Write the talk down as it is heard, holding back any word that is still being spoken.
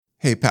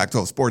Hey,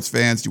 Pac-12 sports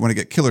fans, do you want to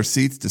get killer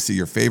seats to see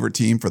your favorite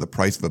team for the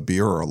price of a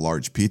beer or a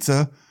large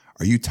pizza?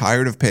 Are you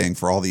tired of paying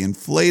for all the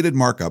inflated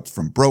markups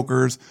from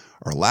brokers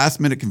or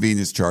last-minute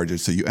convenience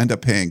charges so you end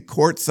up paying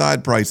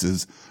courtside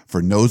prices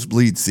for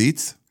nosebleed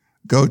seats?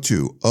 Go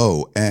to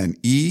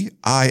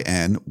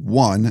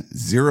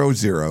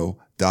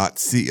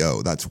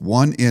onein100.co. That's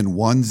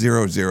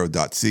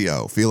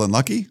onein100.co. Feeling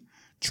lucky?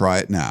 Try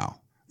it now.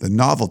 The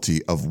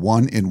novelty of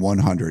 1 in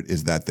 100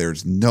 is that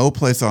there's no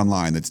place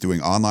online that's doing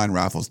online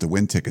raffles to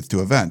win tickets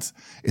to events.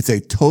 It's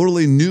a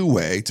totally new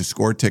way to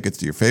score tickets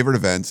to your favorite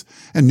events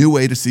and new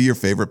way to see your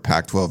favorite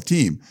Pac-12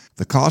 team.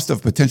 The cost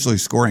of potentially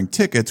scoring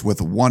tickets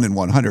with 1 in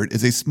 100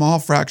 is a small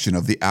fraction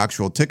of the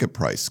actual ticket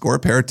price. Score a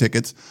pair of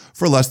tickets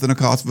for less than the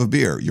cost of a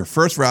beer. Your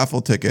first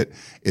raffle ticket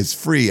is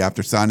free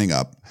after signing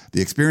up.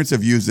 The experience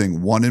of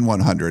using 1 in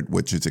 100,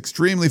 which is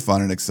extremely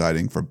fun and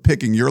exciting, from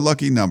picking your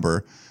lucky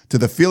number to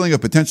the feeling of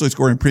potentially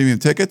scoring premium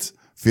tickets,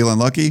 feeling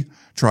lucky,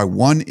 try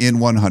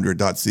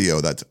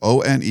onein100.co. That's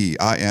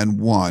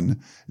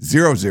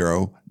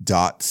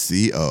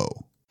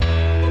onein100.co.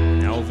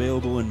 Now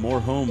available in more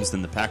homes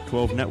than the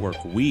Pac-12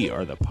 network, we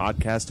are the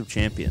podcast of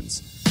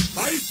champions.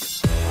 Fight!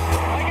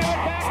 I get it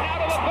back down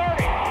to the 30,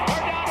 or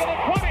down to the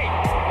 20.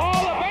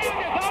 All the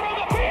band is out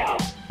on the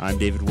field. I'm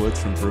David Woods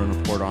from Bruin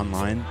Report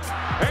Online.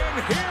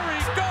 And here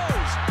he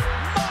goes,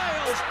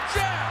 Miles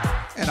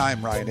Jack. And I'm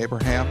Ryan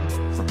Abraham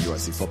from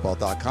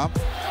USCFootball.com.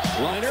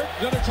 Liner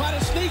going to try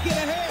to sneak it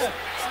ahead.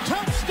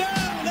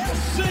 Touchdown,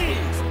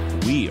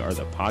 SC. We are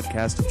the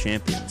podcast of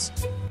champions.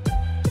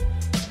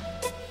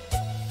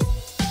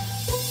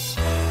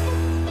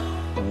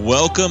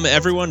 Welcome,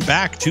 everyone,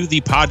 back to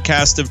the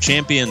podcast of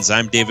champions.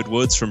 I'm David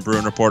Woods from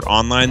Bruin Report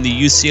Online, the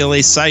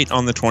UCLA site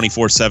on the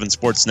 24/7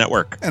 Sports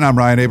Network. And I'm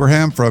Ryan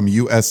Abraham from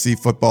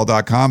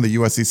USCFootball.com, the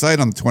USC site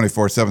on the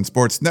 24/7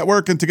 Sports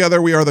Network. And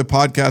together we are the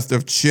podcast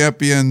of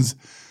champions,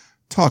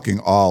 talking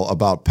all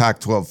about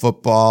Pac-12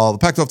 football. The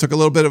Pac-12 took a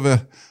little bit of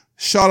a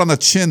shot on the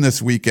chin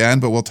this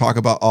weekend, but we'll talk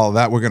about all of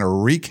that. We're going to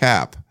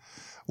recap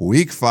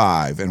week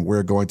 5, and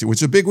we're going to, which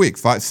is a big week,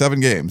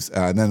 7 games.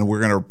 And then we're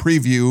going to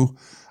preview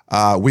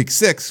week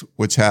 6,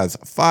 which has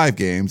 5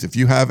 games. If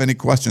you have any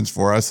questions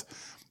for us,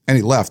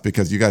 any left,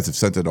 because you guys have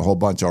sent it a whole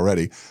bunch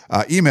already,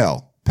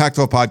 email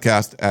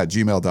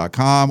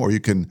pac12podcast@gmail.com, or you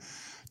can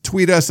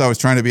tweet us. I was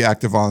trying to be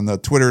active on the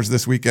Twitters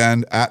this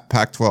weekend at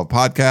Pac12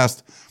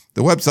 Podcast.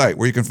 The website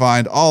where you can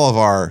find all of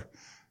our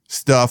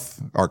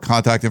stuff, our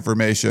contact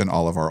information,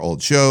 all of our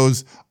old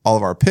shows, all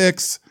of our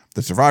picks,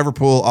 the survivor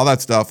pool, all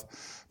that stuff,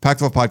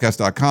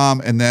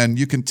 pac12podcast.com. And then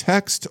you can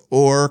text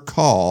or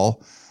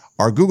call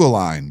our Google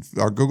line.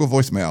 Our Google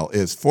voicemail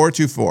is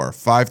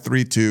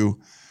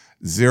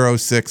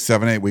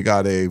 424-532-0678. We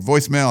got a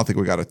voicemail. I think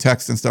we got a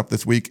text and stuff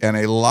this week, and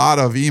a lot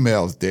of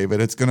emails,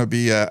 David. It's going to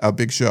be a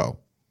big show.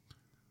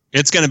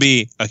 It's going to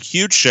be a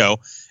huge show.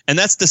 And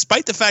that's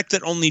despite the fact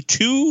that only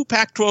 2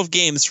 Pac-12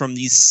 games from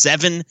these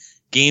 7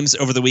 games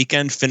over the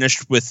weekend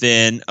finished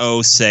within,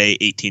 say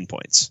 18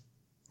 points.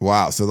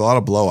 Wow. So a lot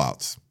of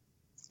blowouts.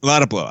 A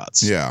lot of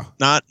blowouts. Yeah.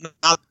 Not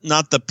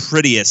the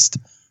prettiest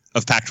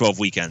of Pac-12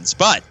 weekends,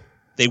 but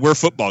they were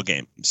football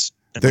games.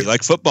 And we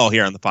like football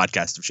here on the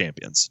podcast of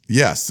champions.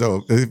 Yes.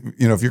 So,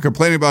 if you're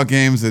complaining about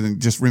games, then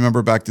just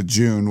remember back to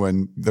June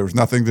when there was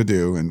nothing to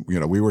do. And,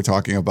 we were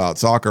talking about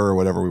soccer or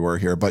whatever we were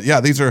here. But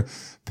yeah, these are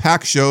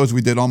packed shows.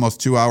 We did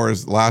almost 2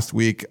 hours last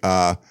week.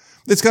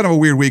 It's kind of a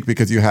weird week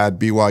because you had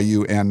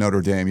BYU and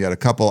Notre Dame. You had a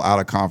couple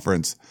out of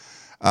conference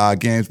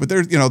games, but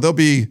there's, there'll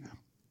be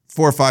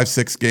 4, 5,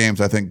 6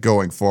 games, I think,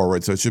 going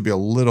forward. So it should be a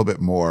little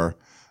bit more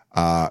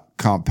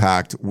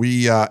compact.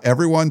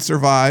 Everyone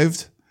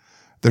survived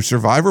their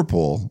survivor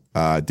pool,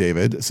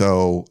 David.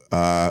 So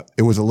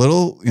it was a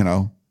little,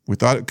 we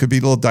thought it could be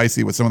a little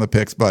dicey with some of the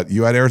picks, but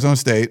you had Arizona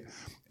State,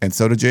 and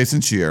so did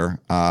Jason Scheer.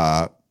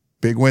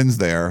 Big wins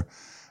there.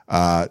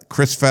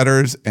 Chris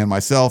Fetters and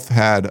myself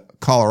had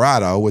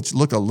Colorado, which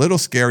looked a little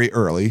scary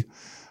early.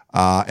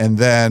 And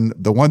then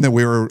the one that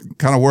we were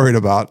kind of worried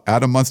about,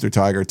 Adam Munster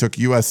Tiger, took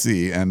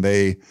USC, and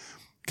they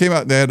came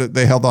out,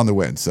 they held on to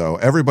win. So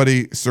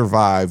everybody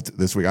survived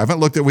this week. I haven't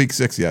looked at week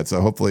 6 yet,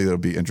 so hopefully it'll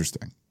be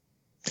interesting.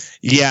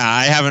 Yeah,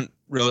 I haven't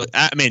really.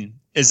 I mean,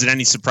 is it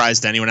any surprise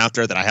to anyone out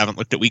there that I haven't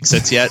looked at week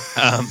 6 yet?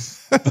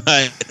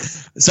 But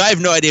so I have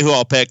no idea who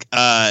I'll pick.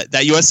 That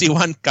USC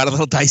one got a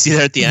little dicey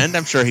there at the end.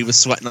 I'm sure he was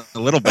sweating a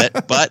little bit,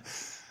 but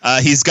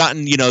he's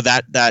gotten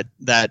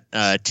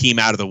that team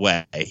out of the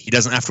way. He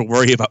doesn't have to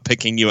worry about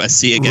picking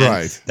USC again.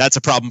 Right. That's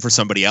a problem for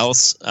somebody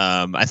else.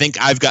 I think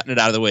I've gotten it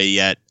out of the way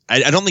yet.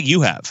 I don't think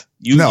you have.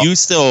 You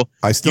still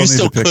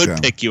could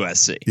pick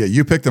USC. Yeah,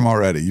 you picked them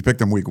already. You picked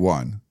them week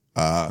 1.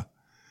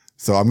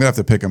 So I'm going to have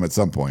to pick them at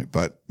some point.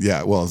 But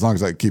yeah, well, as long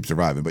as I keep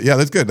surviving. But yeah,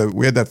 that's good.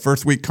 We had that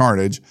first week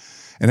carnage,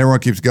 and everyone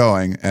keeps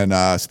going.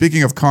 And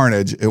speaking of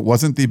carnage, it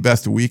wasn't the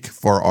best week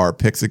for our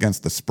picks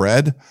against the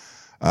spread.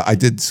 I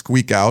did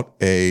squeak out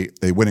a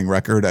winning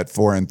record at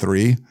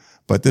 4-3,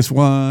 but this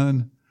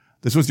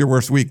was your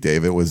worst week,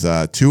 Dave. It was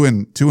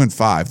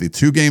 2-5. The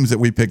 2 games that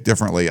we picked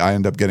differently, I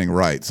ended up getting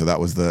right. So that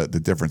was the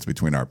difference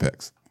between our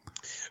picks.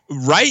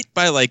 Right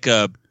by like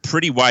a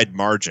pretty wide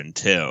margin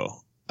too.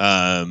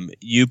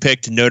 You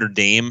picked Notre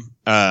Dame,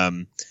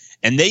 and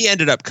they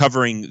ended up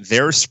covering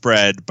their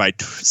spread by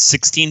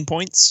 16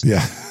 points.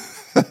 Yeah.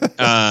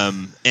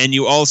 And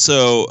you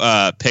also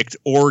picked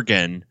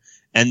Oregon,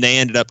 and they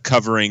ended up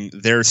covering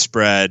their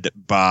spread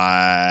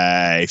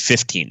by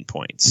 15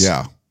 points.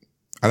 Yeah.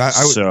 And I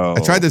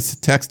tried to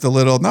text a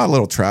little, not a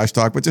little trash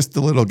talk, but just a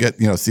little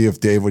see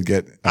if Dave would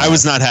get. I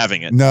was not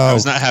having it. No. I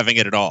was not having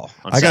it at all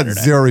on Saturday.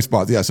 Got zero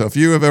response. Yeah. So if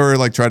you have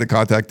ever tried to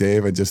contact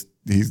Dave and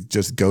he's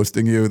just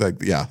ghosting you,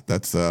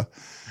 that's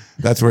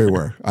where you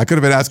were. I could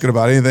have been asking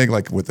about anything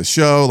with the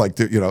show,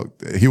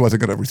 he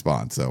wasn't going to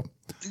respond. So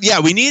yeah,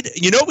 what we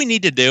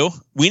need to do?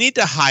 We need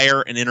to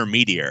hire an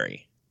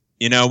intermediary.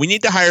 We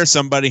need to hire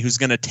somebody who's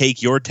going to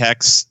take your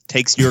texts,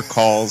 takes your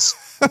calls,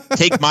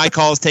 take my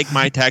calls, take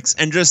my texts,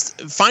 and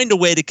just find a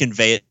way to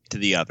convey it to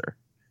the other.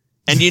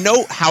 And you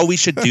know how we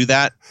should do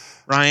that,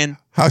 Ryan?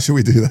 How should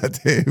we do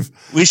that, Dave?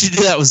 We should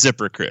do that with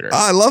ZipRecruiter.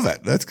 I love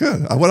it. That's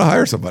good. I want to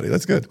hire somebody.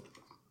 That's good.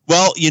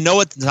 Well, you know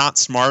what's not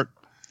smart?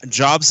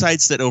 Job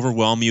sites that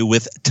overwhelm you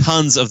with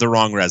tons of the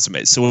wrong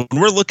resumes. So when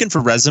we're looking for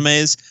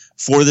resumes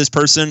for this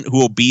person who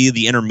will be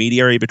the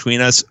intermediary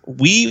between us,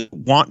 we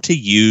want to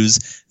use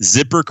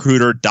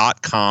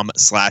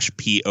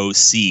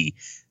ZipRecruiter.com/POC.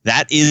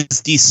 That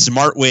is the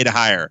smart way to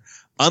hire.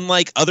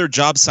 Unlike other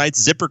job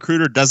sites,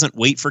 ZipRecruiter doesn't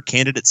wait for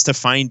candidates to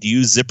find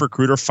you.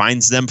 ZipRecruiter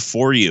finds them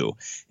for you.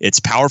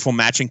 Its powerful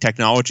matching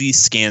technology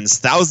scans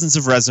thousands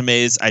of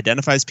resumes,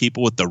 identifies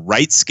people with the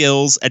right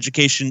skills,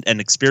 education,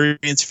 and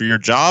experience for your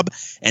job,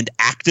 and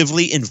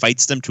actively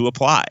invites them to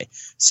apply.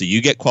 So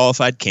you get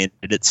qualified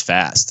candidates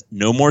fast.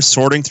 No more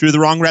sorting through the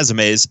wrong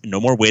resumes.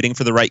 No more waiting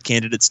for the right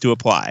candidates to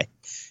apply.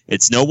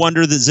 It's no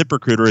wonder that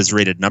ZipRecruiter is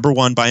rated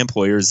 #1 by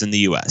employers in the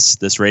U.S.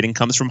 This rating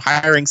comes from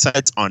hiring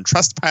sites on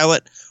Trustpilot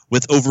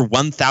with over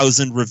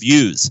 1,000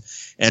 reviews.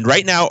 And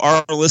right now,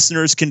 our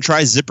listeners can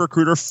try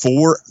ZipRecruiter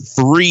for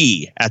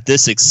free at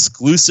this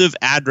exclusive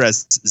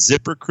address,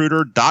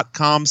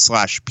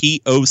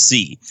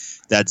 ZipRecruiter.com/POC.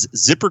 That's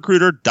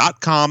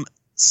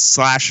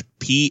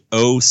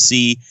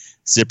ZipRecruiter.com/POC.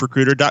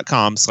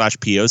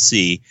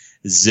 ZipRecruiter.com/POC.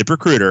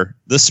 ZipRecruiter,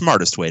 the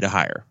smartest way to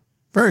hire.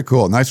 Very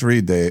cool. Nice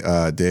read,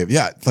 Dave.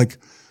 Yeah,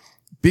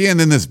 being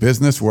in this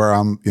business where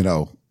I'm,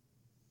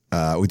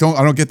 I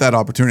don't get that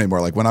opportunity anymore.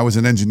 Like when I was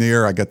an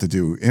engineer, I got to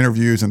do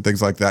interviews and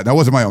things like that. And I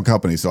wasn't my own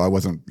company, so I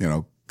wasn't,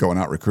 going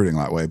out recruiting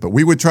that way. But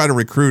we would try to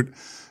recruit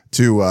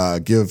to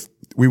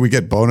we would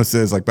get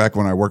bonuses. Like back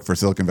when I worked for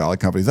Silicon Valley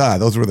companies.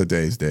 Those were the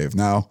days, Dave.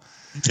 Now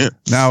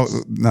none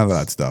of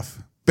that stuff.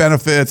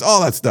 Benefits,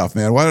 all that stuff,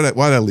 man. Why did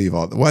I leave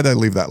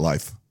that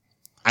life?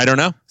 I don't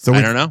know.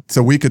 I don't know.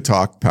 So we could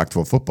talk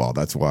Pac-12 football.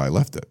 That's why I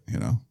left it,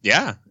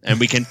 Yeah. And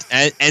we can,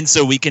 and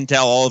so we can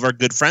tell all of our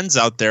good friends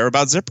out there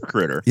about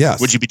ZipRecruiter.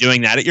 Yes. Would you be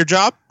doing that at your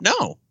job?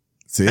 No.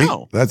 See,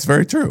 that's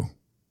very true.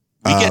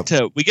 We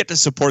get to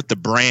support the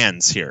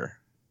brands here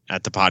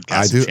at the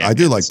podcast. I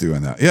do like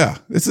doing that. Yeah.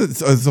 It's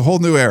a whole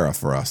new era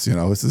for us.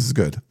 This is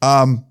good.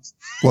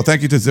 Well,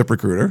 thank you to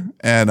ZipRecruiter,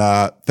 and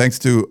thanks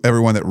to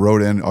everyone that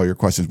wrote in all your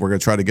questions. We're going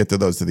to try to get to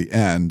those to the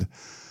end.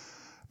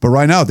 But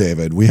right now,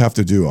 David, we have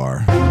to do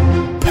our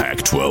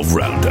Pac-12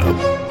 Roundup.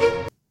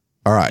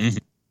 All right. Mm-hmm.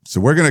 So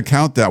we're going to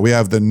count that. We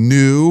have the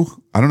new,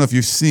 I don't know if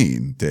you've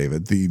seen,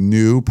 David, the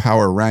new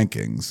power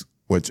rankings,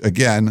 which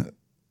again,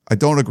 I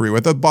don't agree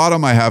with. The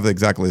bottom, I have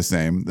exactly the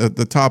same.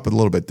 The top is a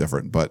little bit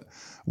different, but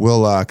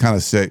we'll kind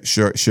of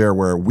share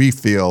where we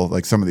feel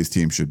like some of these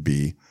teams should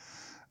be.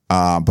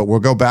 But we'll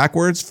go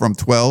backwards from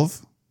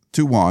 12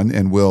 to 1,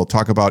 and we'll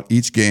talk about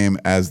each game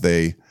as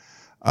they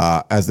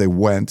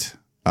went.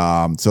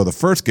 So the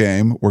first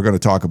game we're going to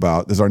talk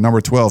about is our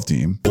number 12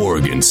 team,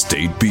 Oregon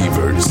State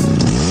Beavers.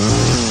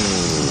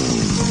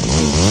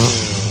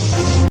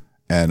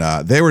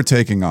 And they were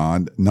taking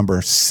on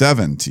number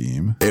 7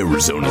 team,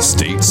 Arizona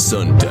State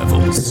Sun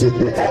Devils.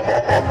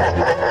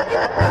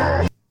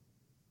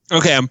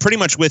 Okay, I'm pretty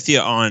much with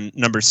you on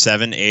number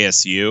 7,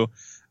 ASU.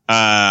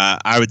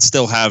 I would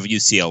still have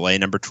UCLA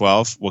number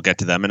 12. We'll get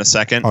to them in a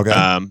second.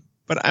 Okay.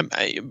 But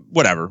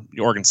whatever.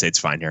 Oregon State's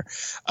fine here.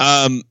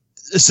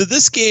 So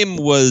this game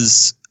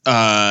was,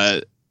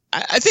 I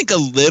think, a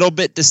little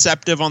bit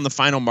deceptive on the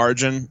final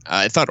margin.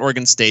 I thought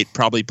Oregon State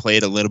probably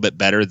played a little bit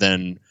better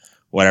than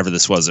whatever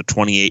this was, a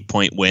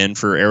 28-point win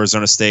for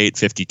Arizona State,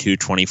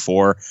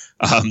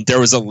 52-24. There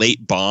was a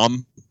late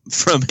bomb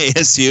from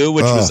ASU,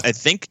 which was, I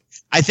think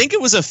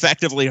it was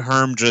effectively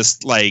Herm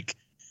just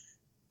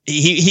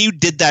he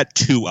did that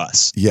to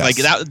us. Yes.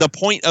 The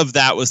point of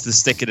that was to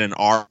stick it in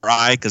our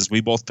eye because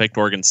we both picked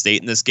Oregon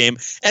State in this game.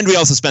 And we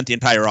also spent the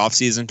entire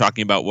offseason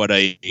talking about what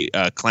a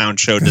clown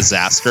show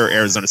disaster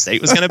Arizona State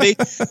was going to be.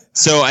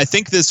 So I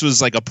think this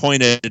was a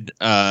pointed,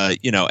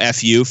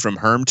 FU from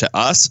Herm to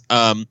us.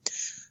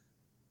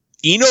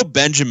 Eno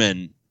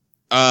Benjamin.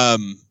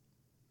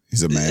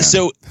 He's a man.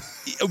 So,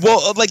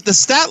 the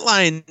stat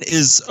line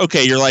is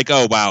okay. You're like,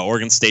 oh wow,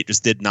 Oregon State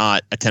just did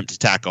not attempt to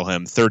tackle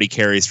him. 30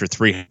 carries for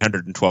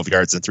 312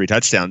 yards and 3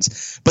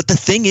 touchdowns. But the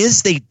thing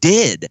is, they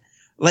did.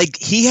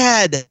 He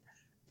had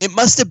it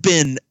must have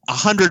been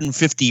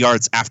 150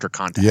 yards after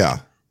contact. Yeah.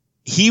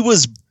 He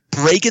was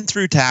breaking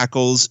through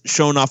tackles,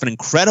 showing off an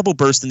incredible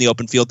burst in the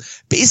open field,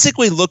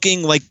 basically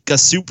looking like a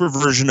super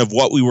version of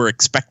what we were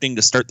expecting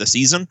to start the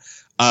season.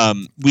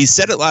 We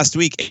said it last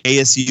week,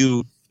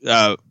 ASU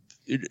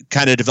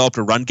kind of developed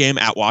a run game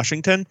at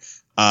Washington.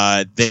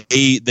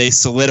 They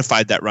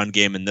solidified that run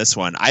game in this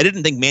one. I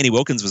didn't think Manny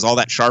Wilkins was all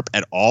that sharp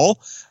at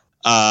all,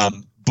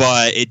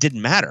 but it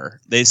didn't matter.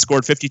 They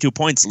scored 52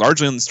 points,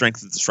 largely on the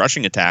strength of this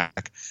rushing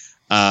attack.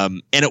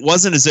 And it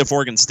wasn't as if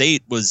Oregon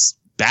State was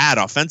bad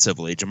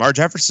offensively. Jamar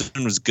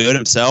Jefferson was good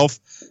himself.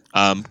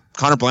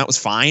 Connor Blount was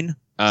fine,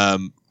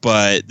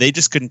 but they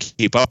just couldn't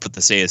keep up with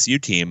this ASU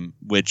team,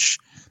 which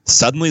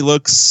suddenly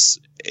looks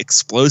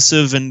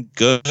explosive and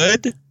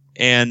good,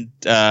 and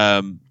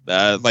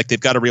like they've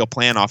got a real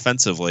plan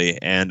offensively.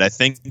 And I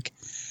think,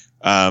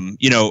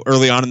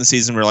 early on in the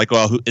season, we were like,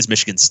 well, is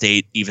Michigan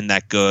State even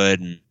that good?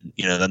 And,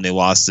 then they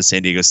lost to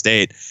San Diego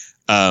State.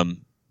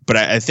 But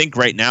I think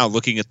right now,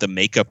 looking at the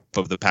makeup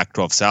of the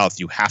Pac-12 South,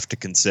 you have to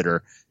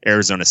consider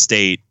Arizona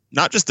State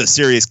not just a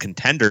serious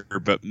contender,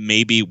 but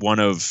maybe one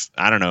of,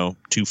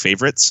 two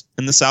favorites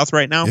in the South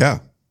right now. Yeah,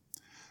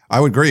 I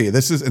would agree.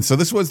 This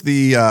was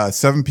the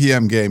 7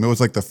 p.m. game. It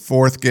was like the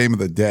fourth game of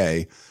the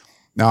day.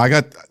 Now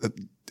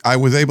I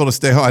was able to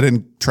stay home. I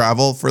didn't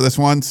travel for this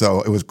one,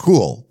 so it was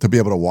cool to be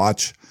able to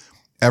watch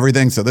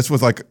everything. So this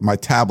was like my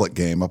tablet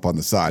game up on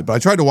the side, but I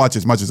tried to watch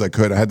as much as I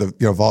could. I had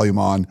the volume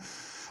on.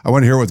 I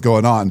want to hear what's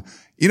going on.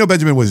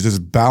 Benjamin was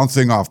just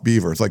bouncing off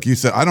Beavers. Like you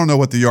said, I don't know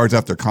what the yards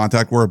after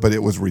contact were, but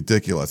it was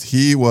ridiculous.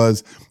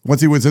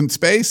 Once he was in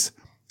space,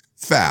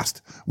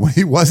 fast. When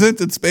he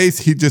wasn't in space,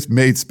 he just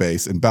made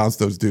space and bounced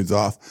those dudes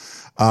off.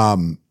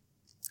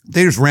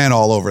 They just ran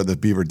all over the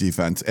Beaver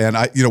defense. And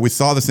we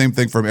saw the same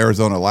thing from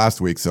Arizona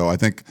last week. So I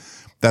think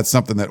that's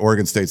something that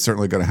Oregon State's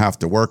certainly going to have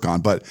to work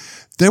on. But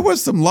there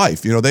was some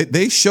life.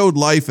 They showed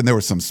life, and there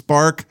was some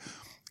spark.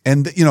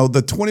 And,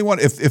 the 21,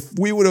 if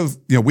we would have,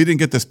 we didn't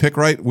get this pick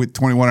right with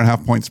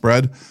 21.5 point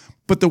spread,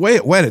 but the way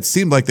it went, it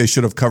seemed like they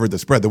should have covered the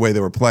spread the way they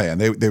were playing.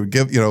 They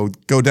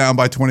would go down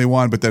by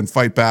 21, but then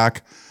fight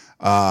back,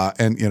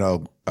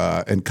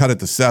 and cut it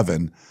to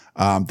 7.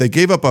 They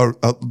gave up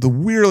the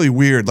really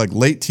weird, like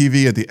late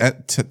TV at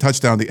the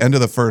touchdown at the end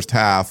of the first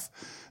half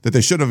that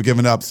they shouldn't have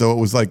given up. So it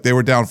was like they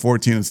were down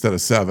 14 instead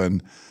of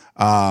 7.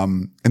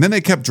 And then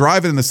they kept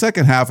driving in the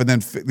second half and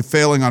then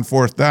failing on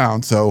fourth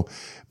down.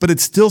 But it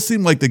still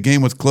seemed like the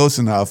game was close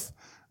enough.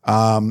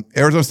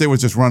 Arizona State was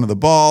just running the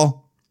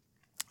ball.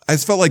 I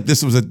just felt like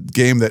this was a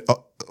game that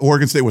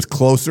Oregon State was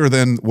closer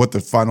than what the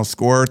final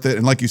score.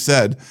 And like you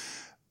said,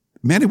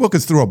 Manny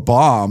Wilkins threw a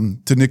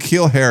bomb to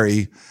N'Keal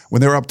Harry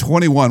when they were up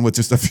 21 with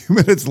just a few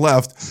minutes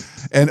left.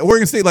 And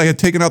Oregon State had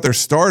taken out their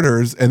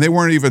starters, and they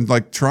weren't even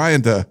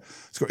trying to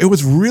score. It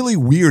was really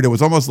weird. It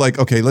was almost like,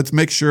 okay, let's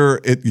make sure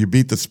you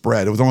beat the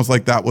spread. It was almost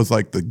like that was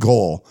the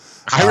goal.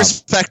 I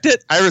respect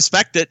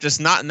it.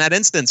 Just not in that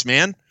instance,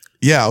 man.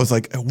 Yeah, I was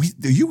like, are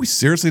you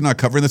seriously not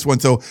covering this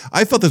one? So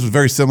I felt this was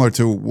very similar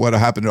to what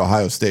happened at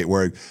Ohio State,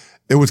 where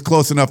it was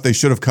close enough they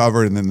should have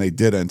covered, and then they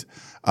didn't.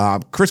 Our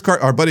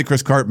buddy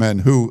Chris Cartman,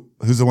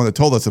 who's the one that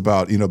told us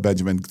about,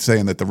 Benjamin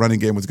saying that the running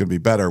game was going to be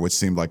better, which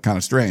seemed like kind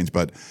of strange,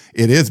 but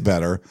it is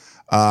better.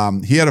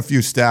 He had a few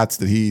stats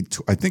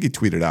that I think he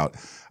tweeted out.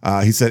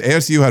 He said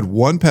ASU had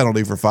 1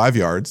 penalty for 5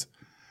 yards.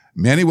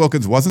 Manny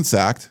Wilkins wasn't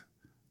sacked.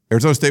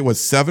 Arizona State was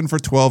 7 for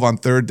 12 on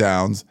third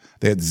downs.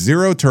 They had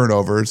 0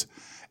 turnovers.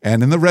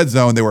 And in the red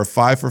zone, they were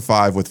 5 for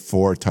 5 with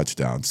 4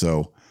 touchdowns.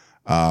 So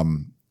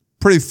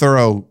pretty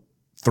thorough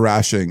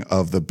thrashing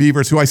of the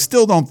Beavers, who I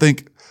still don't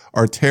think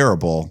are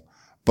terrible,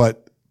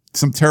 but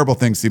some terrible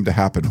things seem to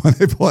happen when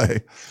they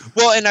play.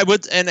 Well, and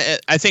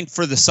I think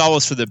for the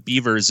solace for the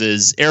Beavers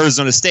is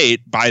Arizona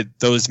State, by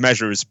those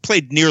measures,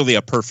 played nearly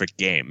a perfect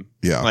game.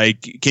 Yeah.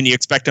 Can you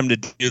expect them to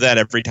do that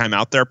every time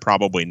out there?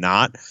 Probably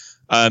not.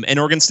 And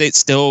Oregon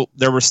State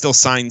there were still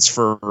signs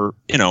for,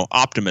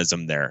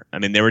 optimism there. I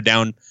mean, they were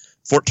down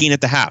 14 at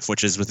the half,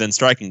 which is within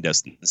striking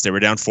distance. They were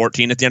down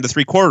 14 at the end of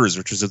 3 quarters,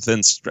 which was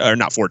within, or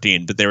not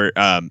 14, but they were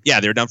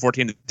down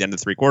 14 at the end of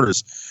 3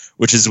 quarters,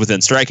 which is within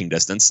striking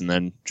distance. And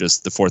then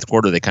just the fourth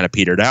quarter, they kind of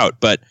petered out.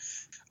 But,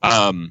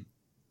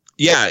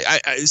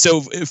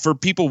 so for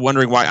people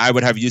wondering why I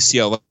would have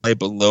UCLA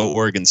below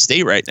Oregon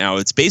State right now,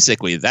 it's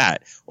basically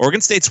that Oregon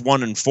State's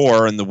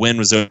 1-4, and the win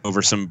was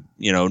over some,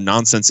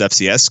 nonsense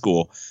FCS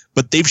school,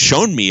 but they've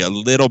shown me a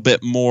little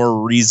bit more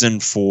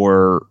reason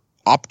for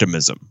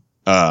optimism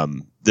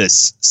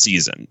this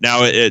season.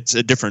 Now it's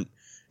a different.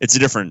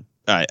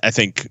 I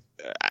think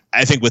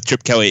with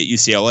Chip Kelly at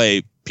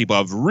UCLA, people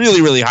have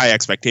really, really high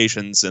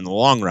expectations in the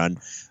long run.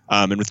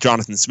 And with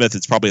Jonathan Smith,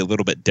 it's probably a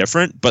little bit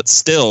different, but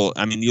still,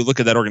 I mean, you look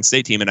at that Oregon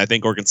State team, and I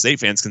think Oregon State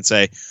fans can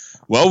say,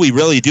 well, we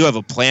really do have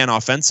a plan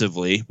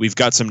offensively. We've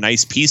got some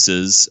nice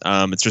pieces.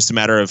 It's just a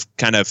matter of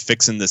kind of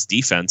fixing this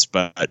defense,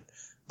 but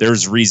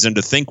there's reason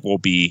to think we'll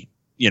be,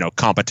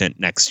 competent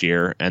next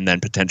year and then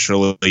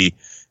potentially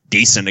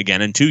decent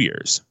again in 2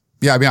 years.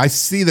 Yeah, I mean, I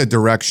see the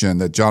direction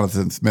that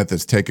Jonathan Smith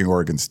is taking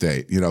Oregon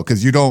State,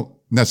 because you don't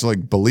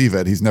necessarily believe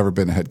it. He's never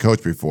been a head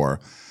coach before,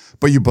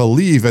 but you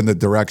believe in the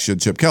direction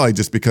Chip Kelly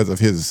just because of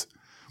his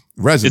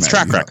resume. It's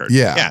track record.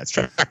 Yeah. It's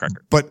track record.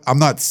 But I'm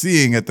not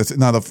seeing it.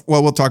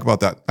 Well, we'll talk about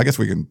that. I guess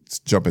we can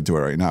jump into it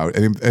right now.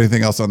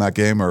 Anything else on that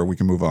game, or we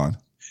can move on?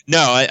 No,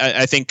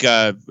 I think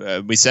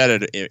we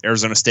said it.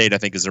 Arizona State, I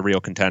think, is a real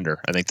contender.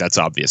 I think that's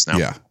obvious now.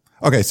 Yeah.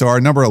 Okay, so our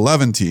number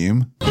 11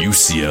 team,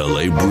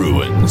 UCLA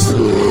Bruins.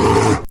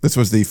 This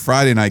was the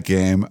Friday night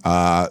game.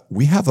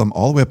 We have them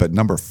all the way up at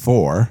number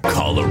 4.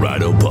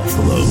 Colorado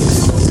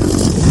Buffaloes.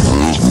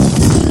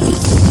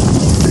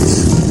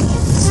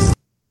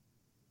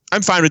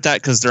 I'm fine with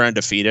that because they're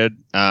undefeated.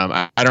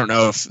 I don't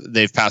know if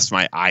they've passed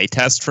my eye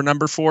test for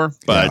number 4,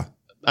 but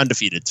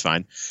undefeated's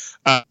fine.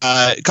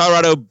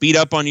 Colorado beat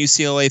up on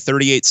UCLA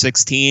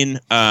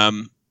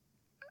 38-16.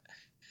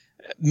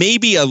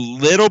 Maybe a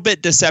little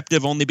bit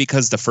deceptive only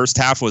because the first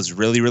half was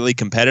really, really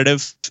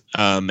competitive.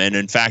 And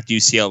in fact,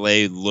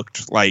 UCLA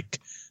looked like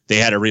they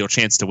had a real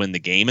chance to win the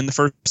game in the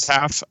first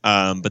half.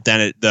 But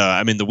then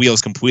the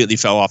wheels completely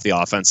fell off the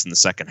offense in the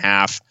second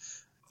half.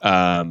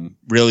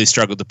 Really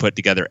struggled to put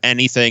together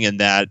anything, and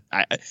that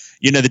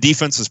the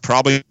defense was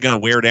probably going to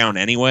wear down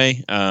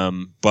anyway.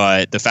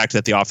 But the fact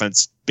that the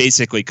offense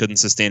basically couldn't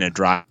sustain a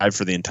drive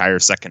for the entire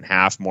second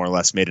half more or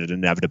less made it an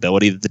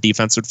inevitability that the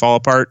defense would fall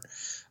apart.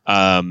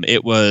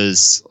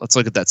 Let's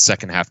look at that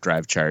second half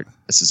drive chart.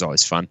 This is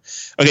always fun.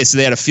 Okay, so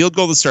they had a field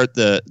goal to start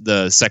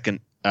the second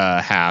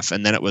half,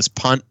 and then it was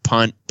punt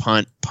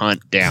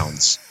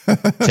downs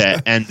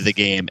to end the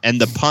game,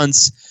 and the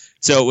punts.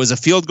 So it was a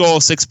field goal,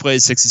 6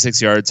 plays,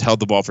 66 yards, held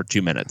the ball for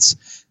 2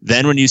 minutes.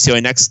 Then when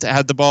UCLA next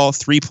had the ball,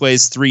 3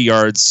 plays, 3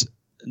 yards.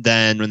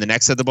 Then when the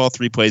next had the ball,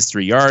 3 plays,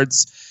 3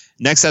 yards.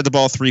 Next had the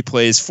ball, 3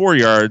 plays, 4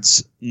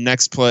 yards.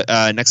 Next time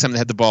they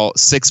had the ball,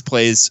 6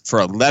 plays for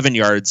 11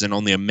 yards and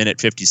only a minute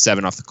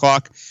 57 off the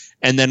clock.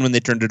 And then when they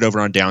turned it over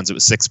on downs, it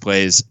was 6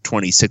 plays,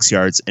 26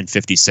 yards, and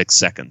 56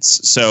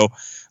 seconds. So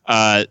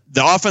the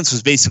offense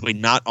was basically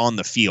not on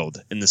the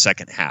field in the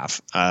second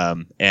half.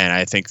 And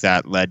I think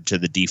that led to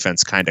the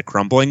defense kind of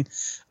crumbling.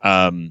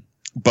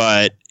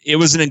 But it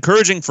was an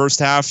encouraging first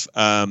half.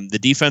 The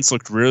defense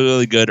looked really,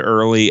 really good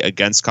early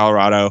against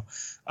Colorado,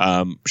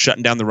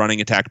 shutting down the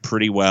running attack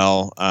pretty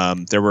well.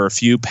 There were a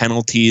few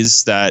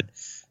penalties that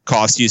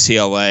cost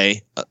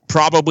UCLA,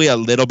 probably a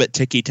little bit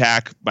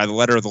ticky-tack. By the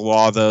letter of the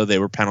law, though, they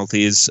were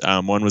penalties.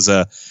 One was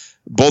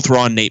both were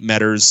on Nate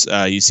Metters,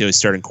 UCLA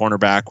starting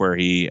cornerback, where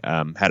he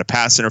had a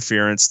pass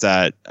interference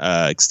that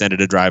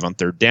extended a drive on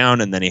third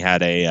down, and then he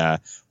had a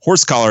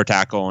horse collar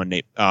tackle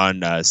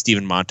on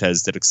Steven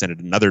Montez that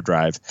extended another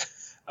drive.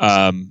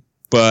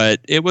 But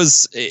it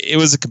was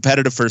a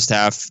competitive first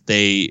half.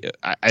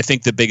 I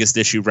think the biggest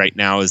issue right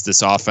now is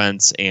this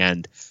offense,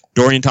 and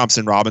Dorian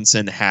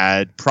Thompson-Robinson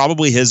had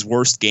probably his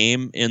worst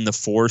game in the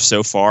 4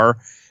 so far.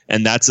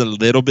 And that's a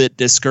little bit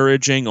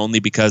discouraging only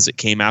because it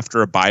came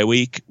after a bye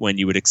week when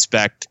you would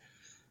expect,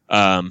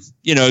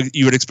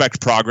 you would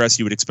expect progress.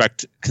 You would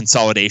expect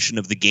consolidation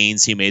of the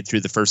gains he made through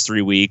the first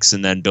 3 weeks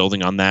and then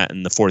building on that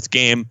in the 4th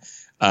game.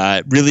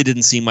 Really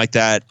didn't seem like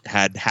that.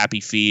 Had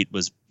happy feet,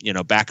 was,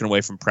 backing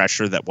away from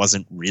pressure that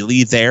wasn't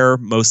really there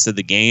most of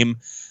the game,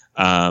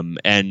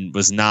 and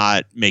was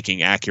not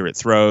making accurate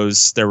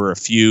throws. There were a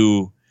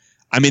few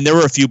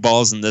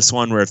balls in this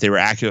one where if they were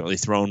accurately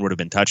thrown would have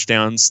been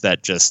touchdowns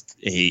that just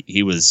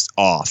he was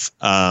off.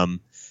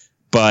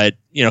 But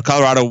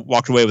Colorado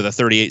walked away with a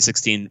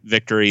 38-16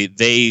 victory.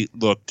 They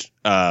looked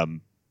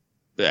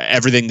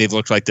everything they've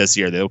looked like this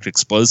year. They looked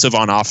explosive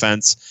on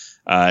offense.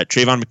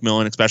 Trayvon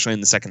McMillan, especially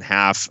in the second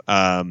half.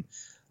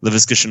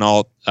 Laviska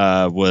Shenault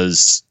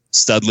was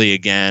studly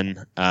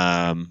again.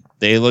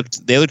 They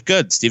looked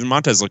good. Steven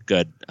Montez looked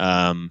good.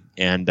 And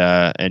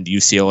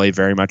UCLA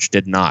very much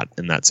did not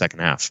in that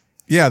second half.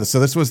 Yeah, so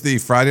this was the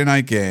Friday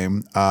night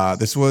game.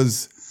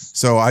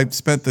 So I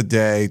spent the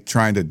day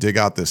trying to dig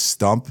out this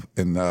stump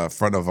in the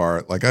front of I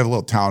have a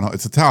little townhome.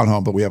 It's a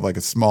townhome, but we have a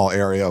small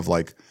area of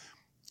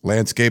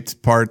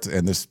landscaped part,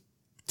 and this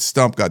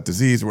stump got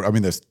diseased.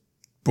 This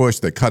bush,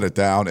 they cut it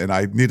down, and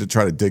I need to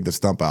try to dig the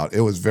stump out.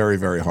 It was very,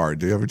 very hard.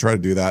 Do you ever try to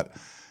do that?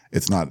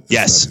 It's not.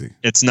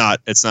 It's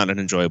not an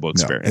enjoyable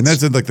experience. No. And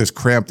that's in this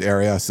cramped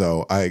area.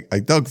 So I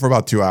dug for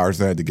about 2 hours,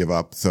 then I had to give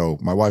up. So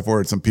my wife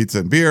ordered some pizza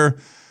and beer.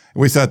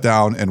 We sat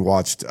down and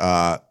watched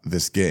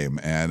this game,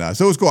 and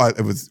so it was cool.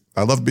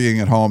 I loved being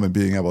at home and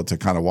being able to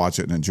kind of watch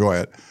it and enjoy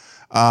it.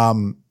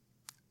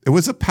 It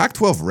was a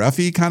Pac-12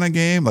 reffy kind of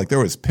game. There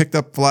was picked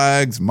up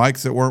flags,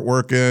 mics that weren't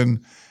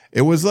working.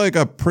 It was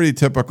a pretty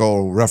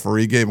typical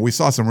referee game. We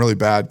saw some really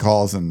bad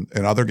calls in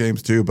other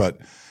games too, but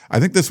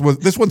I think this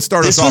one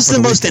started. This was the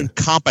most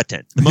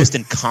incompetent. The most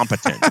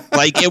incompetent.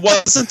 It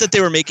wasn't that they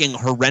were making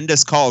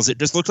horrendous calls. It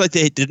just looked like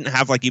they didn't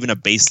have even a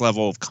base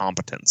level of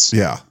competence.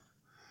 Yeah.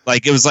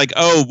 It was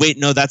oh, wait,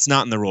 no, that's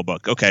not in the rule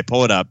book. Okay,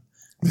 pull it up.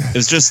 It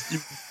was just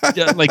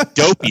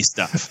dopey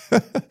stuff.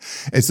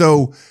 And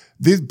so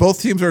both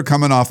teams are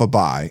coming off a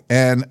bye,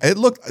 and it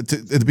looked at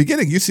the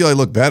beginning, UCLA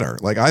looked better.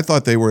 I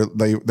thought they were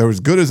as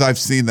good as I've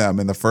seen them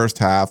in the first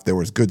half. There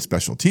was good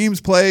special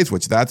teams plays,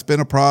 which that's been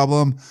a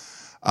problem.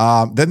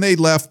 Then they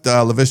left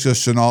Laviska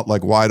Shenault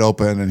like wide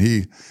open, and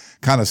he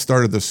kind of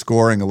started the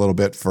scoring a little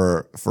bit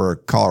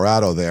for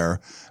Colorado there.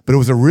 But it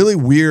was a really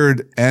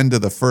weird end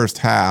of the first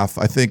half.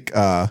 I think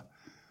the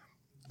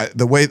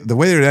way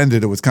it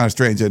ended, it was kind of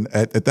strange. And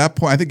at that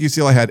point, I think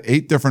UCLA had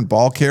 8 different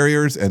ball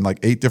carriers and like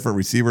 8 different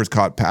receivers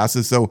caught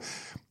passes. So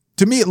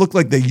to me, it looked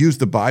like they used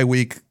the bye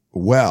week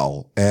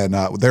well, and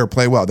they were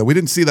playing well. Now, we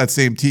didn't see that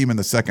same team in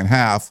the second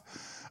half.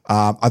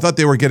 I thought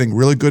they were getting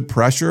really good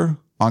pressure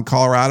on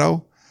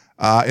Colorado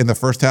in the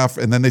first half,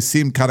 and then they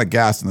seemed kind of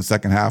gassed in the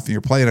second half, and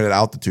you're playing at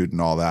altitude and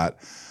all that.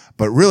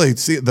 But really,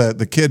 see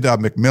the kid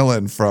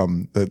McMillan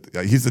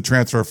he's the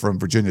transfer from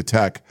Virginia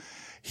Tech.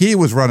 He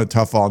was running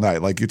tough all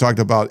night. Like you talked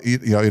about,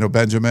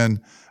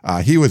 Benjamin,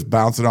 he was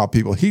bouncing off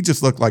people. He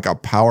just looked like a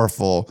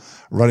powerful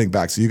running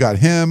back. So you got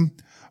him,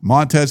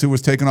 Montez, who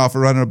was taking off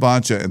and running a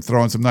bunch and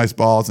throwing some nice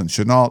balls, and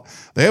Shenault.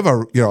 They have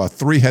a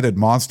 3-headed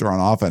monster on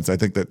offense. I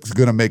think that's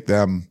going to make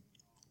them,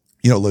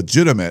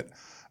 legitimate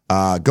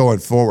going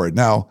forward.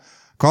 Now,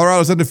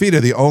 Colorado's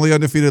undefeated, the only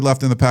undefeated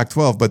left in the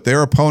Pac-12, but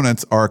their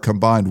opponents are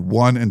combined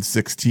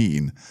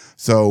 1-16.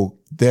 So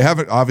they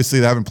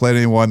haven't played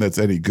anyone that's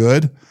any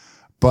good,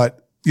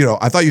 but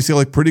I thought UCLA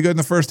looked pretty good in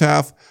the first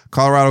half.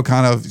 Colorado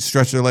kind of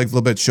stretched their legs a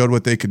little bit, showed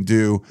what they can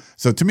do.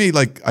 So to me,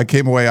 I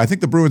came away, I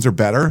think the Bruins are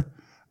better,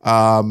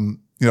 than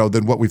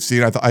what we've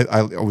seen.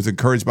 I was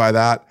encouraged by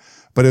that,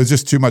 but it was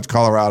just too much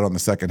Colorado in the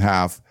second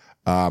half.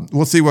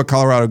 We'll see what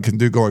Colorado can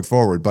do going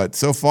forward, but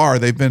so far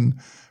they've been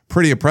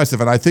pretty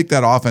impressive. And I think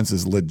that offense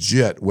is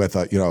legit with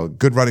a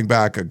good running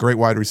back, a great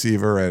wide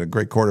receiver, and a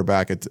great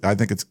quarterback. I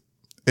think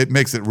it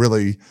makes it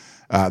really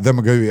them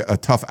going to be a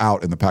tough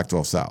out in the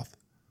Pac-12 South.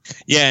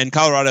 Yeah, and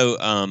Colorado,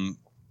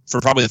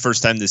 for probably the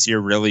first time this year,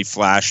 really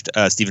flashed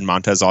Steven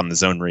Montez on the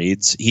zone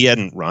reads. He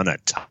hadn't run a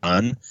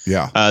ton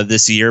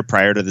this year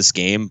prior to this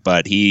game,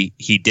 but he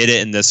did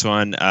it in this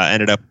one.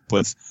 Ended up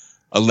with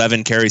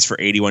 11 carries for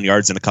 81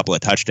 yards and a couple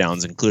of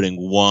touchdowns, including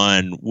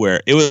one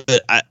where it was.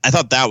 I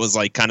thought that was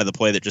like kind of the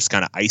play that just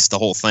kind of iced the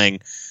whole thing.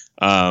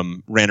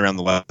 Ran around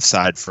the left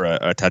side for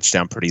a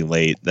touchdown pretty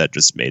late that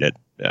just made it,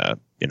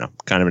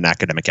 kind of an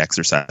academic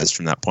exercise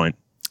from that point.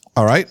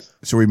 All right.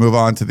 Should we move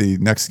on to the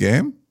next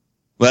game?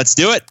 Let's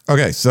do it.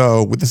 Okay.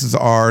 So this is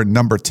our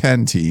number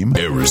 10 team,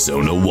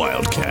 Arizona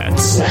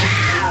Wildcats.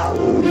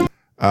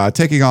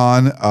 Taking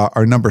on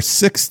our number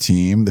 6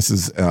 team. This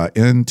is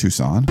in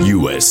Tucson.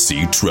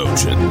 USC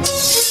Trojans.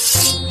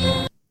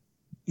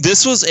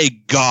 This was a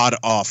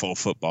god-awful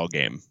football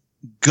game.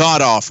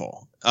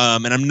 God-awful.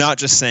 And I'm not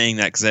just saying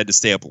that because I had to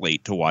stay up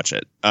late to watch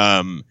it.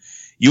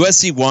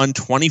 USC won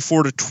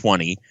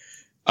 24-20.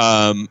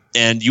 And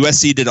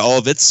USC did all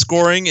of its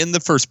scoring in the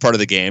first part of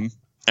the game.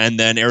 And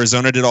then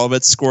Arizona did all of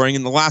its scoring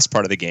in the last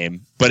part of the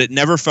game. But it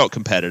never felt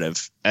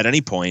competitive at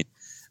any point.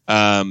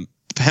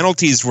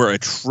 Penalties were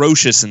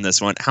atrocious in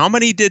this one. How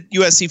many did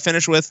USC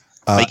finish with?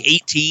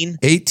 18?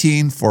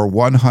 18 for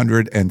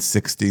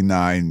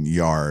 169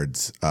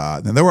 yards.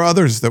 And there were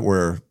others that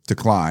were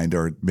declined,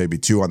 or maybe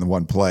 2 on the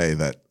one play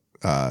that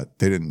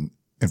they didn't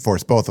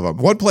enforce both of them.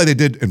 One play they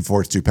did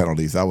enforce 2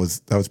 penalties. That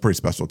was pretty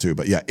special too.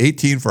 But yeah,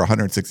 18 for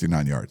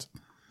 169 yards.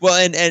 Well,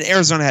 and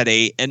Arizona had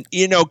 8. And,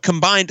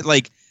 combined,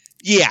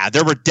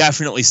 there were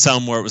definitely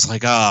some where it was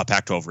like,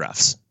 Pac-12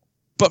 refs.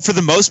 But for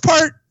the most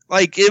part,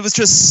 it was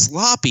just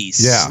sloppy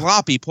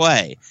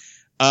play.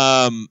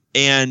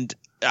 And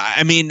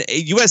I mean,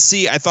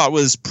 USC I thought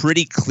was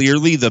pretty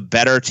clearly the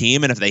better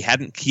team. And if they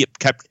hadn't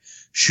kept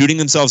shooting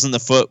themselves in the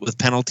foot with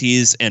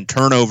penalties and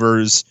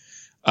turnovers,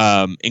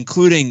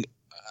 including,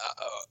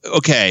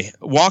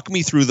 walk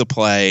me through the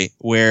play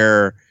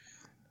where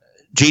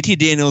JT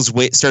Daniels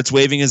starts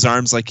waving his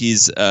arms like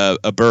he's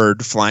a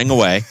bird flying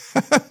away.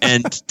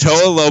 And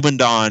Toa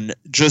Lobendon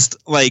just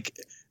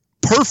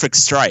perfect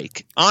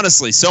strike.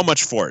 Honestly, so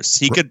much force.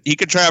 He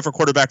could try out for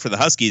quarterback for the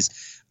Huskies.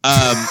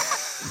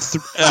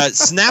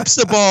 Snaps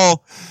the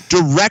ball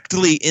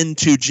directly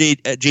into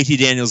JT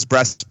Daniels'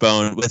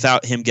 breastbone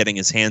without him getting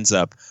his hands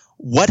up.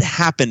 What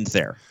happened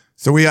there?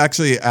 So we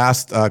actually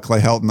asked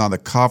Clay Helton on the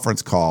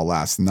conference call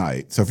last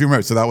night. So if you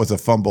remember, that was a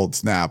fumbled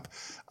snap.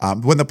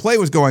 When the play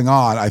was going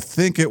on, I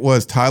think it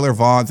was Tyler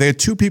Vaughn. They had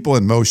 2 people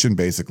in motion,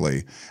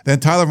 basically. Then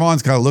Tyler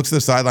Vaughn's kind of looks to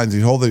the sidelines.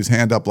 He's holding his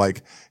hand up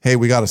like, hey,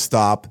 we got to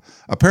stop.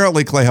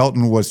 Apparently, Clay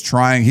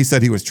Helton he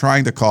said he was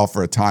trying to call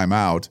for a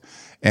timeout.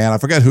 And I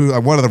forget who,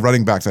 one of the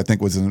running backs, I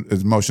think, was in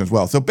motion as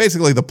well. So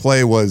basically, the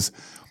play was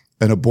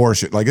an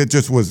abortion.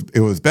 It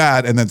was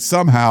bad. And then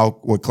somehow,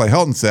 what Clay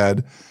Helton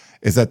said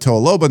is that Toa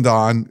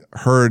Lobendon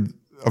heard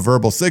a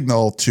verbal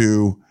signal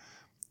to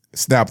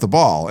snap the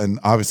ball, and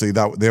obviously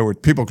that there were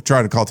people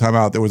trying to call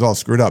timeout. That was all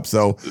screwed up.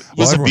 So it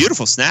was a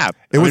beautiful snap.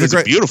 It was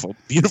a beautiful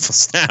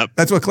snap.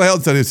 That's what Clay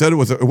Helton said. He said it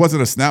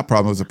wasn't a snap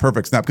problem. It was a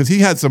perfect snap because he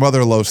had some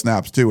other low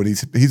snaps too, and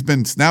he's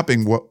been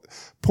snapping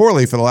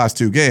poorly for the last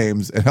 2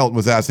 games. And Helton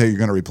was asked, "Hey, you're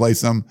going to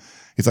replace him?"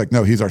 He's like,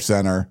 "No, he's our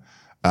center."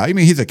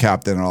 He's a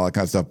captain and all that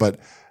kind of stuff, but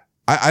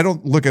I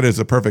don't look at it as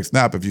a perfect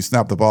snap if you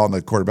snap the ball and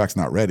the quarterback's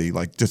not ready.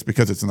 Just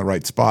because it's in the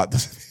right spot,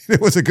 it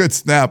was a good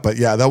snap. But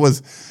yeah, that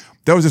was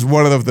just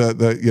one of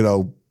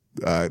the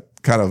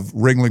kind of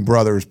Ringling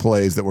Brothers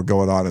plays that were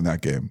going on in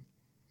that game.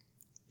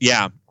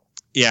 Yeah.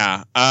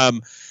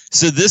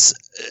 So this,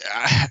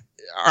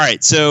 all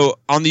right. So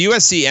on the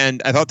USC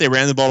end, I thought they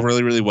ran the ball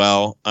really, really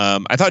well.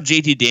 I thought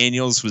JT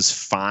Daniels was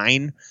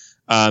fine.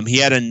 He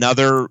had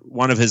another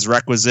one of his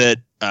requisite.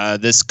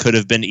 This could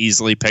have been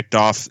easily picked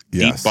off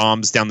deep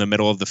bombs down the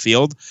middle of the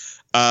field.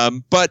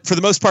 But for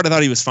the most part, I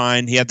thought he was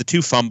fine. He had the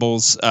 2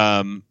 fumbles.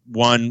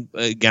 One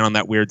again on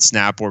that weird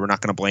snap where we're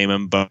not going to blame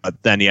him, but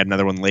then he had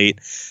another one late.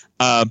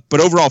 But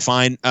overall,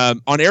 fine.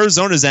 On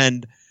Arizona's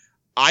end,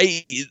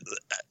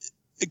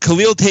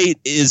 Khalil Tate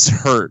is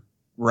hurt,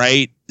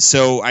 right?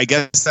 So I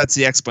guess that's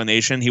the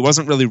explanation. He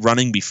wasn't really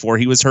running before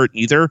he was hurt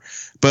either.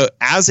 But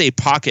as a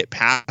pocket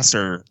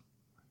passer,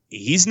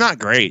 he's not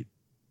great.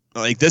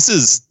 Like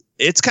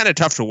it's kind of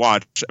tough to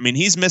watch. I mean,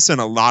 he's missing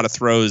a lot of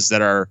throws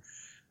that are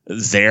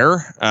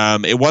there.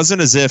 It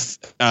wasn't as if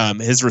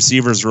his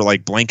receivers were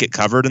like blanket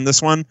covered in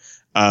this one.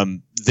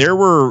 There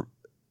were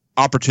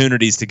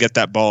opportunities to get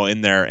that ball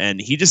in there, and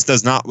he just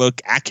does not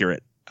look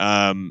accurate.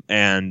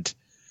 And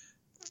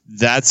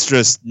that's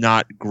just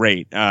not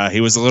great.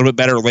 He was a little bit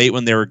better late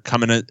when they were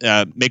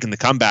making the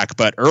comeback,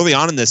 but early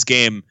on in this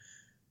game,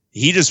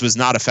 he just was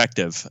not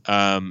effective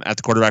at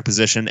the quarterback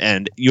position,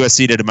 and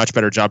USC did a much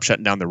better job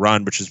shutting down the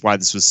run, which is why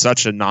this was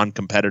such a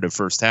non-competitive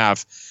first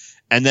half.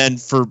 And then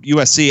for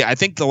USC, I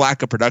think the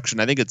lack of production,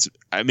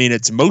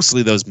 it's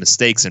mostly those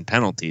mistakes and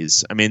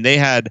penalties. I mean, they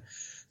had,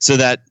 so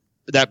that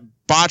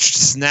botched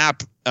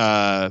snap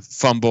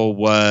fumble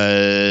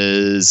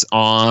was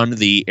on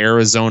the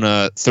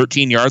Arizona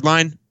 13-yard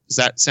line. Does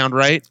that sound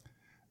right?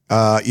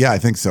 Yeah, I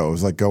think so. It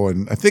was like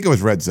I think it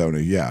was red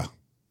zone. Yeah.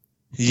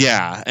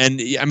 Yeah.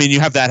 And I mean, you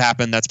have that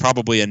happen. That's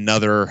probably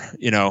another,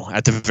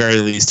 at the very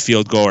least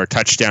field goal or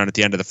touchdown at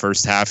the end of the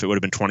first half. It would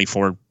have been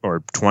 24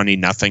 or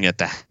 20-0 at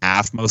the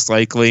half, most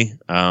likely.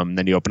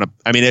 Then you open up.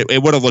 I mean,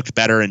 it would have looked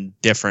better and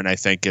different, I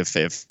think, if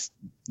a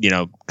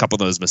couple of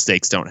those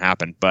mistakes don't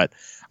happen. But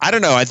I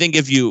don't know. I think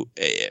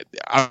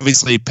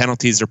obviously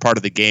penalties are part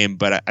of the game,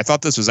 but I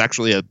thought this was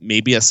actually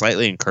maybe a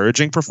slightly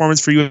encouraging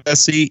performance for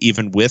USC,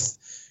 even with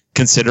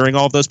considering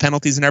all of those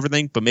penalties and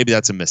everything. But maybe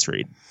that's a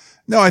misread.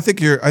 No, I think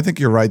you're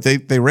right.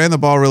 They ran the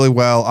ball really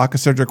well.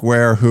 Cedric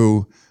Ware,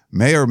 who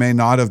may or may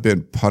not have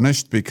been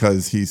punished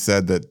because he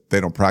said that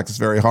they don't practice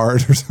very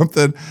hard or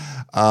something,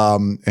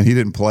 and he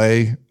didn't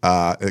play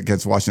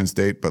against Washington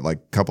State, but like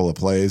a couple of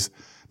plays.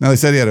 Now they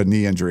said he had a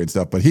knee injury and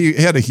stuff, but he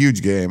had a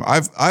huge game.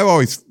 I've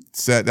always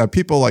said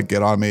people like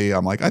get on me.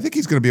 I'm like, I think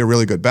he's going to be a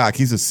really good back.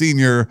 He's a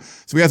senior,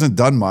 so he hasn't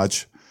done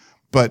much,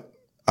 but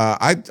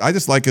I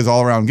just like his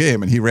all around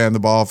game, and he ran the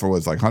ball for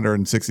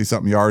 160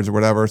 something yards or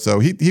whatever. So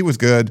he was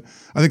good.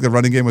 I think the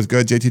running game was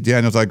good. JT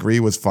Daniels, I agree,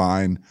 was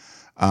fine.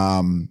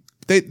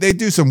 They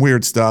do some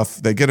weird stuff.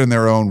 They get in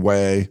their own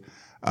way.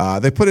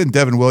 They put in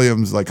Devin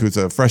Williams, who's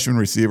a freshman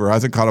receiver,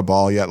 hasn't caught a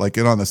ball yet,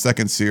 in on the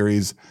second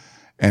series,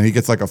 and he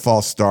gets a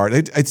false start.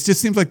 It just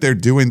seems like they're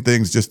doing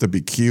things just to be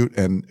cute,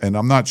 and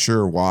I'm not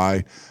sure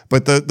why.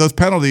 But those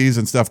penalties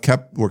and stuff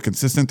were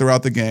consistent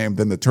throughout the game.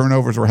 Then the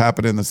turnovers were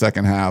happening in the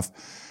second half.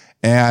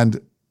 And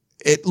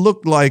it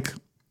looked like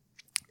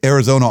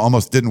Arizona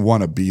almost didn't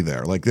want to be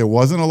there. There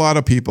wasn't a lot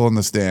of people in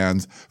the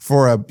stands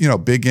for a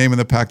big game in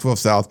the Pac-12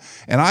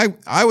 South. And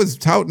I was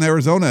touting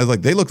Arizona as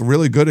they looked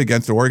really good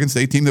against the Oregon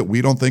State team that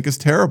we don't think is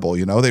terrible.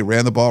 They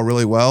ran the ball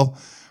really well.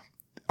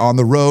 On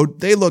the road,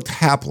 they looked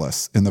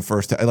hapless in the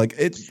first half.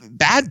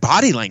 Bad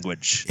body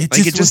language. It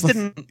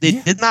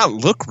did not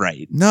look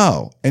right.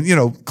 No. And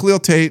Khalil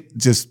Tate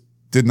just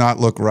did not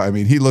look right. I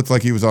mean, he looked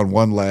like he was on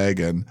one leg,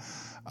 and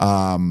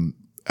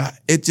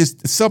it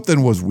just,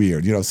 something was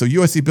weird, so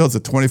USC builds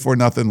a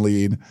 24-0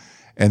 lead,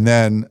 and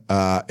then,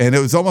 and it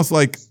was almost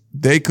like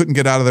they couldn't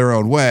get out of their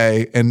own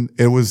way. And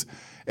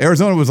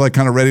Arizona was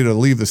kind of ready to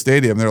leave the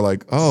stadium. They're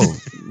like, oh,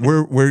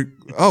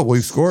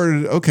 we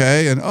scored.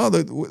 Okay. And,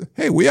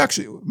 hey,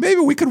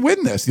 maybe we could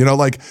win this,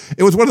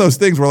 it was one of those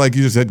things where you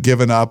just had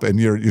given up, and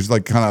you're just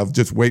kind of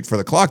just wait for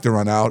the clock to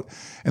run out.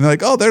 And they're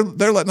like, oh,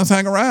 they're letting us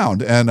hang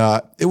around. And,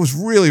 it was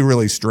really,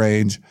 really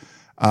strange.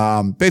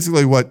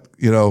 Basically what,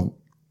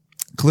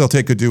 Khalil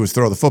Tate could do was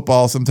throw the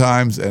football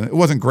sometimes, and it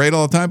wasn't great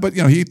all the time, but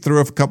he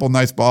threw a couple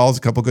nice balls,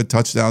 a couple good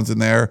touchdowns in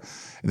there.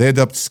 They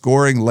ended up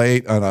scoring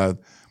late on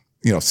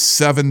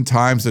 7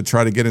 times to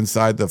try to get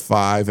inside the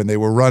 5, and they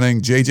were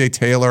running JJ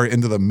Taylor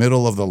into the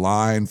middle of the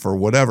line for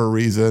whatever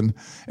reason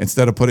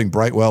instead of putting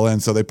Brightwell in.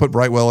 So they put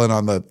Brightwell in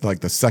on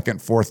the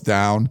second, fourth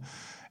down,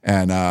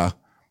 and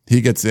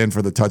he gets in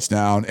for the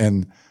touchdown.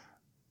 And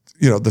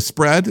the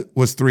spread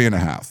was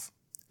 3.5,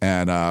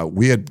 and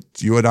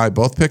you and I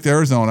both picked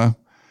Arizona.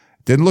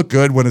 Didn't look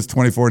good when it's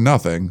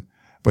 24-0,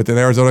 but then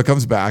Arizona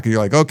comes back, and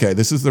you're like, okay,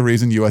 this is the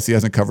reason USC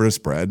hasn't covered a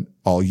spread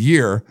all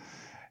year.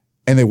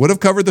 And they would have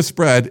covered the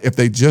spread if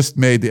they just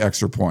made the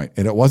extra point.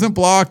 And it wasn't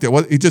blocked.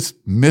 He just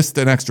missed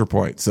an extra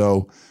point.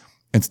 So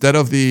instead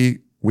of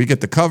we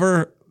get the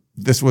cover,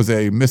 this was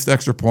a missed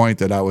extra point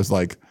that I was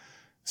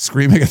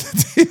screaming at the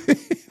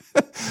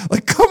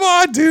TV. Come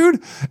on,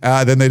 dude.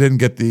 Then they didn't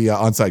get the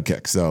onside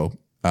kick. So,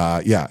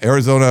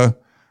 Arizona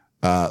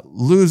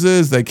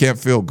loses, they can't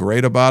feel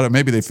great about it.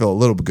 Maybe they feel a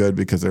little good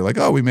because they're like,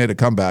 oh, we made a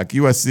comeback.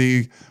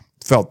 USC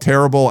felt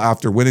terrible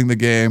after winning the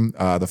game.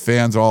 The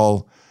fans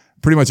all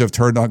pretty much have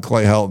turned on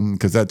Clay Helton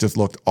because that just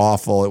looked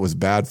awful. It was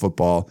bad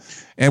football,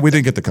 and we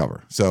didn't get the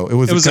cover. So it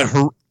was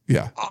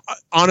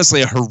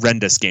honestly a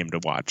horrendous game to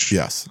watch.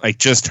 Yes, like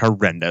just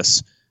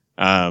horrendous.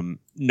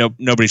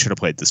 Nobody should have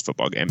played this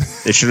football game.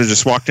 They should have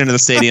just walked into the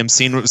stadium,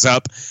 seen what was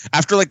up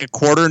after like a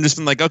quarter, and just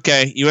been like,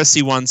 okay,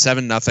 USC won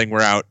 7-0.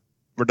 We're out.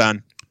 We're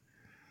done.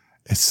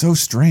 It's so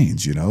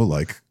strange,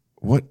 like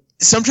what?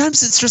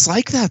 Sometimes it's just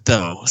like that,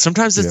 though.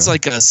 Sometimes it's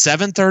like a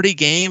 7:30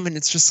 game, and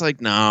it's just like,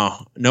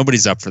 no,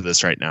 nobody's up for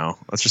this right now.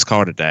 Let's just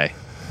call it a day.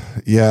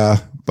 Yeah,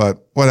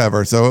 but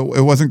whatever. So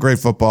it wasn't great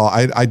football.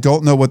 I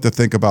don't know what to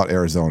think about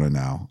Arizona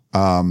now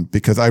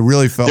because I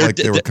really felt like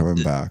they were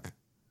coming back.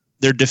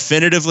 They're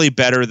definitively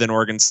better than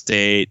Oregon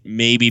State,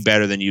 maybe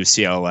better than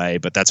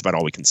UCLA, but that's about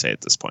all we can say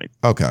at this point.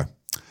 Okay.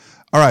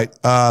 All right.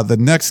 The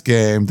next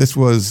game, this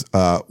was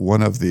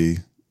one of the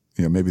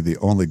maybe the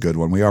only good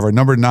one. We have our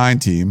number 9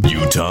 team,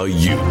 Utah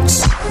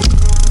Utes.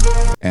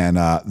 And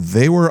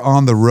they were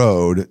on the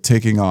road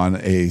taking on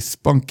a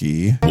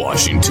spunky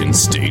Washington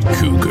State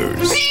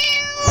Cougars.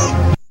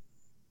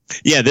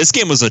 Yeah, this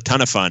game was a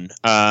ton of fun.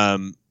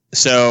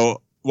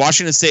 So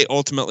Washington State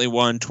ultimately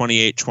won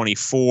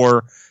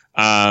 28-24,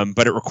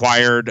 but it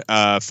required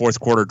a fourth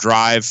quarter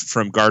drive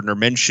from Gardner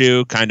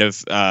Minshew, kind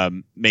of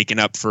making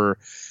up for,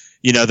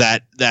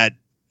 that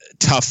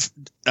tough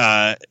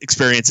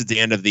experience at the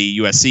end of the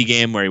USC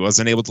game where he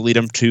wasn't able to lead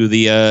them to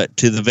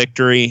the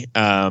victory.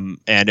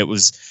 And it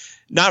was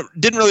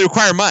didn't really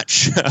require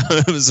much.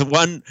 It was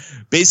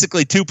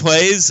basically 2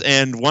 plays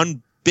and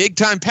one big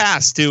time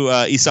pass to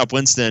Easop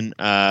Winston,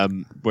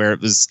 where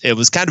it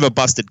was kind of a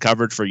busted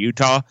coverage for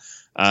Utah.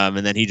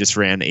 And then he just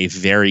ran a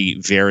very,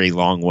 very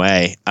long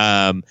way.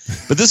 But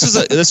this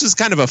was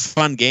kind of a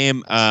fun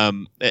game,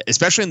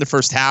 especially in the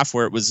first half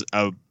where it was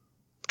a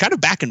kind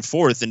of back and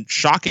forth, and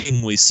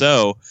shockingly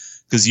so,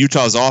 because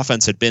Utah's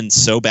offense had been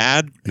so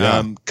bad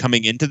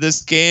coming into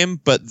this game.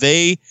 But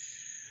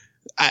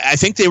I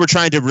think they were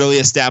trying to really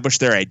establish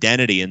their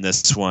identity in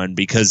this one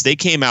because they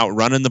came out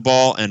running the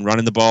ball and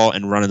running the ball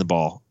and running the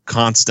ball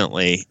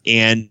constantly.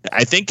 And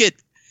I think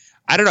it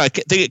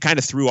kind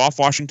of threw off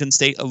Washington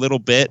State a little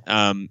bit.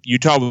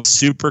 Utah was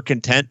super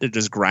content to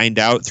just grind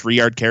out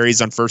 3-yard carries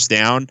on first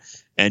down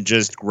and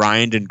just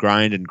grind and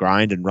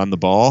run the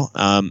ball.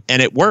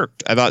 And it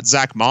worked. I thought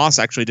Zach Moss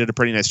actually did a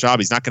pretty nice job.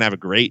 He's not going to have a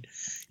great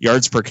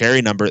yards per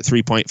carry number at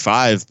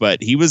 3.5,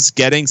 but he was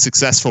getting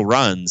successful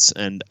runs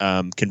and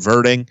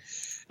converting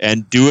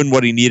and doing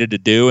what he needed to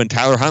do. And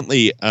Tyler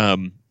Huntley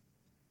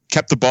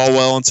kept the ball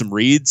well on some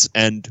reads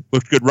and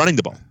looked good running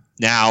the ball.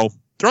 Now,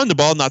 throwing the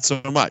ball, not so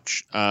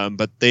much,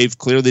 but they've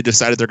clearly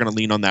decided they're going to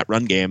lean on that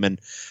run game. And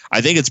I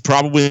think it's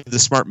probably the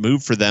smart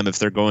move for them if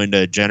they're going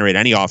to generate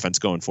any offense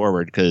going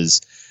forward,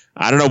 because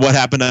I don't know what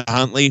happened to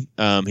Huntley.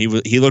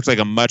 He looked like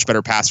a much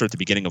better passer at the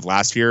beginning of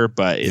last year,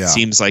 but it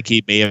seems like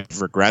he may have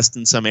regressed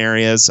in some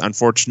areas,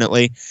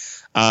 unfortunately.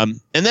 And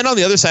then on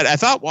the other side, I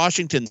thought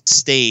Washington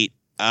State,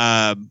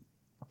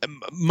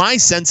 my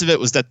sense of it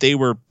was that they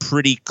were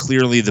pretty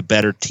clearly the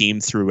better team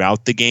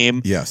throughout the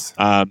game. Yes.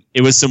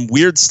 It was some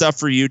weird stuff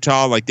for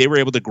Utah. Like they were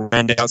able to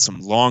grind out some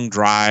long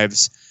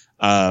drives,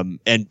 and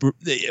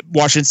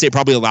Washington State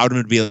probably allowed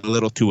them to be a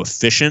little too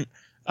efficient.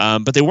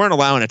 But they weren't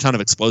allowing a ton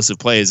of explosive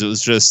plays. It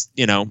was just,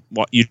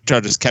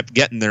 Utah just kept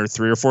getting there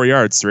 3 or 4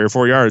 yards.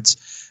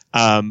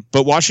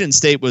 But Washington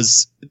State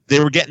they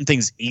were getting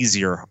things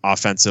easier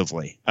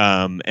offensively.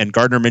 And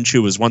Gardner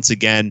Minshew was once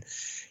again,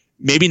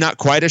 maybe not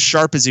quite as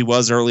sharp as he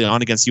was early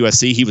on against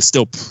USC. He was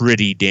still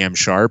pretty damn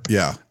sharp.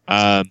 Yeah.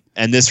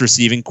 And this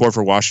receiving core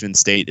for Washington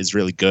State is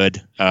really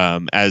good.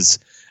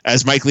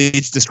 As Mike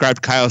Leach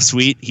described Kyle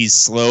Sweet, he's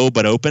slow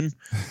but open.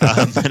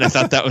 And I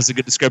thought that was a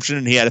good description.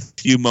 And he had a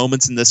few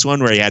moments in this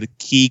one where he had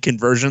key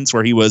conversions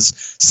where he was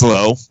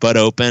slow but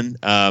open.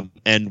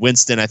 And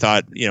Winston, I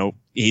thought,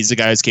 he's a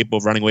guy who's capable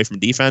of running away from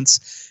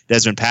defense.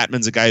 Desmond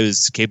Patman's a guy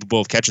who's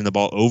capable of catching the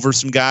ball over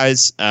some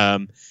guys.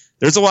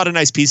 There's a lot of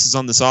nice pieces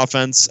on this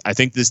offense. I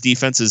think this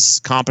defense is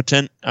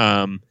competent.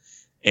 And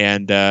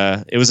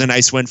it was a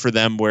nice win for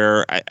them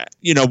where,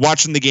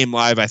 watching the game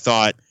live, I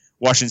thought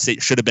Washington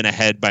State should have been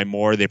ahead by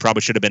more. They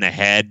probably should have been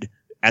ahead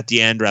at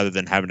the end rather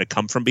than having to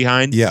come from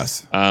behind.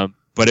 Yes.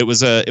 But it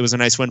was a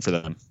nice win for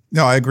them.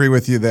 No, I agree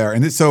with you there.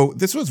 And so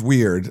this was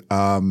weird.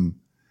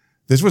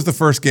 This was the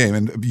first game,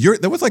 and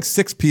that was like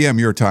 6 p.m.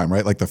 your time,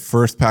 right? Like the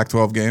first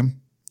Pac-12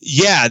 game.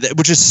 Yeah,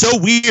 which is so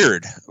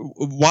weird.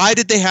 Why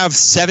did they have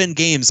 7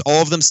 games,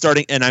 all of them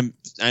starting? And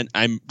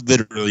I'm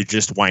literally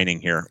just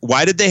whining here.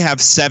 Why did they have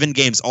 7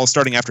 games all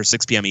starting after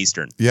 6 p.m.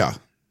 Eastern? Yeah,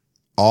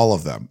 all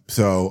of them.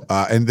 So,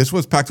 and this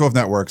was Pac-12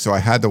 Network, so I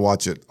had to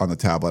watch it on the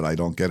tablet. I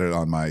don't get it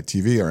on my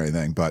TV or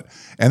anything.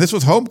 And this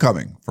was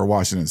homecoming for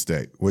Washington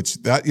State, which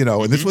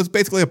and this was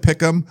basically a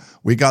pick'em.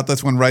 We got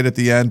this one right at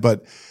the end,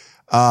 but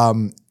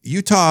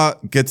Utah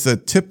gets a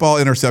tip ball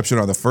interception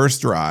on the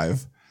first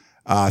drive.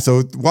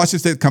 So Washington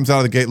State comes out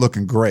of the gate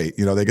looking great.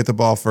 They get the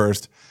ball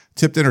first,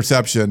 tipped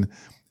interception,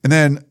 and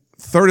then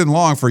 3rd and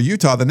long for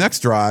Utah, the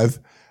next drive,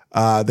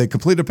 they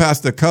completed a pass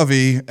to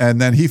Covey, and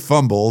then he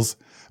fumbles,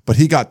 but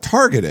he got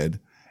targeted.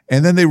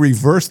 And then they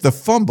reversed the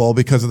fumble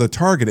because of the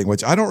targeting,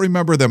 which I don't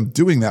remember them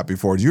doing that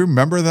before. Do you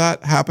remember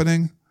that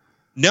happening?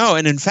 No,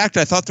 and in fact,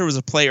 I thought there was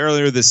a play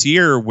earlier this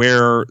year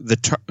where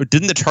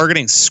didn't the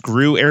targeting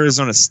screw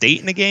Arizona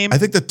State in a game? I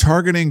think the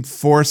targeting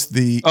forced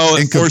the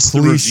forced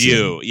the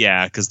review.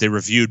 Yeah, because they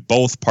reviewed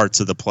both parts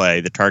of the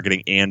play, the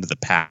targeting and the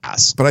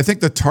pass. But I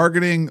think the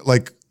targeting,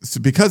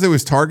 because it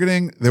was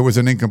targeting, there was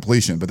an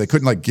incompletion, but they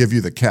couldn't give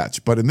you the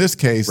catch. But in this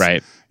case,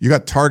 right, you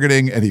got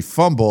targeting and he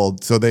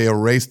fumbled, so they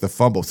erased the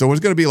fumble. So it was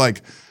going to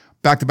be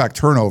back-to-back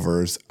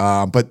turnovers.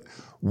 But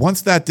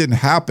once that didn't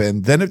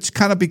happen, then it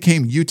kind of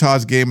became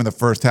Utah's game in the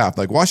first half.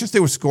 Washington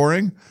State was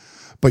scoring,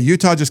 but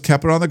Utah just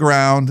kept it on the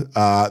ground.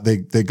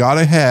 They got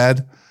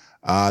ahead.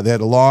 They had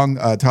a long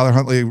Tyler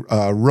Huntley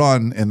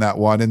run in that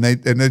one, and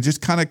they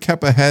just kind of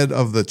kept ahead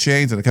of the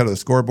chains and ahead of the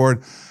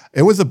scoreboard.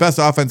 It was the best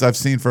offense I've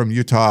seen from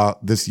Utah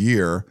this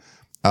year.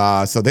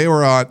 So they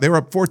were up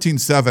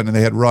 14-7, and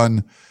they had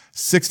run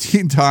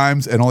 16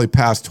 times and only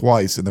passed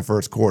twice in the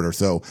first quarter.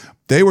 So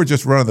they were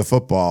just running the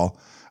football.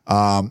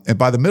 And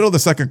by the middle of the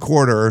second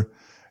quarter,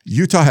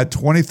 Utah had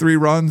 23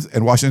 runs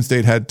and Washington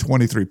State had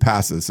 23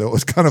 passes. So it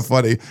was kind of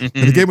funny.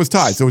 And the game was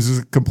tied, so it was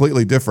just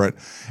completely different.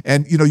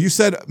 And, you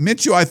said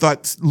Minshew, I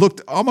thought,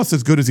 looked almost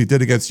as good as he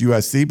did against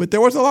USC, but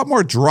there was a lot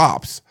more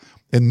drops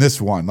in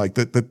this one,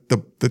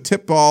 the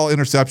tip ball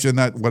interception,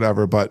 that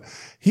whatever. But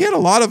he had a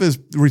lot of his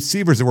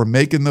receivers that were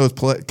making those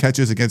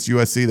catches against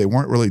USC. They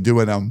weren't really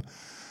doing them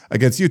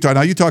against Utah.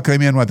 Now, Utah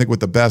came in, I think, with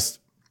the best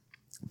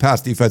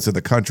pass defense in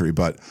the country,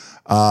 but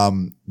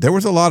there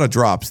was a lot of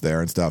drops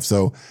there and stuff.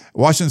 So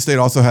Washington State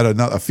also had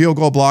a field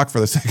goal block for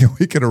the second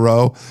week in a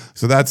row.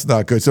 So that's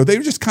not good. So they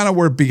just kind of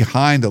were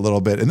behind a little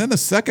bit. And then the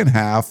second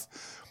half,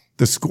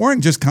 the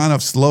scoring just kind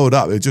of slowed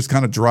up. It just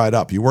kind of dried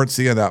up. You weren't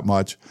seeing that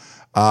much.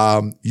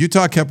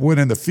 Utah kept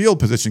winning the field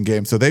position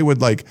game. So they would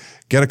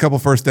get a couple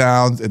first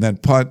downs and then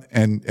punt,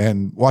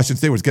 and Washington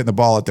State was getting the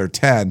ball at their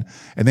 10,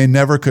 and they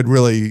never could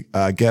really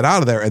get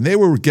out of there. And they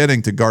were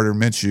getting to Gardner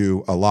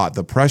Minshew a lot.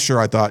 The pressure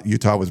I thought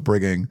Utah was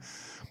bringing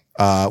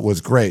was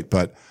great.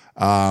 But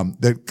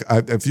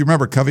if you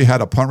remember, Covey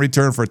had a punt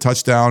return for a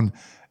touchdown,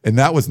 and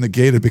that was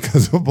negated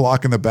because of a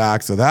block in the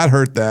back. So that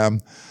hurt them.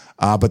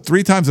 But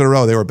 3 times in a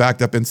row, they were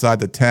backed up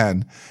inside the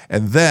 10.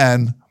 And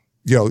then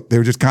they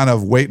were just kind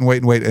of wait.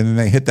 And then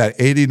they hit that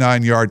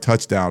 89-yard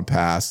touchdown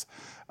pass.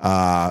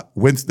 I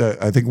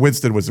think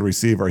Winston was the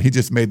receiver. He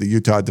just made the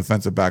Utah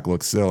defensive back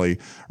look silly,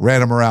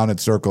 ran him around in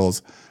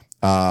circles.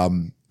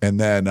 And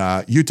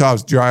then Utah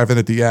was driving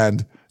at the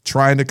end,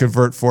 trying to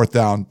convert 4th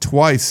down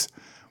twice.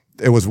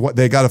 It was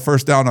they got a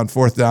first down on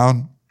 4th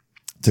down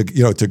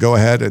to go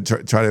ahead and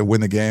try to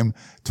win the game.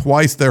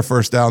 Twice their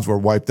first downs were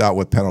wiped out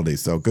with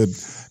penalties. So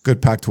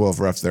good Pac-12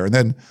 refs there. And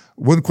then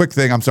one quick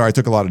thing. I'm sorry, I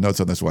took a lot of notes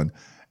on this one.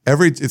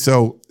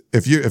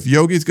 If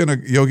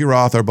Yogi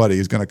Roth, our buddy,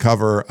 is gonna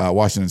cover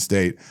Washington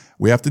State,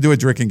 we have to do a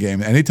drinking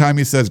game. Anytime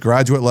he says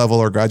graduate level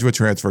or graduate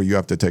transfer, you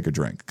have to take a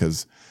drink,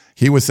 because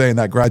he was saying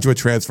that graduate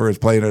transfer is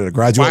playing at a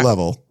graduate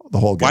level the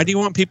whole game. Why do you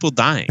want people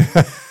dying?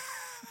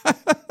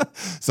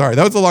 Sorry,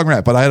 that was a long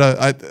rant, but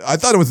I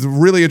thought it was a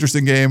really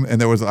interesting game,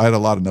 and I had a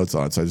lot of notes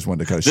on it, so I just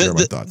wanted to kind of share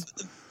my thoughts.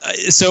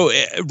 So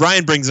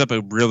Ryan brings up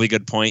a really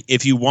good point.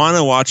 If you want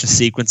to watch a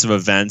sequence of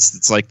events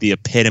that's like the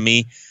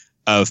epitome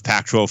of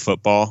Pac-12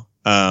 football,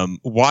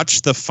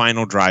 watch the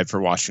final drive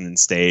for Washington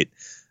State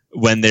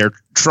when they're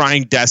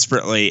trying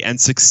desperately and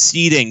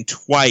succeeding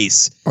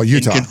twice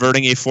in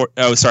converting for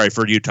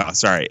Utah.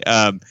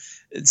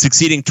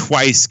 Succeeding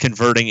twice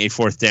converting a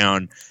 4th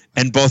down,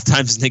 and both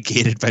times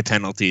negated by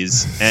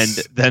penalties. And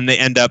then they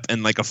end up in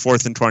a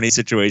 4th and 20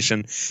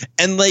 situation.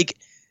 And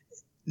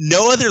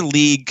no other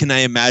league can I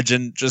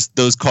imagine just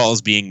those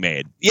calls being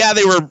made. Yeah,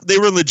 they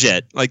were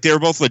legit. They were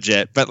both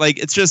legit, but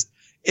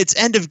it's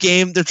end of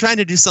game. They're trying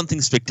to do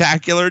something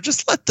spectacular.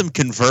 Just let them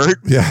convert.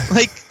 Yeah.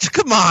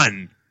 Come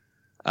on.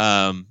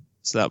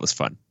 So that was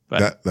fun.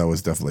 But that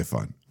was definitely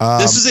fun.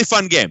 This was a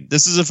fun game.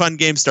 This is a fun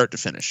game start to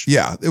finish.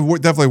 Yeah,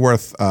 definitely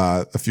worth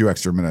a few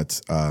extra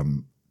minutes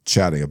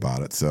chatting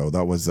about it. So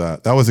that was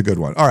a good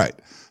one. All right.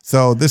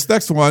 So this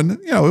next one,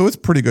 it was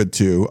pretty good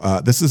too.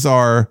 This is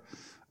our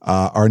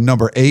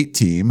number 8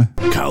 team,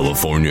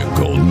 California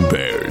Golden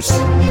Bears.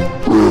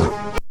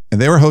 And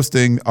they were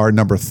hosting our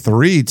number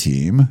 3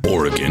 team,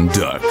 Oregon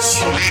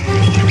Ducks.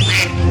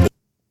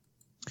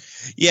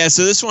 Yeah,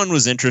 so this one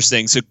was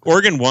interesting. So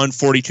Oregon won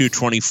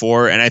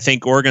 42-24, and I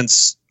think Oregon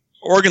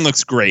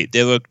looks great.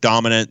 They look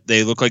dominant.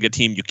 They look like a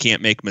team you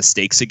can't make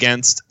mistakes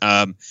against.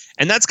 And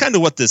that's kind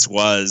of what this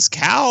was.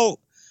 Cal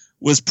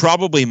was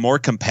probably more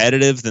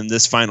competitive than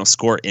this final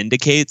score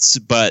indicates,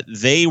 but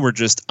they were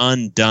just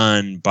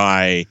undone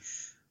by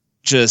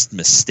just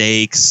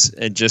mistakes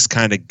and just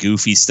kind of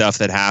goofy stuff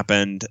that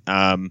happened.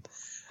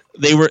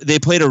 They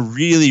played a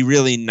really,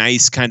 really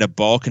nice kind of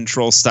ball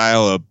control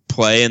style of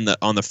play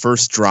on the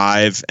first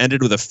drive,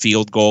 ended with a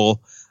field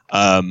goal.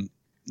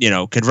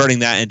 converting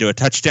that into a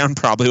touchdown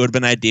probably would have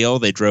been ideal.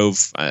 They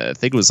drove, I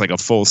think it was like a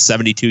full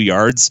 72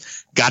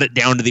 yards, got it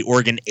down to the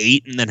Oregon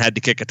 8, and then had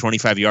to kick a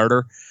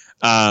 25-yarder.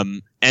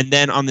 And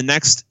then on the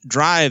next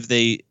drive,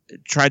 they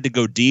tried to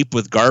go deep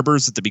with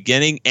Garbers at the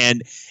beginning.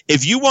 And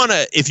if you want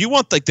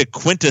like the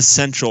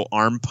quintessential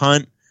arm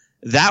punt,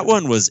 that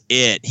one was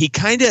it. He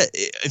kind of,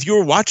 if you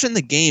were watching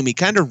the game, he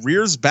kind of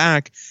rears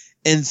back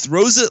and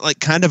throws it like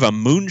kind of a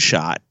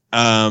moonshot.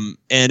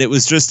 And it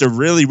was just a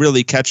really,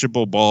 really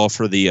catchable ball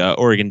for the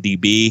Oregon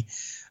DB.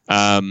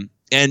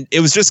 And it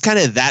was just kind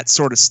of that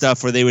sort of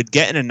stuff where they would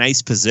get in a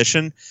nice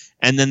position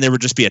and then there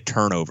would just be a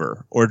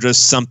turnover or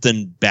just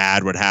something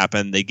bad would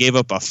happen. They gave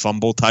up a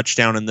fumble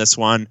touchdown in this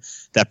one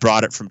that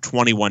brought it from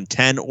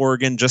 21-10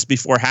 Oregon just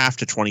before half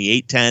to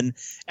 28-10.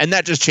 And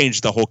that just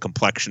changed the whole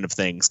complexion of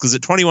things. Because at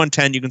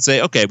 21-10, you can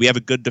say, okay, we have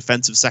a good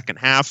defensive second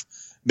half,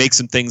 make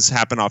some things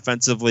happen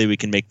offensively. We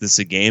can make this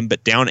a game.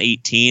 But down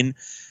 18,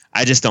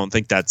 I just don't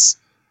think that's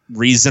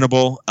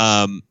reasonable.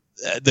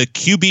 The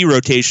QB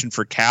rotation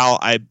for Cal,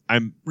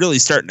 I'm really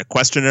starting to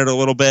question it a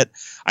little bit.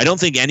 I don't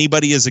think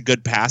anybody is a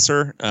good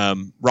passer.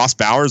 Ross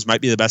Bowers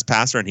might be the best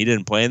passer, and he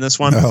didn't play in this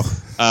one. No.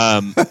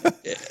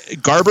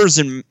 Garbers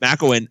and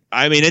McElwain,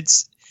 I mean,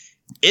 it's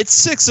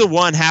 6 of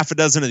one, half a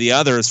dozen of the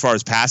other as far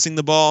as passing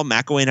the ball.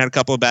 McElwain had a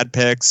couple of bad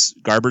picks.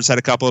 Garbers had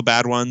a couple of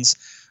bad ones.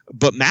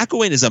 But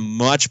McElwain is a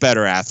much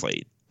better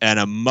athlete and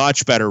a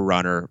much better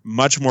runner,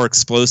 much more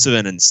explosive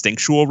and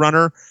instinctual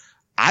runner.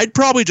 I'd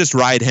probably just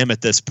ride him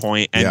at this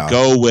point and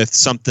go with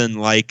something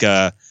like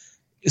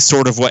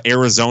sort of what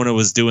Arizona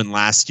was doing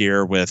last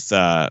year with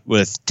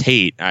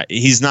Tate.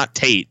 He's not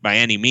Tate by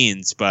any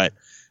means, but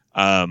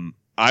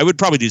I would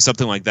probably do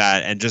something like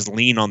that and just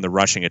lean on the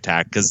rushing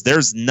attack because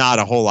there's not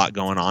a whole lot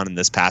going on in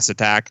this pass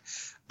attack.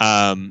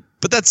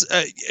 But that's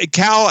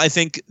Cal. I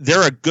think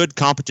they're a good,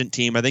 competent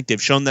team. I think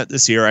they've shown that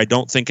this year. I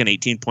don't think an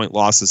 18-point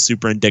loss is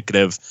super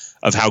indicative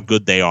of how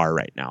good they are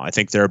right now. I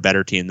think they're a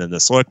better team than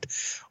this looked.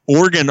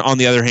 Oregon, on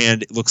the other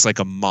hand, looks like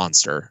a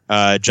monster.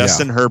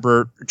 Justin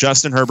Herbert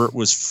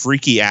was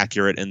freaky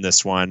accurate in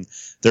this one.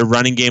 Their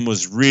running game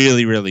was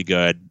really, really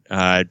good.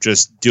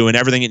 Just doing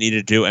everything it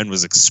needed to do and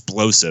was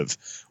explosive,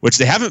 which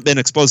they haven't been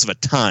explosive a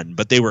ton,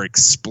 but they were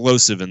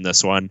explosive in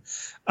this one.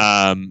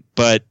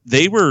 But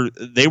they were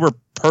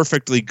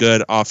perfectly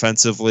good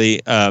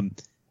offensively.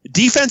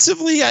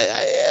 Defensively,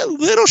 a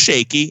little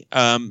shaky.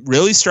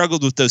 Really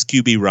struggled with those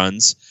QB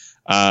runs.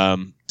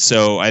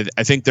 So I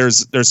think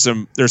there's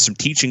some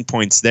teaching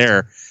points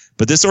there,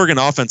 but this Oregon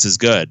offense is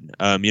good.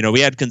 We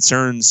had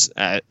concerns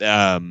at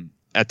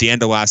the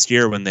end of last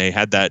year when they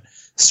had that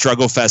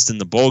struggle fest in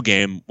the bowl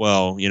game.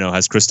 Well,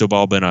 has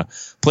Cristobal been a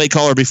play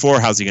caller before?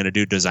 How's he going to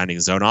do designing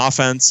his own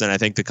offense? And I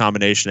think the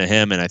combination of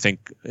him and I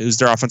think who's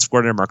their offensive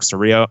coordinator, Marcus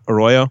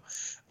Arroyo.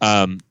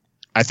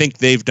 I think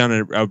they've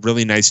done a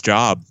really nice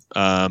job.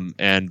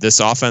 And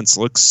this offense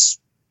looks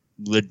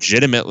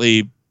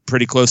legitimately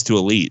pretty close to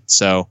elite.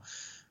 So,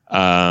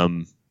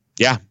 that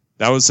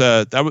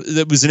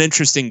was an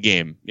interesting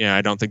game. Yeah,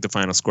 I don't think the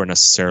final score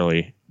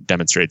necessarily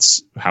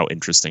demonstrates how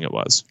interesting it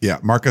was. Yeah,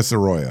 Marcus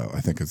Arroyo,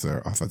 I think is their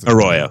offensive.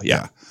 Arroyo,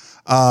 yeah.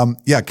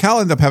 Cal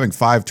ended up having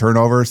 5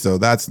 turnovers, so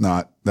that's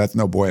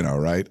no bueno,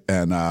 right?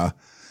 And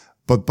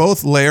but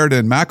both Laird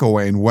and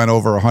McElwain went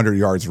over 100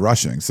 yards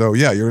rushing. So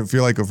yeah, you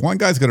feel like if one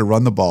guy's going to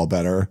run the ball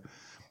better,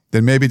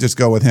 then maybe just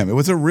go with him. It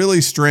was a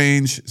really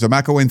strange. So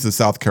McElwain's the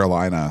South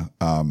Carolina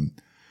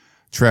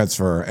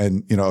transfer.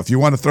 And, if you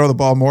want to throw the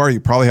ball more,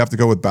 you probably have to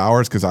go with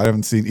Bowers because I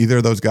haven't seen either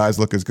of those guys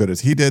look as good as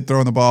he did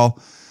throwing the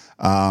ball.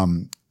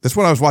 This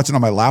one I was watching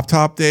on my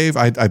laptop, Dave.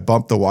 I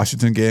bumped the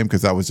Washington game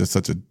because that was just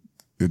it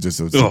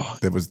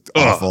was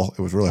awful.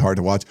 It was really hard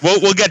to watch.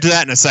 We'll get to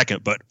that in a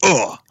second, but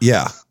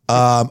yeah.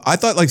 I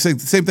thought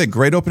same thing.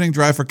 Great opening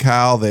drive for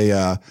Cal. They,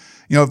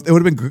 it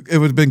would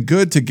have been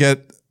good to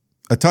get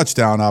a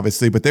touchdown,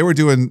 obviously, but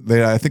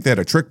I think they had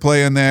a trick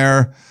play in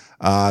there.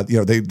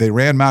 They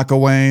ran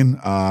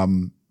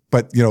McElwain,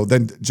 but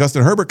then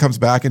Justin Herbert comes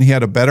back and he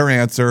had a better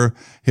answer.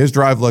 His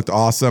drive looked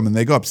awesome, and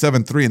they go up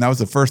 7-3, and that was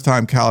the first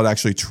time Cal had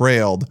actually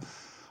trailed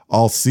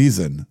all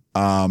season.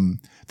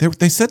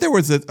 They said there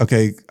was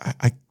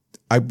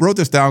I wrote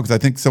this down because I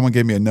think someone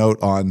gave me a note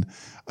on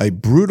a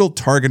brutal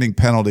targeting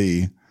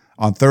penalty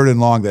on 3rd and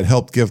long that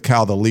helped give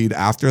Cal the lead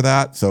after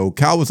that. So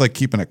Cal was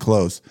keeping it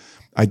close.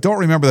 I don't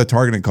remember the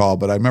targeting call,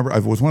 but I remember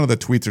it was one of the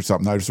tweets or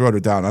something. I just wrote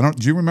it down.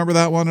 Do you remember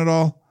that one at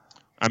all?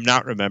 I'm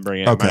not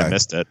remembering it. Okay. I might have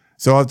missed it.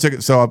 So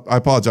I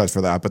apologize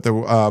for that.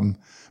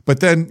 But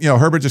then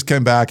Herbert just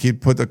came back. He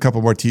put a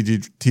couple more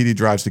TD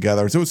drives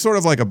together. So it was sort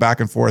of like a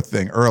back and forth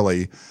thing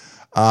early.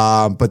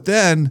 But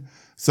then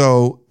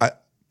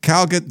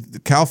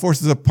Cal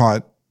forces a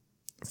punt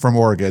from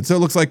Oregon. So it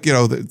looks like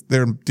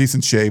they're in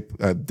decent shape,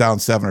 down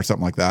 7 or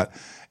something like that,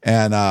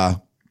 and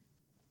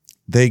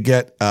they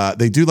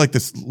do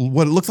this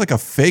what it looks like a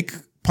fake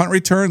punt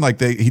return.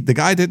 The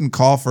guy didn't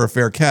call for a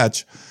fair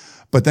catch.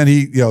 But then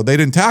they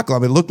didn't tackle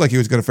him. It looked like he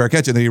was going to fair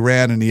catch it. And then he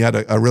ran and he had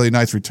a really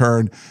nice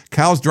return.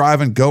 Cal's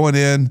driving, going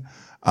in.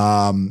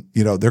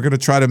 They're going to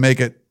try to make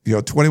it,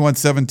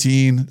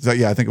 21-17. So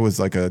yeah, I think it was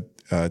like a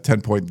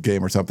 10-point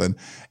game or something.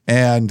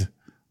 And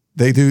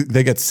they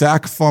get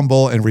sack,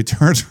 fumble, and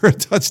returns for a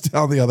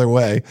touchdown the other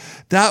way.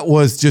 That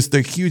was just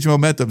a huge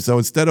momentum. So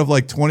instead of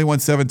like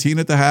 21-17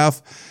 at the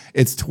half,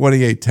 it's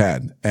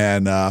 28-10.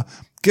 And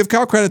give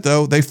Cal credit,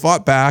 though. They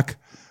fought back.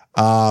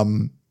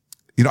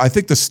 I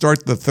think to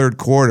start the third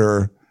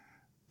quarter,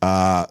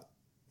 I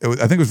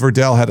think it was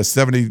Verdell had a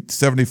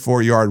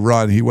 74-yard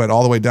run. He went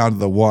all the way down to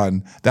the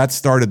 1. That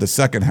started the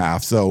second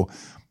half. So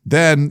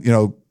then,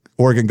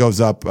 Oregon goes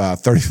up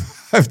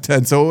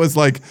 35-10. So it was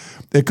like,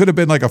 it could have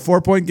been like a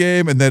 4-point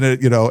game, and then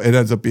it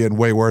ends up being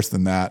way worse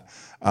than that.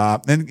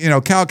 And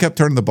Cal kept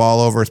turning the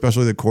ball over,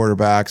 especially the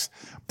quarterbacks.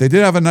 They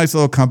did have a nice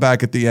little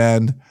comeback at the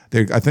end.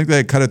 I think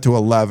they cut it to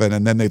 11,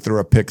 and then they threw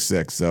a pick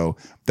 6. So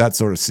that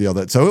sort of sealed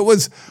it. So it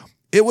was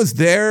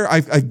there. I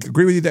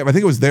agree with you there. I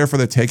think it was there for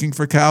the taking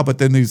for Cal, but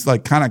then these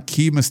like kind of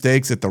key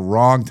mistakes at the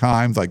wrong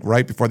times, like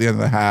right before the end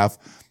of the half,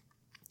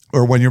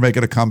 or when you're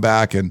making a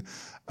comeback and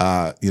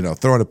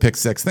throwing a pick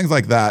 6, things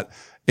like that.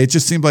 It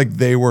just seemed like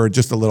they were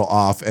just a little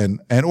off,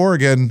 and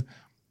Oregon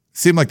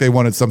seemed like they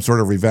wanted some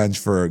sort of revenge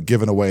for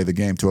giving away the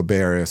game to a Bay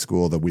Area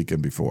school the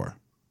weekend before.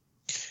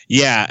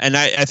 Yeah, and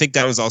I think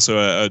that was also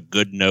a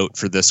good note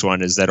for this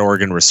one, is that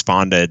Oregon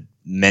responded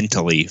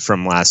mentally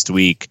from last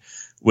week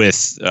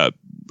with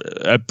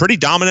a pretty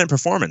dominant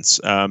performance.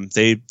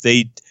 They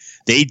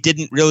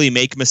didn't really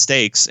make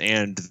mistakes,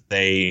 and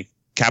they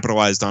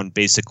capitalized on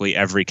basically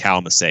every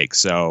Cal mistake.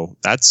 So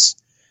that's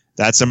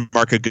a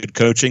mark of good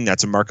coaching.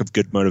 That's a mark of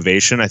good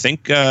motivation. I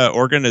think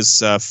Oregon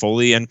is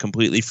fully and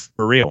completely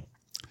for real.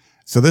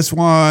 So this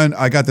one,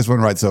 I got this one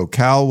right. So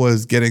Cal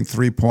was getting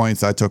 3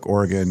 points. I took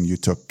Oregon. You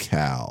took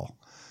Cal.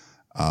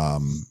 Yeah,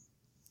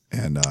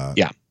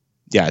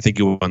 I think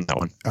you won that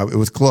one. It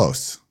was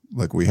close.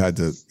 Like we had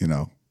to,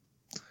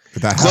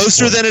 that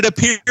closer than it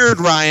appeared,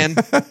 Ryan.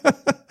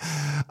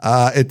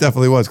 It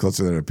definitely was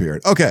closer than it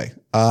appeared. Okay.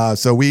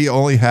 So we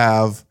only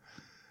have,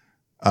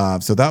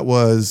 so that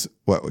was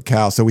what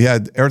Cal. So we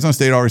had Arizona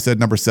State already said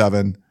number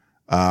 7.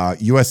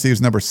 USC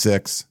was number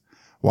 6.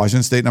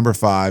 Washington State number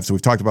 5. So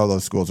we've talked about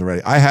those schools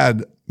already. I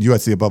had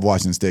USC above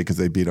Washington State because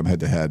they beat them head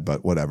to head,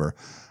 but whatever.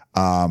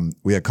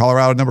 We had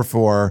Colorado number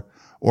 4,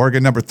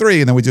 Oregon number 3,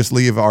 and then we just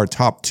leave our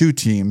top 2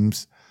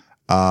 teams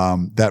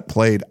that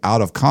played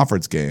out of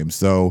conference games.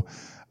 So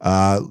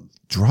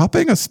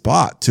dropping a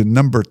spot to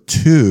number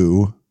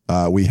 2,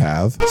 we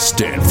have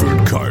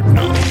Stanford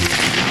Cardinal.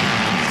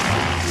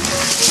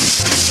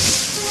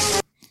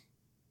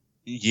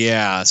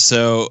 Yeah,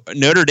 so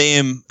Notre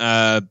Dame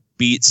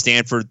beat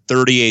Stanford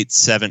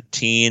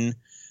 38-17.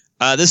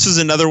 This was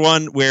another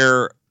one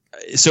where,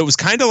 so it was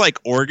kind of like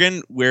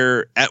Oregon,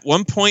 where at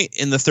one point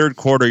in the third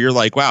quarter, you're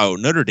like, wow,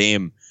 Notre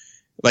Dame,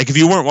 like if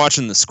you weren't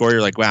watching the score,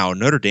 you're like, wow,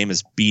 Notre Dame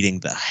is beating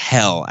the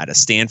hell out of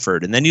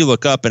Stanford. And then you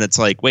look up and it's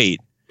like, wait,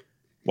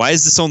 why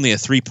is this only a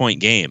 3-point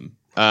game?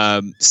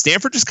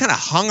 Stanford just kind of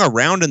hung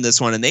around in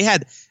this one, and they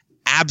had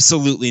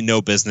absolutely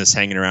no business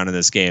hanging around in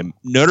this game.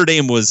 Notre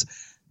Dame was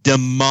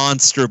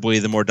demonstrably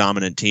the more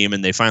dominant team,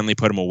 and they finally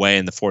put them away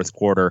in the fourth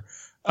quarter.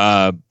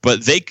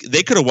 But they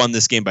could have won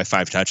this game by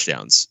 5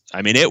 touchdowns.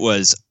 I mean, it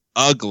was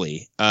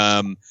ugly.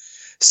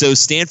 So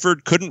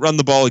Stanford couldn't run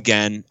the ball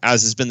again,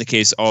 as has been the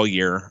case all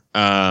year.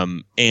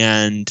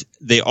 And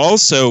they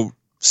also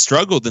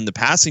struggled in the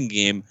passing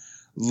game,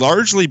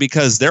 largely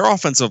because their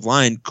offensive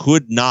line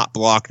could not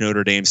block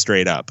Notre Dame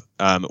straight up.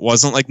 It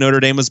wasn't like Notre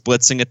Dame was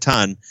blitzing a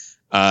ton.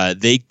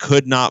 They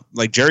could not,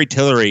 like Jerry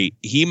Tillery,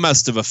 he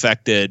must have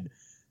affected,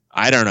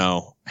 I don't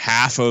know,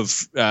 half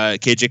of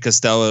KJ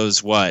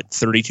Costello's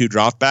 32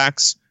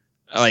 dropbacks.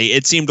 Like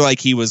it seemed like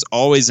he was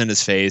always in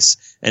his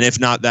face, and if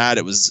not that,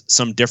 it was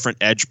some different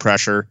edge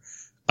pressure.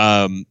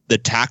 The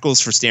tackles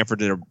for Stanford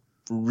did a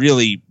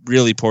really,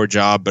 really poor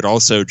job, but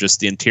also just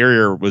the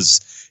interior was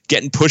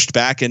getting pushed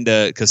back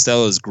into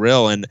Costello's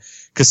grill. And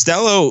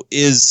Costello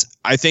is,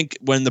 I think,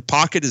 when the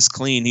pocket is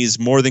clean, he's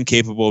more than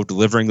capable of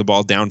delivering the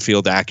ball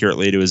downfield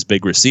accurately to his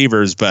big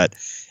receivers. But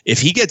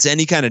if he gets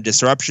any kind of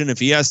disruption, if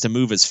he has to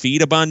move his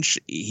feet a bunch,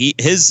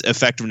 his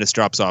effectiveness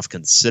drops off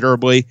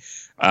considerably.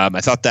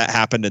 I thought that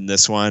happened in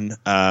this one.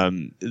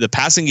 The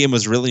passing game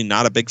was really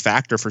not a big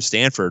factor for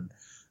Stanford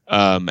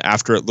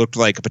after it looked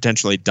like a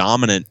potentially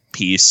dominant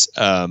piece.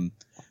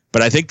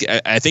 But I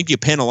think you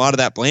pin a lot of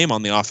that blame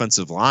on the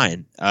offensive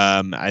line.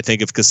 I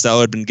think if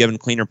Costello had been given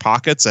cleaner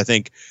pockets, I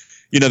think,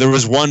 there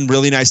was one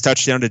really nice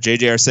touchdown to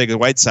J.J.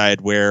 Arcega-Whiteside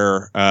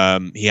where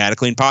he had a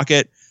clean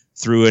pocket,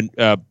 threw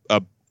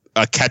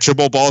a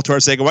catchable ball to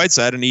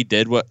Arcega-Whiteside, and he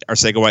did what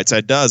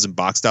Arcega-Whiteside does and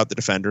boxed out the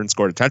defender and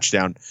scored a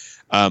touchdown.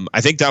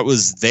 I think that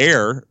was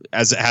there,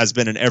 as it has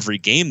been in every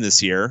game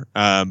this year.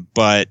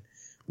 But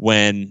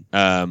when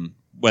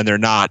they're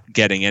not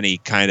getting any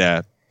kind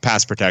of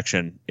pass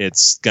protection,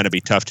 it's going to be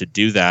tough to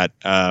do that.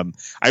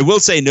 I will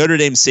say Notre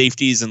Dame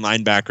safeties and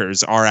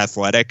linebackers are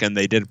athletic, and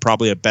they did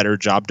probably a better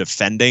job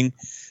defending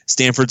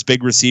Stanford's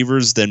big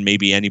receivers than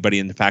maybe anybody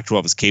in the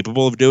Pac-12 is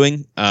capable of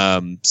doing.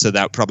 So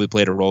that probably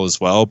played a role as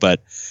well.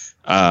 But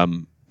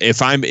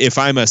if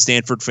I'm a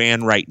Stanford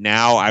fan right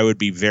now, I would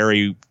be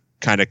very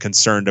kind of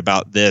concerned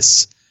about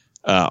this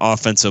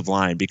offensive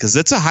line, because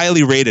it's a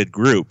highly rated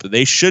group.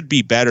 They should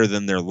be better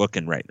than they're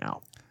looking right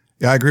now.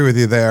 Yeah, I agree with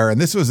you there. And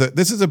this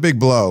is a big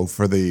blow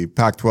for the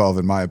Pac-12,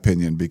 in my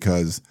opinion,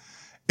 because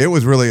it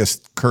was really a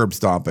curb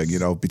stomping,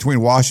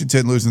 between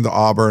Washington losing to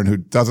Auburn, who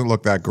doesn't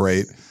look that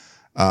great,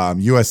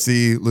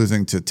 USC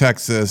losing to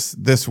Texas,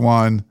 this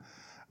one,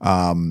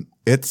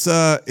 it's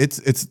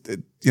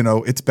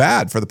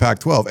bad for the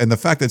Pac-12. And the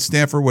fact that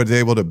Stanford was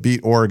able to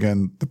beat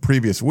Oregon the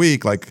previous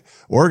week, like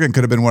Oregon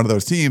could have been one of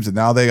those teams, and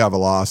now they have a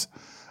loss.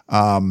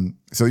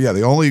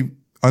 The only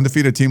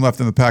undefeated team left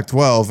in the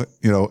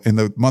Pac-12, in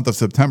the month of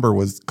September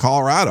was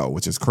Colorado,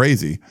 which is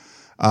crazy.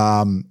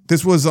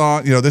 This was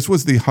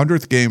the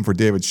 100th game for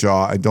David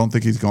Shaw. I don't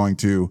think he's going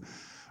to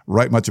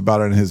write much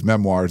about it in his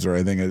memoirs or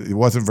anything. It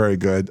wasn't very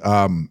good.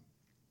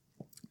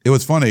 It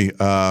was funny.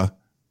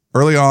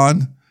 Early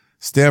on,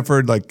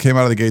 Stanford came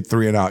out of the gate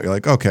 3-and-out. You're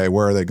like, okay,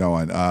 where are they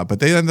going? But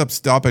they ended up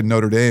stopping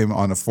Notre Dame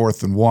on a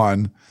 4th and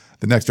 1,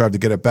 the next drive to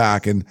get it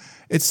back. And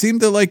it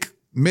seemed to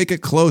make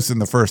it close in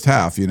the first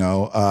half.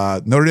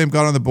 Notre Dame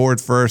got on the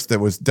board first. That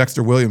was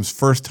Dexter Williams'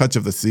 first touch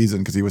of the season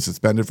because he was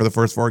suspended for the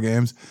first 4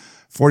 games,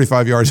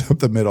 45 yards up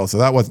the middle. So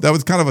that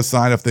was kind of a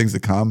sign of things to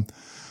come.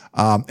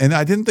 And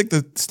I didn't think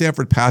the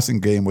Stanford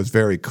passing game was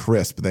very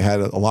crisp. They had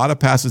a lot of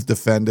passes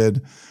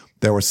defended.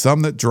 There were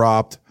some that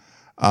dropped.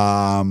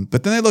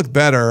 But then they looked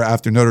better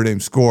after Notre Dame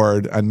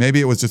scored. And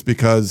maybe it was just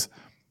because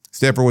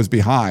Stanford was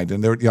behind.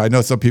 And I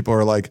know some people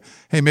are like,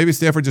 hey, maybe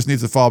Stanford just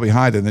needs to fall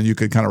behind. And then you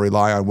could kind of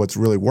rely on what's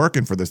really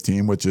working for this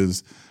team, which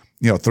is,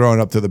 throwing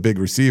up to the big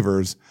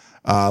receivers.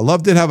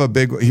 Love did have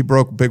he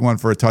broke a big one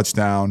for a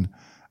touchdown.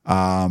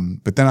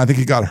 But then I think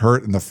he got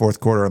hurt in the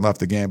fourth quarter and left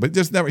the game, but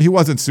he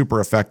wasn't super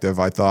effective,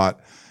 I thought.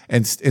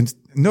 And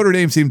Notre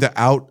Dame seemed to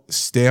out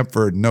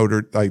Stanford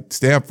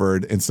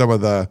in some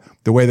of the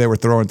way they were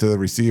throwing to the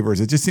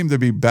receivers. It just seemed to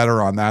be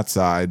better on that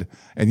side.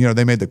 And,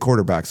 they made the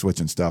quarterback switch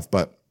and stuff,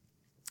 but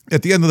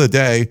at the end of the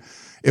day,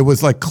 it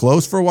was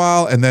close for a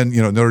while. And then,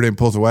 Notre Dame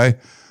pulls away,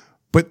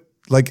 but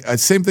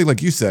same thing,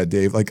 like you said,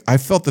 Dave, I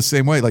felt the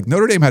same way.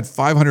 Notre Dame had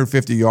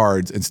 550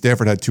 yards and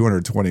Stanford had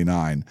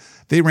 229.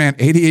 They ran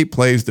 88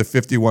 plays to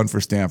 51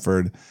 for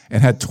Stanford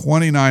and had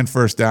 29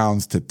 first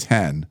downs to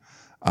 10.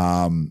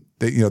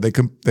 They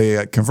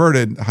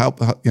converted,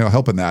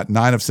 helping that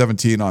 9 of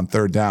 17 on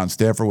third down.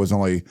 Stanford was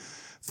only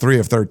 3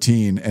 of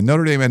 13, and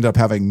Notre Dame ended up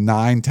having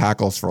 9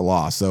 tackles for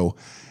loss. So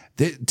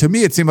to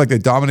me, it seemed like they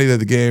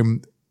dominated the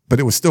game, but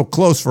it was still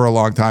close for a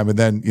long time. And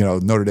then,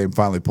 Notre Dame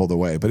finally pulled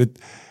away, but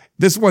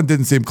this one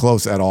didn't seem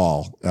close at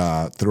all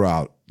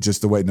throughout,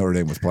 just the way Notre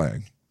Dame was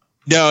playing.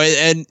 No,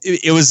 and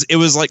it was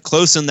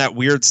close in that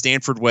weird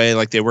Stanford way,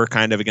 like they were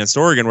kind of against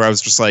Oregon, where I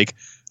was just like,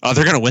 oh,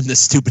 they're going to win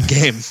this stupid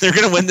game. They're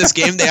going to win this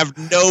game. They have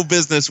no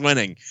business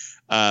winning.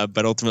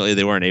 But ultimately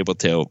they weren't able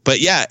to. But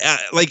yeah,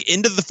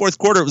 into the fourth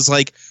quarter, it was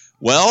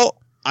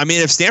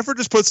if Stanford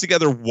just puts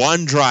together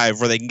one drive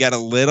where they can get a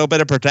little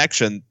bit of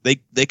protection, they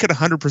could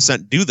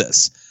 100% do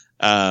this.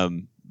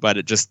 But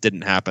it just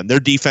didn't happen.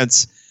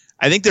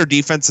 I think their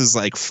defense is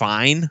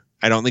fine.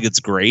 I don't think it's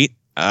great.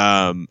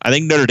 I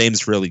think Notre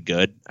Dame's really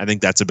good. I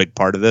think that's a big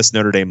part of this.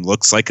 Notre Dame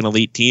looks like an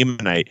elite team,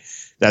 and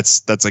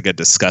that's a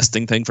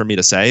disgusting thing for me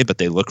to say, but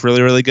they look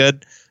really, really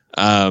good.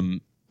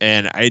 And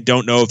I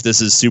don't know if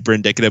this is super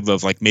indicative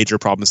of major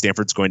problems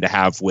Stanford's going to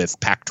have with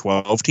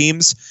Pac-12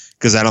 teams,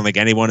 because I don't think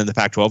anyone in the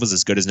Pac-12 is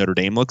as good as Notre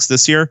Dame looks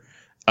this year.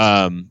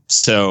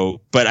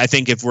 But I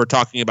think if we're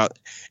talking about,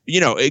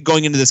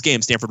 going into this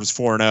game, Stanford was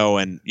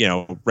 4-0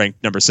 and,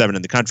 ranked number 7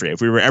 in the country. If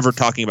we were ever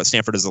talking about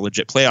Stanford as a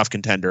legit playoff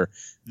contender,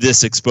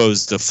 this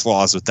exposed the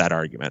flaws with that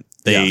argument.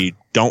 They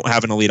don't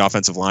have an elite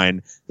offensive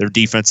line. Their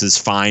defense is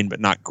fine,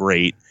 but not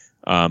great.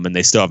 And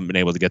they still haven't been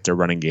able to get their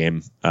running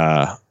game,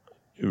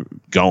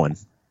 going.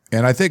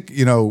 And I think,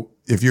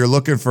 if you're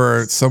looking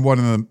for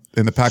someone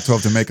in the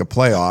Pac-12 to make a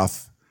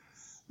playoff,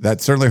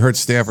 that certainly hurts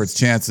Stanford's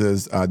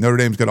chances. Notre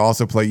Dame's going to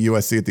also play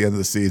USC at the end of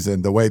the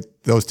season. The way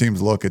those teams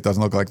look, it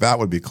doesn't look like that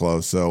would be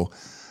close. So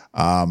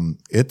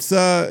it's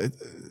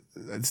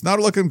not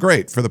looking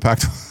great for the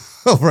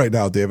Pac-12 right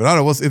now, David. I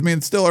don't know.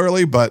 It's still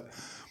early, but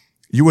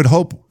you would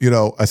hope,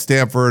 a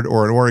Stanford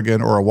or an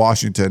Oregon or a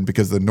Washington,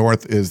 because the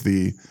North is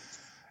the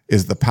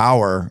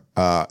power,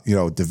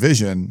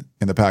 division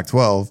in the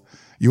Pac-12.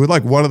 You would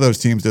like one of those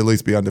teams to at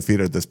least be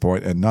undefeated at this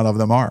point, and none of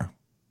them are.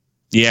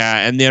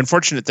 Yeah, and the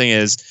unfortunate thing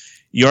is,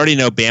 you already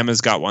know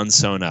Bama's got one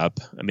sewn up.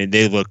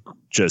 They look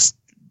just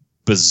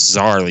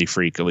bizarrely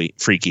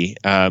freaky.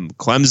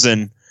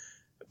 Clemson,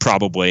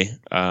 probably.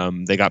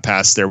 They got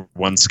past their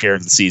one scare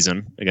of the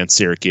season against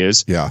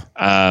Syracuse. Yeah.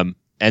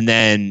 And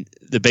then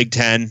the Big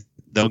Ten,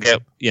 they'll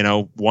get,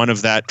 one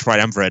of that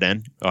triumvirate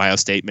in, Ohio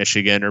State,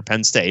 Michigan, or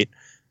Penn State.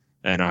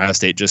 And Ohio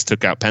State just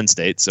took out Penn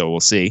State, so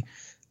we'll see.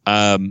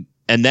 And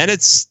then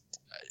it's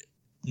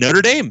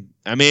Notre Dame.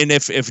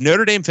 If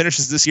Notre Dame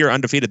finishes this year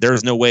undefeated, there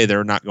is no way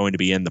they're not going to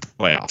be in the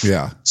playoff.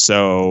 Yeah.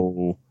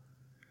 So,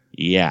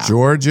 yeah.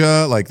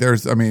 Georgia, you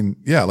could.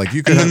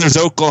 And then there's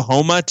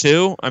Oklahoma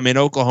too.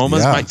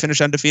 Oklahoma's might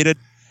finish undefeated.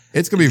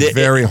 It's going to be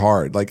very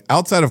hard.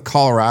 Outside of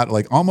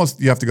Colorado,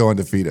 almost you have to go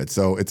undefeated.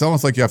 So it's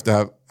almost like you have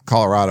to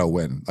Colorado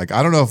win. Like,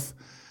 I don't know if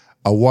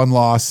a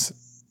one-loss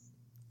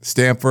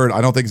Stanford,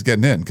 I don't think it's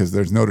getting in because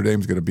there's Notre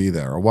Dame's going to be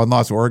there. A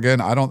one-loss Oregon,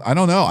 I don't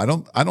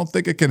know. I don't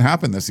think it can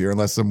happen this year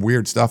unless some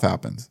weird stuff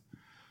happens.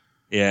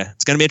 Yeah,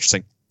 it's going to be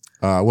interesting.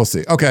 We'll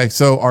see. Okay,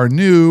 so our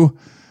new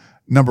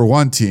number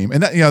one team,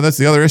 and that, that's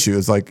the other issue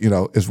is like,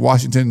 is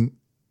Washington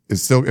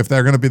is still, if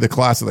they're going to be the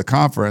class of the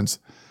conference,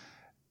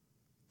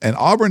 and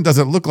Auburn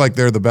doesn't look like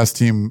they're the best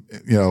team,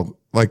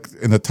 like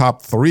in the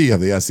top 3 of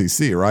the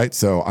SEC, right?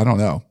 So I don't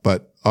know,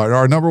 but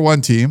our number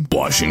one team,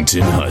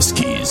 Washington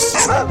Huskies.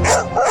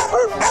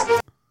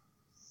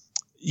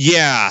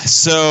 Yeah.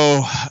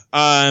 So,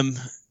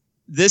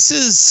 this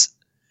is,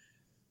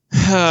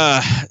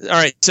 all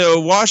right. So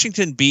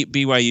Washington beat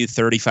BYU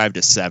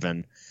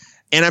 35-7.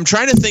 And I'm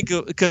trying to think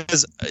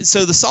because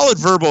the Solid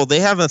Verbal, they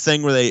have a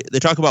thing where they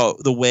talk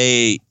about the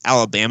way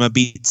Alabama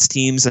beats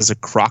teams as a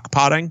crock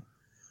potting.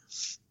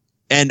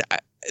 And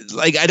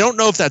I don't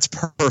know if that's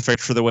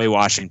perfect for the way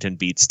Washington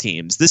beats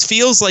teams. This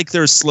feels like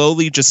they're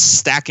slowly just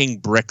stacking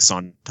bricks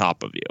on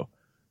top of you,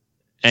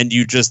 and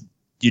you just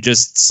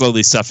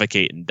slowly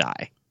suffocate and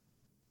die.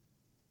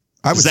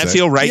 Does that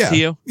feel right to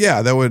you?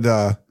 Yeah, that would.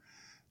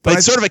 Like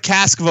sort of a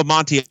Cask of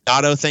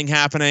Amontillado thing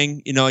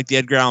happening, like the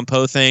Edgar Allan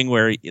Poe thing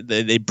where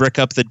they brick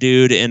up the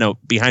dude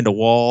behind a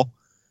wall.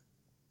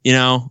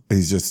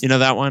 He's just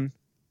that one.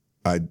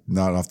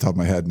 Not off the top of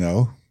my head,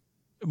 no.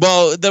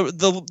 Well,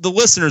 the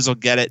listeners will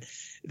get it.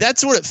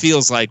 That's what it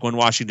feels like when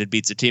Washington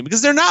beats a team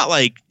because they're not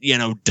like,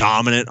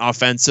 dominant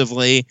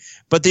offensively,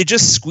 but they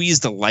just squeeze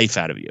the life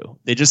out of you.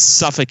 They just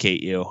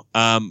suffocate you.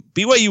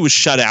 BYU was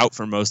shut out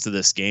for most of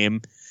this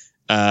game.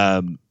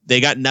 They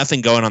got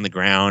nothing going on the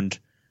ground.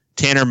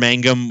 Tanner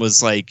Mangum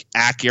was like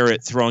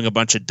accurate throwing a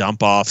bunch of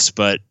dump offs,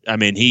 but I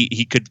mean,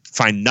 he could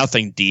find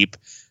nothing deep.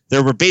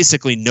 There were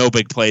basically no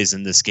big plays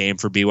in this game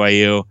for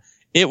BYU.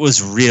 It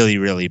was really,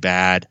 really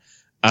bad.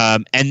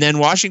 And then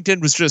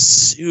Washington was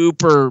just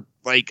super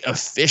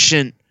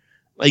efficient,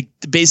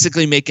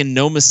 basically making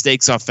no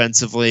mistakes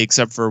offensively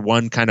except for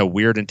one kind of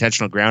weird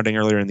intentional grounding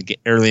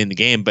early in the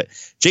game. But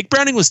Jake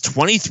Browning was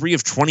 23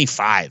 of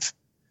 25.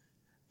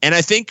 And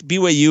I think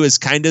BYU is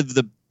kind of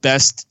the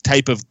best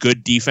type of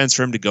good defense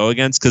for him to go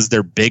against because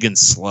they're big and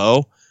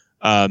slow.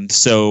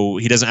 So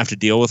he doesn't have to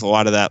deal with a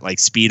lot of that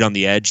speed on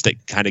the edge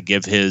that kind of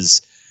give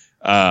his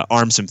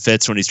arm some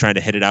fits when he's trying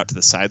to hit it out to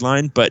the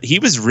sideline. But he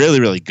was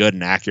really, really good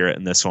and accurate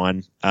in this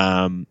one.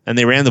 And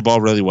they ran the ball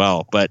really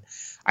well. But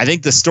I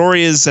think the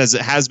story is, as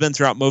it has been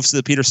throughout most of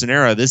the Peterson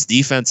era, this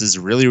defense is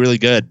really, really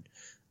good.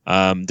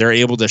 They're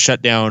able to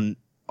shut down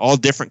all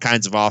different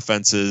kinds of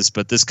offenses,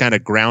 but this kind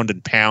of ground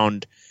and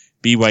pound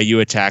BYU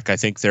attack, I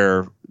think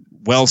they're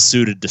well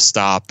suited to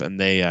stop, and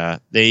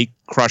they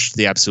crushed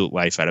the absolute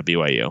life out of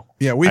BYU.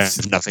 Yeah, I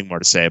have nothing more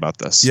to say about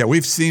this. Yeah,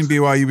 we've seen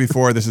BYU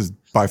before. This is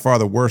by far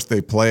the worst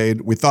they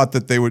played. We thought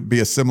that they would be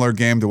a similar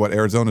game to what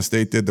Arizona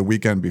State did the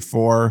weekend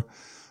before,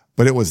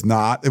 but it was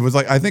not. It was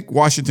I think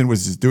Washington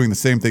was just doing the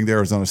same thing to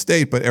Arizona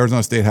State, but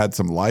Arizona State had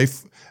some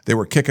life. They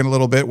were kicking a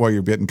little bit while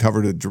you're getting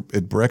covered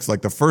at bricks.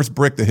 Like the first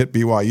brick that hit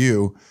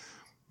BYU,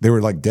 they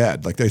were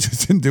dead. They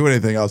just didn't do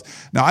anything else.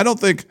 Now, I don't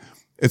think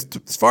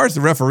as far as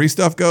the referee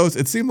stuff goes,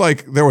 it seemed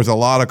like there was a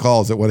lot of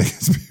calls that went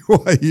against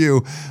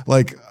BYU.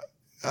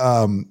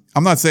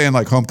 I'm not saying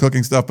home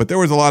cooking stuff, but there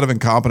was a lot of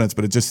incompetence,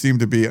 but it just seemed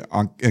to be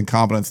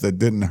incompetence that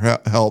didn't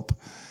help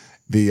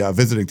the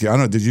visiting team. I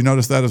don't know. Did you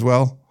notice that as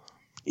well?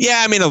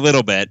 Yeah, I mean, a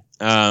little bit.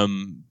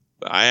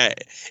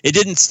 It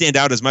didn't stand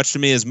out as much to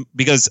me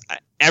because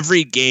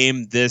every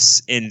game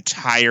this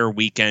entire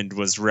weekend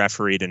was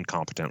refereed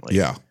incompetently.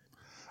 Yeah.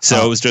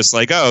 So it was just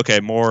okay,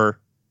 more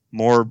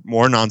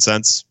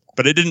nonsense.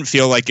 But it didn't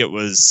feel like it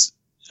was,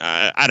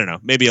 I don't know,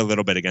 maybe a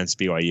little bit against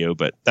BYU,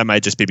 but that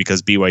might just be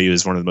because BYU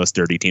is one of the most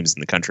dirty teams in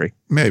the country.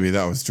 Maybe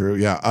that was true.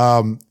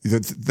 Yeah.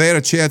 They had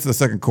a chance in the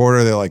second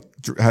quarter. They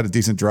had a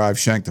decent drive,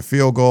 shanked a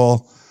field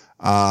goal.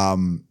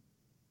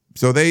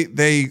 So I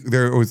think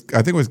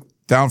it was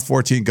down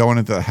 14 going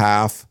into the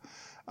half.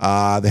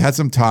 They had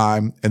some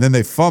time, and then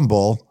they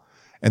fumble,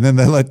 and then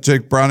they let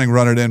Jake Browning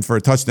run it in for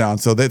a touchdown.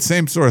 So that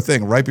same sort of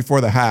thing right before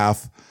the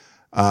half.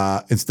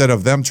 Instead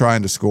of them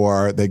trying to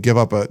score, they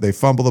they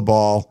fumble the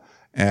ball,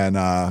 and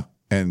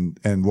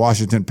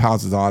Washington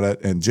pounces on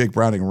it, and Jake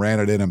Browning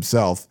ran it in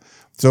himself.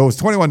 So it was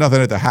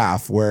 21-0 at the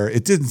half, where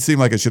it didn't seem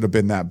like it should have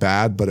been that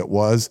bad, but it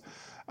was.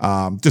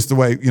 Just the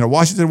way,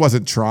 Washington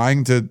wasn't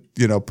trying to,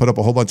 put up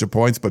a whole bunch of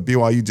points, but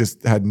BYU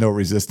just had no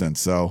resistance.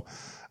 So,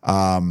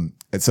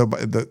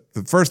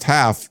 the first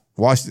half,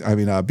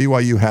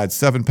 BYU had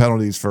 7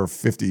 penalties for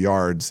 50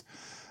 yards.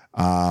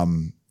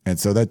 And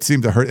so that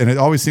seemed to hurt, and it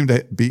always seemed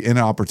to be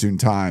inopportune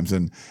times.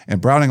 And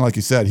Browning, like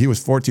you said, he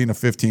was 14 of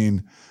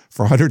 15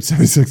 for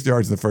 176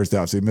 yards in the first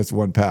half. So he missed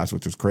one pass,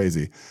 which was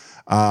crazy.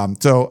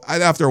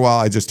 After a while,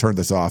 I just turned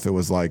this off. It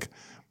was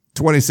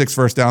 26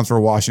 first downs for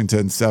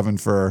Washington, 7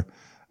 for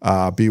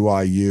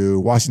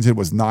BYU. Washington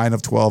was 9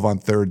 of 12 on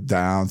third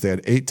downs. They had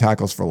 8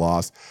 tackles for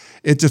loss.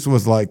 It just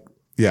was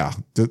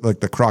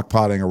the crock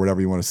potting or whatever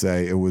you want to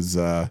say. It was,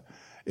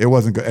 it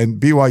wasn't good.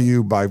 And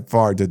BYU by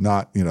far did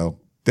not,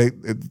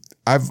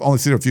 I've only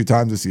seen it a few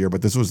times this year,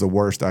 but this was the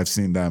worst I've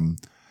seen them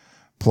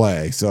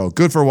play. So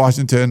good for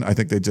Washington. I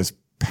think they just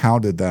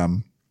pounded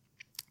them.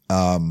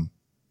 I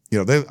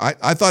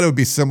thought it would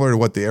be similar to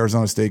what the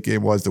Arizona State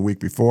game was the week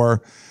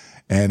before,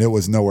 and it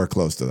was nowhere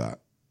close to that.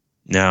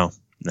 No.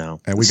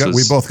 And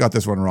we both got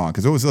this one wrong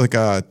because it was like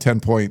a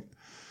 10-point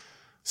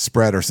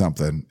spread or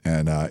something.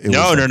 And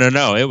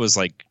No. It was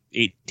like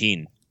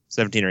 17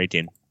 or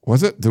 18.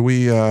 Was it? Did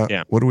we?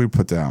 Yeah. What do we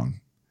put down?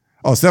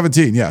 Oh,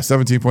 17. Yeah,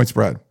 17-point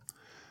spread.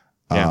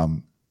 Yeah.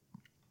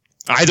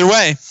 Either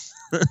way,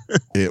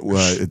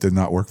 it did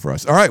not work for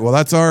us. All right. Well,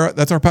 that's our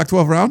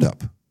Pac-12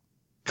 roundup.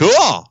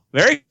 cool.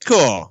 Very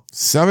cool.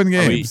 7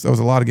 games. That was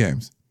a lot of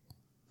games.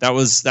 That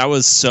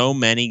was so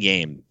many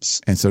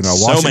games. And so now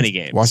many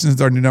games.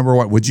 Washington's our new number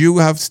 1. Would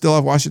you still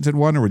have Washington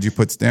 1, or would you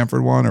put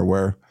Stanford 1, or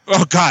where?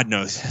 Oh God,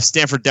 no!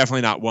 Stanford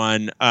definitely not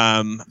 1.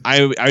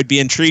 I would be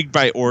intrigued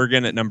by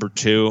Oregon at number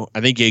 2.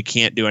 I think you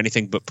can't do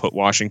anything but put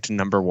Washington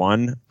number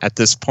 1 at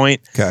this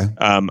point. Okay.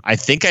 I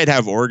think I'd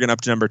have Oregon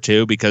up to number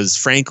 2 because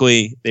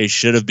frankly they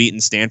should have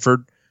beaten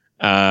Stanford,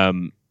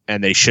 and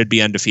they should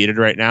be undefeated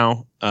right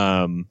now.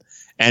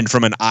 And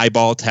from an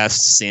eyeball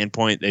test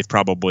standpoint, they've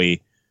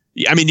probably.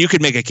 I mean, you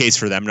could make a case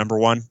for them number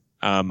 1.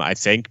 I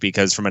think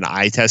because from an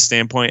eye test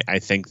standpoint, I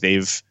think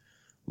they've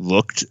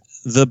looked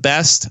the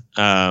best.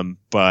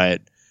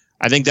 But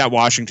I think that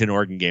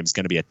Washington-Oregon game is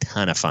going to be a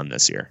ton of fun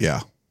this year. Yeah,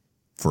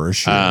 for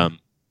sure.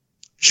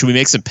 Should we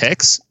make some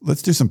picks?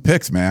 Let's do some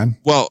picks, man.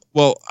 Well,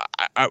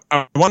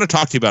 I want to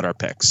talk to you about our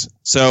picks.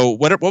 So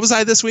what was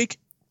I this week?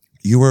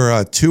 You were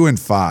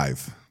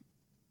 2-5.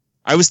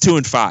 I was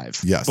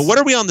 2-5. Yes. But what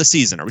are we on the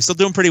season? Are we still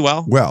doing pretty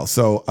well? Well,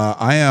 so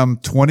I am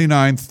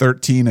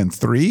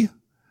 29-13-3,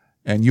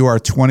 and you are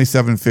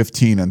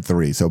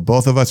 27-15-3. So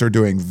both of us are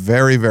doing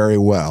very, very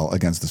well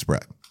against the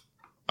spread.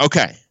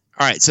 Okay.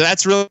 All right. So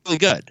that's really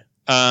good.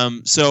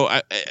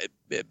 So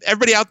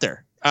everybody out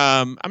there,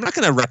 I'm not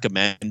going to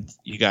recommend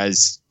you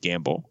guys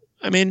gamble.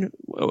 I mean,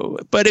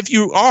 but if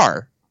you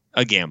are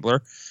a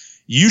gambler,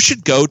 you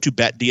should go to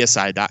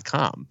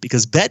betdsi.com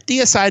because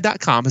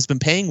betdsi.com has been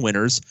paying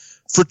winners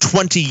for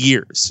 20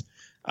 years.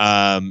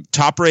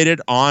 Top rated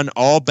on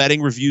all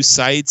betting review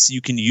sites. You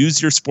can use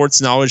your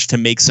sports knowledge to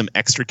make some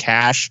extra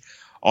cash.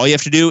 All you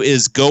have to do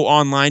is go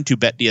online to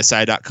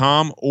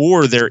betdsi.com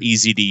or their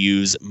easy to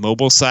use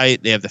mobile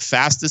site. They have the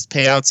fastest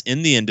payouts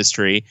in the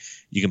industry.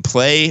 You can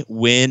play,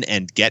 win,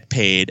 and get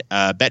paid.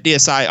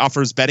 BetDSI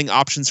offers betting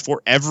options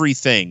for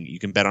everything. You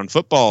can bet on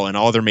football and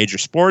all their major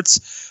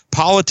sports,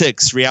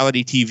 politics,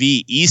 reality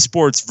TV,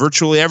 esports,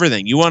 virtually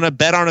everything. You want to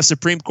bet on a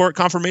Supreme Court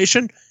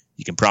confirmation?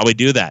 You can probably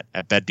do that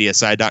at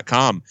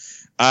betdsi.com.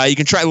 You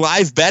can try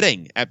live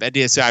betting at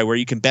BetDSI, where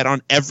you can bet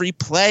on every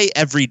play,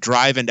 every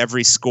drive, and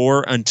every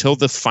score until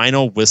the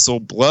final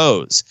whistle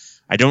blows.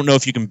 I don't know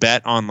if you can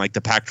bet on like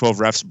the Pac-12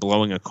 refs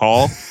blowing a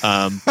call,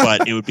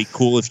 but it would be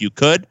cool if you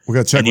could. We're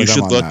gonna check and with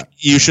them on that.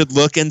 You should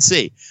look and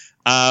see.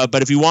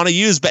 But if you want to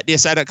use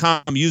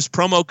betdsi.com, use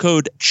promo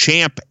code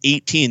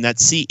CHAMP18.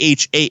 That's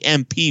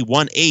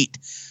CHAMP18.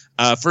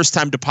 First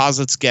time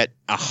deposits get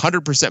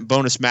 100%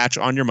 bonus match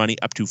on your money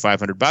up to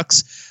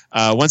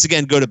 $500. Once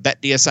again, go to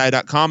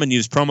betdsi.com and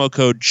use promo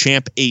code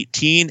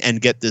CHAMP18 and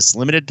get this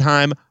limited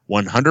time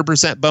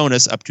 100%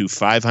 bonus up to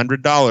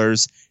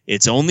 $500.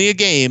 It's only a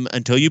game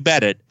until you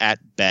bet it at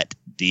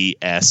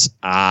BetDSI.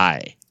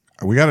 I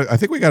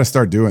think we got to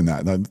start doing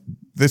that. Now,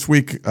 this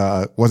week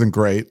wasn't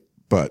great,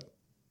 but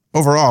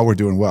overall we're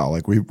doing well.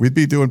 Like we'd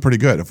be doing pretty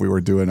good if we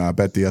were doing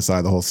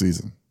BetDSI the whole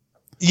season.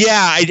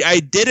 Yeah, I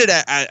did it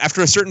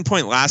after a certain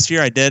point last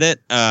year. I did it,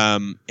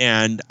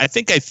 and I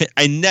think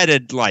I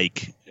netted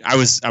like I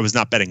was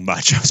not betting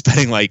much. I was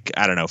betting like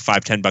I don't know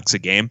 $5-10 a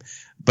game,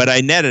 but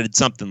I netted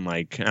something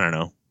like I don't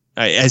know.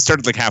 I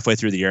started like halfway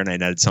through the year, and I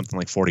netted something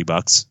like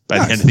 $40 by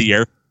the end of the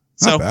year.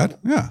 So, not bad.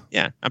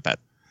 Yeah, not bad.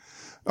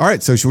 All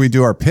right, so should we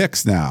do our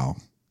picks now?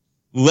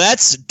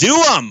 Let's do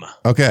them.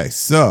 Okay,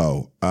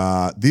 so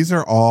these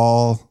are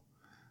all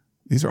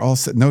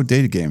no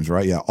data games,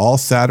 right? Yeah, all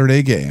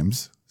Saturday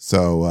games.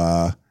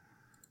 So,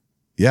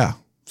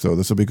 so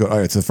this will be good. All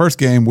right, so the first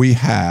game we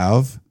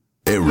have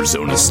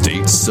Arizona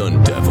State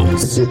Sun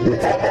Devils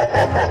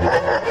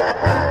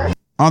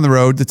on the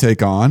road to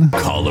take on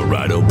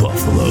Colorado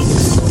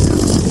Buffaloes.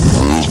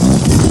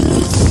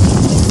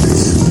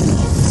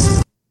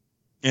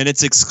 And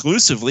it's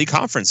exclusively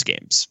conference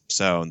games.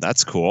 So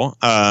that's cool.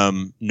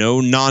 No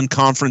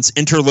non-conference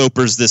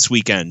interlopers this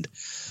weekend.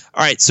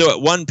 All right, so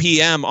at 1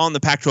 p.m. on the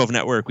Pac-12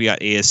 Network, we got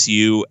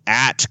ASU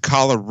at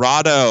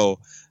Colorado.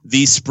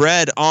 The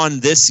spread on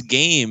this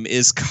game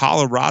is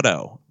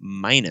Colorado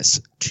minus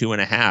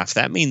 2.5.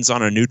 That means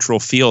on a neutral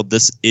field,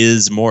 this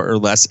is more or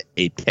less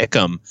a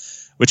pick'em,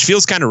 which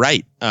feels kind of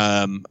right.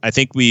 I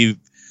think we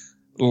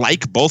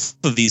like both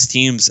of these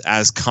teams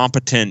as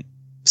competent,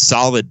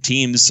 solid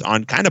teams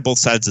on kind of both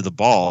sides of the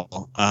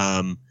ball.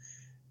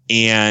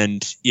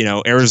 And,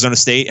 Arizona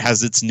State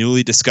has its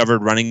newly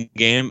discovered running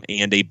game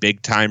and a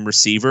big time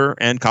receiver,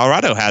 and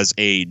Colorado has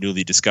a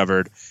newly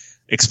discovered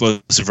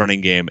explosive running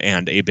game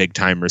and a big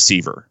time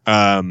receiver.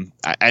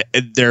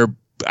 They're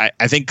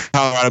I think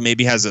Colorado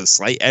maybe has a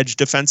slight edge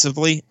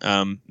defensively,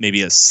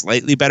 maybe a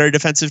slightly better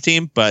defensive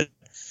team, but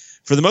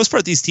for the most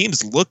part, these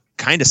teams look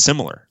kind of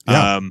similar.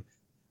 Yeah.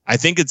 I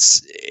think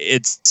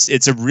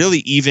it's a really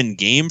even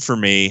game for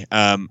me.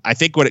 I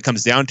think what it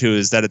comes down to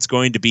is that it's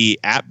going to be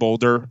at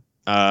Boulder.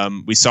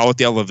 We saw what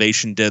the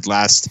Elevation did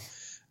last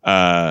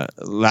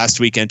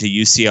weekend to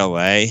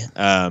UCLA,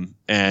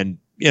 and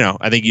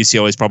I think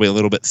UCLA is probably a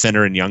little bit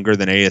thinner and younger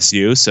than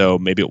ASU, so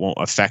maybe it won't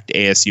affect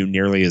ASU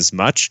nearly as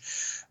much.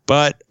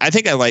 But I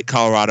think I like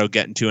Colorado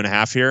getting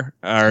 2.5 here,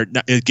 or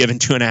not, given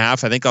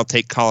 2.5. I think I'll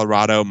take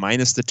Colorado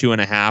minus the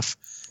 2.5,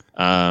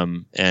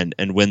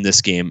 and win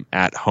this game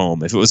at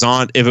home. If it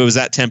was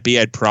at Tempe,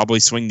 I'd probably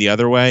swing the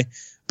other way.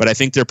 But I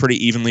think they're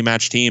pretty evenly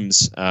matched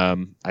teams.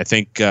 I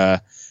think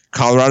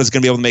Colorado's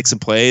going to be able to make some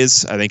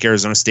plays. I think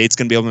Arizona State's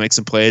going to be able to make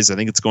some plays. I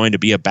think it's going to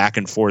be a back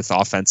and forth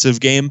offensive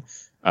game.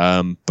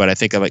 But I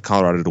think I like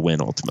Colorado to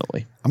win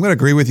ultimately. I'm going to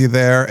agree with you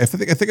there. I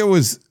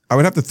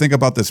would have to think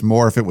about this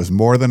more if it was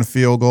more than a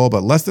field goal,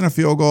 but less than a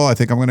field goal, I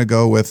think I'm going to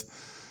go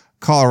with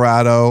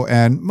Colorado,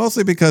 and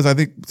mostly because I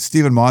think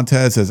Steven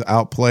Montez has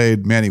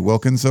outplayed Manny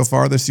Wilkins so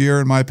far this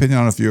year, in my opinion.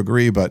 I don't know if you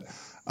agree, but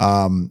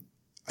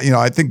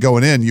I think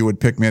going in, you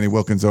would pick Manny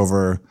Wilkins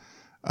over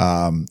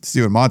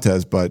Steven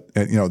Montez, but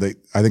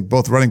I think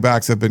both running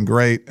backs have been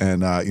great,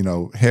 and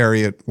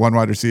Harry at one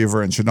wide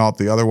receiver and Chenault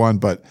the other one,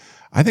 but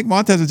I think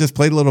Montez has just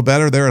played a little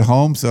better there at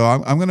home, so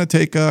I'm going to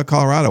take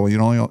Colorado when you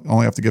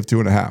only have to give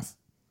 2.5.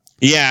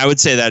 Yeah, I would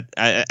say that.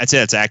 I'd say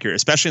that's accurate,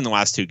 especially in the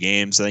last two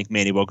games. I think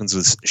Manny Wilkins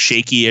was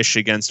shaky-ish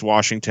against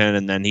Washington,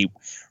 and then he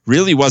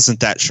really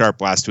wasn't that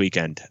sharp last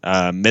weekend.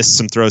 Missed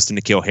some throws to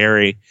N'Keal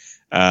Harry,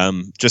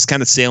 just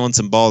kind of sailing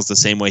some balls the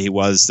same way he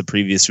was the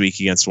previous week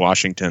against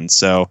Washington.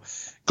 So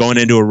going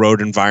into a road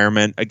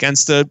environment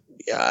against a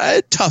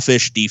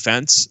toughish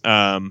defense,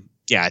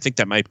 I think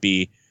that might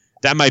be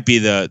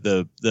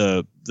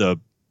the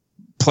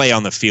play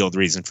on the field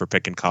reason for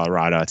picking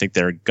Colorado. I think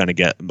they're going to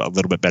get a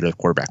little bit better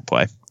quarterback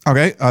play.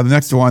 Okay, the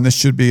next one, this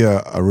should be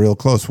a real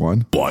close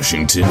one.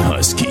 Washington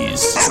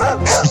Huskies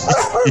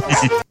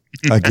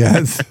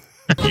against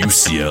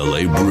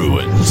UCLA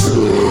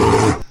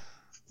Bruins.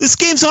 This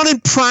game's on in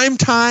prime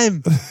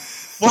time.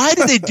 Why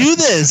did they do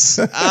this?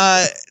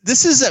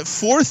 This is at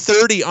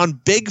 4:30 on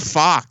Big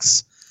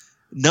Fox.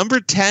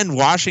 Number 10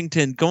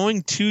 Washington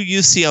going to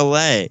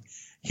UCLA.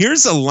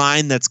 Here's a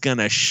line that's going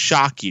to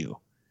shock you.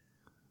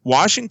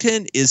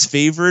 Washington is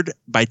favored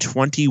by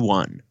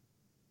 21.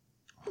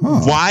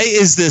 Huh. Why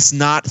is this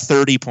not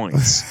 30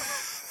 points?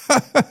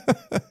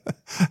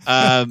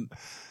 All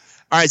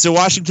right, so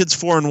Washington's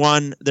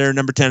 4-1. They're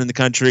number 10 in the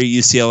country.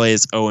 UCLA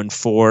is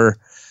 0-4.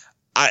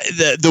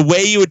 The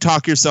way you would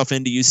talk yourself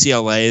into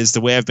UCLA is the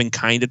way I've been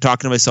kind of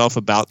talking to myself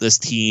about this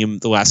team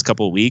the last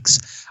couple of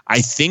weeks. I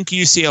think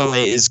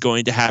UCLA is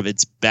going to have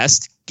its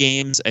best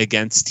games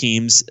against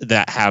teams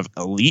that have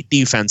elite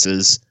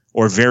defenses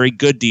or very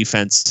good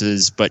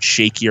defenses but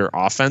shakier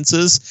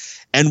offenses.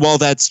 And while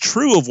that's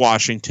true of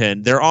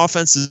Washington, their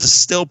offense is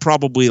still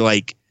probably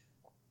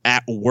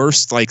at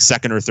worst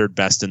second or third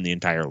best in the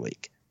entire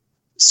league.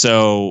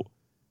 So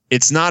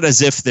it's not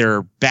as if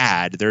they're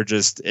bad. They're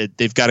just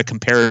they've got a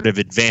comparative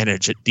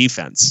advantage at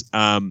defense.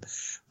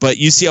 But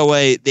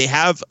UCLA, they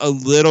have a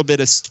little bit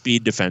of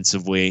speed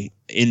defensively.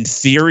 In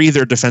theory,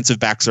 their defensive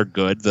backs are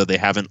good, though they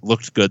haven't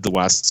looked good the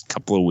last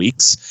couple of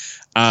weeks.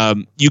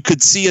 You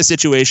could see a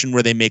situation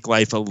where they make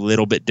life a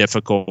little bit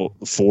difficult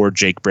for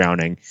Jake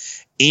Browning.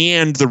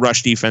 And the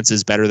rush defense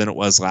is better than it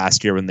was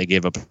last year when they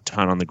gave up a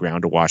ton on the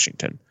ground to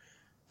Washington.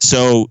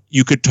 So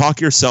you could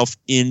talk yourself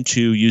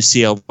into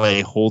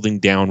UCLA holding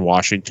down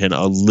Washington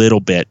a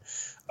little bit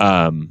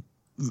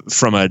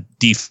from a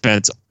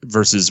defense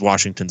versus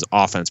Washington's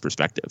offense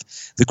perspective.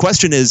 The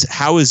question is,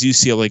 how is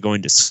UCLA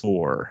going to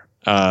score?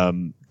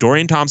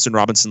 Dorian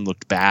Thompson-Robinson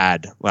looked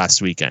bad last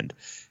weekend.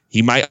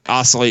 He might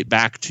oscillate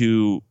back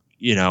to,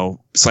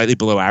 slightly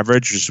below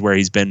average, which is where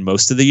he's been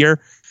most of the year.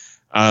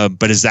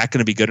 But is that going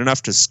to be good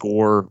enough to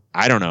score,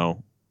 I don't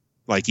know,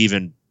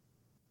 even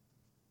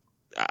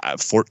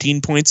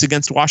 14 points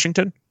against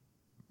Washington?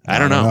 I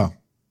don't know.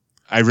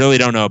 I really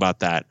don't know about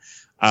that.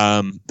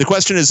 The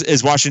question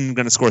is Washington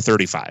going to score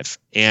 35?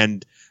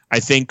 And I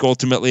think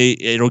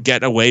ultimately it'll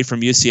get away from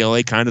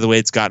UCLA kind of the way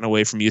it's gotten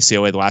away from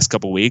UCLA the last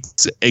couple of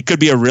weeks. It could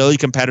be a really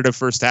competitive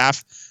first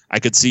half. I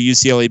could see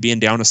UCLA being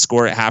down a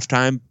score at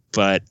halftime,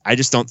 but I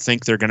just don't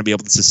think they're going to be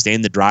able to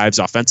sustain the drives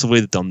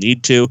offensively that they'll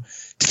need to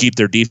keep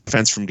their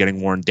defense from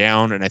getting worn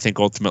down. And I think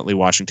ultimately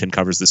Washington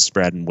covers the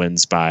spread and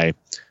wins by,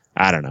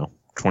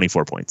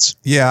 24 points.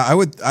 Yeah,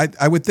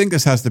 I would think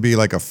this has to be a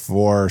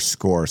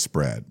 4-score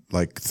spread.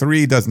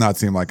 3 does not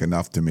seem like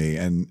enough to me.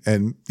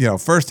 And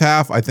first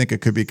half, I think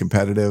it could be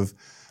competitive.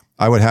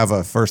 I would have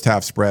a first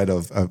half spread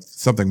of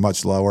something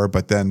much lower,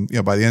 but then,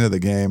 by the end of the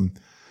game,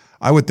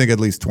 I would think at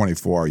least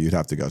 24 you'd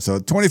have to go. So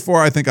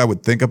 24, I think I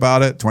would think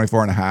about it,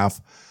 24.5.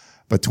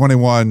 But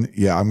 21,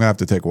 yeah, I'm going to have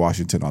to take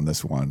Washington on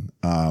this one.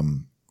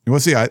 We'll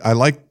see. I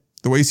like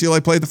the way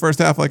UCLA played the first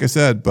half, like I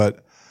said,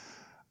 but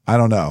I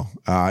don't know.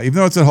 Even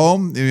though it's at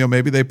home,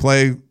 maybe they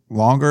play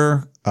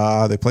longer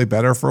They play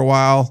better for a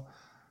while.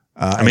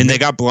 I mean, they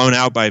got blown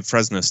out by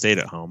Fresno State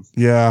at home.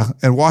 Yeah,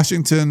 and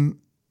Washington,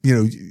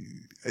 you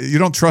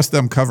don't trust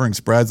them covering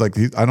spreads. Like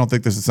I don't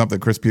think this is something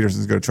Chris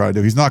Peterson's going to try to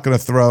do. He's not going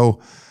to throw.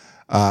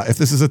 If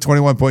this is a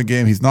 21-point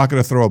game, he's not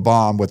going to throw a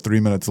bomb with 3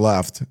 minutes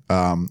left,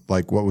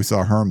 like what we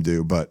saw Herm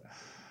do. But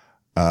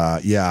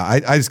I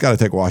just got to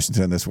take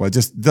Washington in this one. It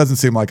just doesn't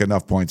seem like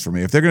enough points for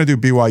me. If they're going to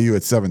do BYU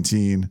at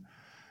 17,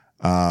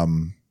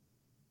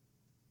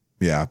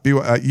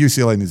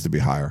 UCLA needs to be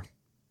higher.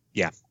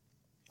 Yeah.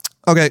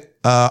 Okay.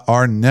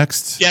 Our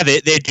next. Yeah, they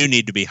do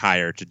need to be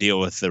higher to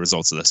deal with the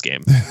results of this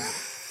game.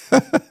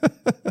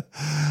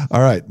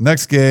 All right.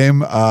 Next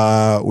game.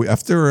 So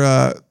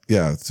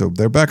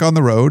they're back on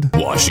the road.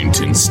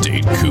 Washington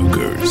State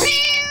Cougars.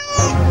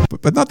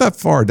 But not that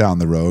far down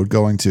the road,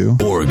 going to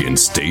Oregon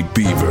State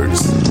Beavers.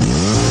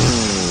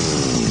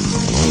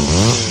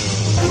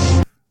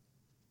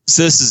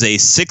 So this is a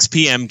 6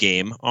 p.m.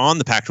 game on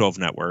the Pac-12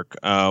 network.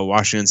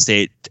 Washington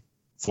State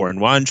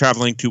 4-1,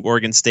 traveling to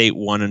Oregon State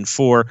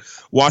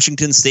 1-4.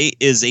 Washington State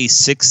is a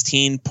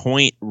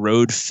 16-point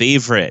road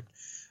favorite.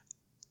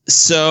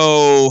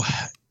 So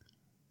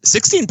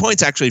 16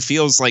 points actually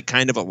feels like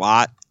kind of a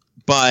lot,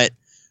 but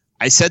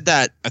I said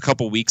that a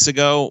couple weeks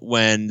ago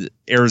when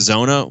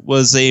Arizona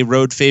was a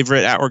road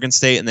favorite at Oregon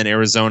State, and then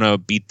Arizona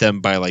beat them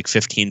by like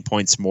 15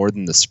 points more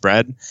than the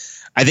spread.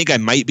 I think I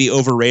might be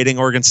overrating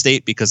Oregon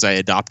State because I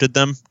adopted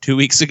them 2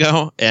 weeks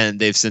ago, and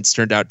they've since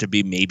turned out to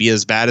be maybe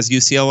as bad as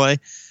UCLA.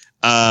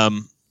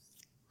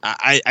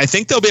 I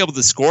think they'll be able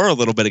to score a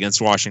little bit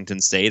against Washington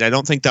State. I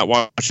don't think that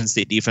Washington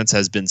State defense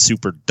has been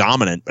super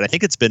dominant, but I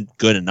think it's been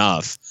good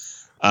enough.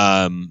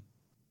 They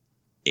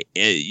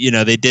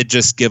did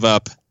just give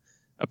up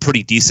a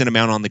pretty decent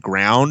amount on the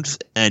ground,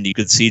 and you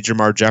could see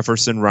Jamar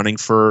Jefferson running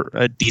for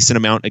a decent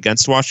amount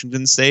against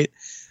Washington State.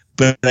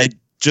 But I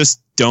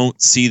just don't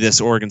see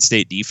this Oregon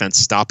State defense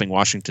stopping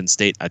Washington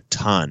State a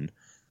ton.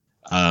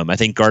 I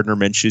think Gardner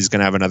Minshew is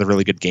going to have another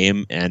really good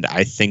game, and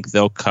I think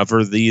they'll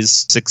cover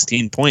these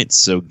 16 points.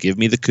 So give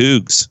me the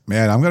Cougs.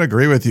 Man, I'm going to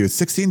agree with you.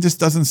 16 just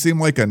doesn't seem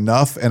like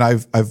enough, and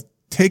I've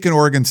taken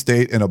Oregon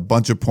State in a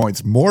bunch of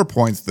points, more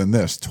points than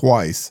this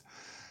twice,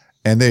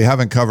 and they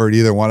haven't covered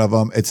either one of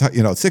them. It's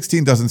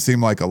 16 doesn't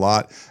seem like a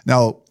lot.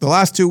 Now, the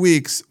last 2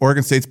 weeks,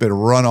 Oregon State's been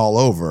run all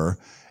over,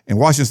 and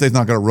Washington State's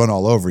not going to run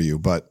all over you,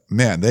 but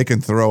man, they can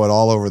throw it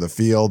all over the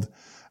field.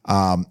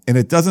 And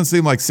it doesn't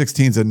seem like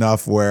 16 is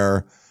enough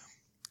where,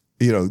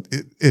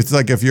 it's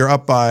like if you're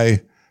up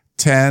by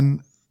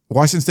 10,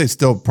 Washington State's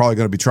still probably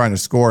going to be trying to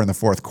score in the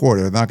fourth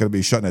quarter. They're not going to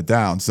be shutting it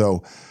down.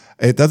 So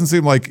it doesn't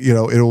seem like,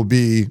 it'll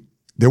be,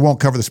 they won't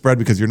cover the spread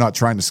because you're not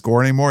trying to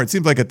score anymore. It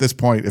seems like at this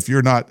point, if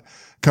you're not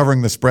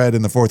covering the spread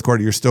in the fourth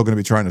quarter, you're still going to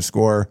be trying to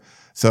score.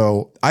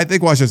 So I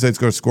think Washington State's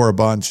going to score a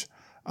bunch.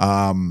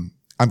 I'm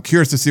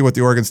curious to see what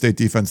the Oregon State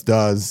defense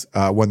does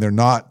when they're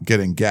not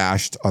getting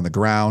gashed on the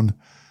ground.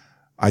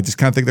 I just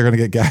kind of think they're going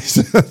to get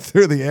gashed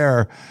through the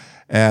air.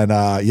 And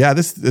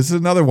this is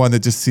another one that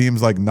just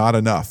seems like not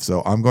enough.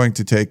 So I'm going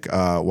to take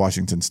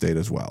Washington State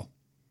as well.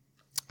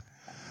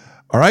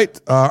 All right,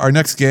 our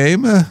next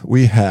game,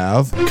 we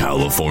have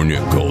California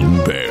Golden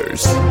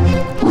Bears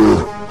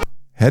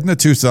heading to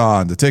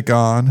Tucson to take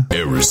on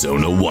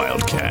Arizona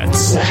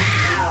Wildcats.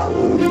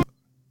 All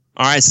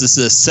right, so this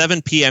is a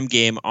 7 p.m.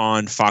 game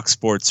on Fox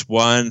Sports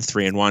 1,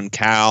 3-1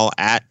 Cal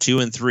at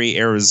 2-3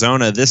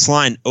 Arizona. This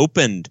line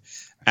opened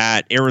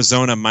at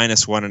Arizona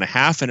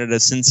 -1.5, and it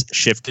has since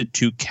shifted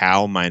to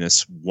Cal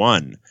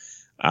 -1.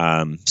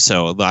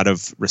 So a lot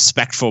of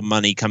respectful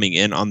money coming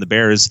in on the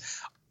Bears.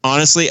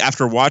 Honestly,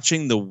 after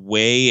watching the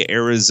way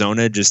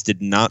Arizona just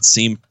did not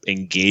seem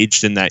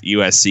engaged in that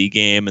USC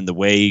game, and the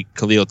way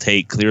Khalil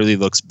Tate clearly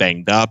looks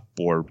banged up,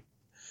 or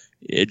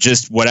it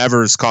just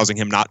whatever is causing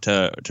him not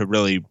to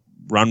really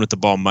run with the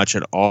ball much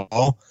at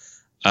all,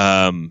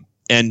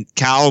 and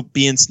Cal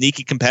being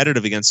sneaky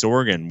competitive against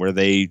Oregon, where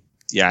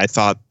I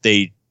thought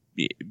they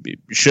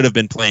should have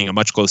been playing a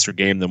much closer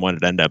game than what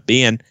it ended up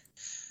being.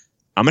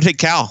 I'm going to take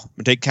Cal. I'm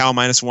going to take Cal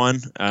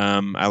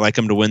 -1. I like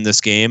them to win this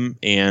game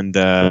and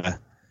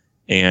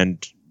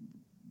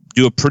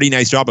do a pretty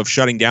nice job of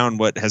shutting down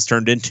what has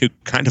turned into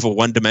kind of a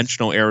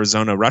one-dimensional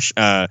Arizona rush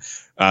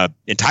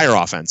entire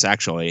offense,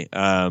 actually.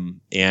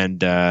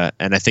 And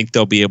I think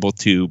they'll be able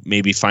to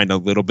maybe find a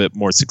little bit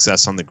more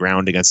success on the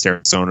ground against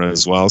Arizona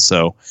as well.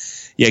 So,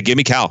 yeah, give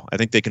me Cal. I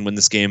think they can win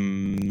this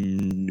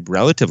game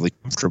relatively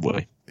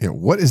comfortably. Yeah,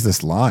 what is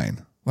this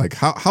line? Like,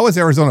 how is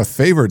Arizona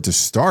favored to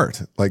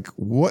start? Like,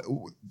 what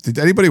did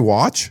anybody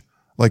watch?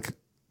 Like,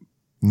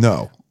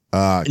 no.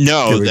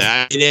 No,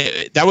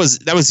 that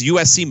was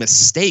USC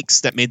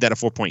mistakes that made that a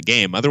 4-point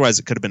game. Otherwise,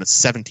 it could have been a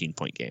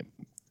 17-point game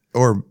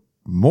or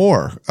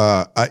more.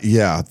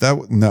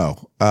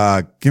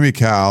 Give me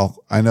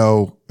Cal. I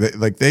know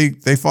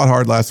they fought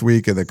hard last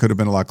week, and they could have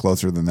been a lot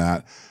closer than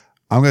that.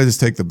 I'm going to just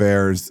take the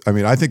Bears. I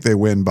mean, I think they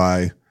win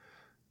by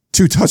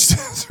 2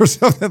 touchdowns or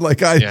something.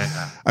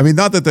 I mean,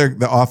 not that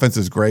the offense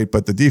is great,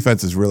 but the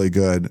defense is really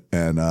good,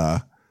 and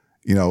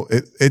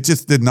it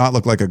just did not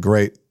look like a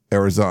great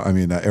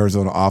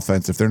Arizona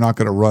offense, if they're not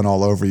going to run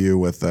all over you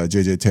with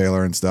JJ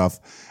Taylor and stuff,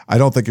 I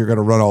don't think you're going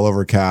to run all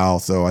over Cal.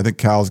 So I think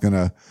Cal's going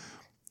to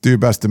do your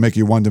best to make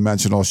you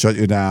one-dimensional, shut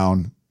you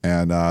down,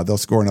 and they'll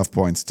score enough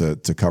points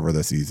to cover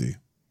this easy.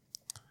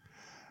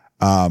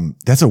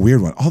 That's a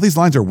weird one. All these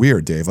lines are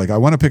weird, Dave. Like, I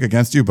want to pick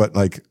against you, but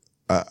like,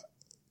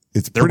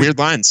 They're weird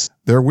lines.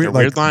 They're weird.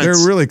 They're weird lines.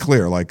 They're really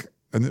clear. Like,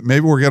 and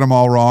maybe we're getting them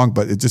all wrong,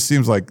 but it just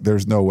seems like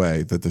there's no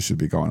way that this should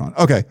be going on.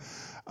 Okay.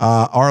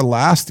 Our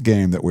last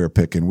game that we were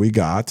picking, we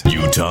got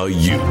Utah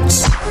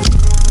Utes.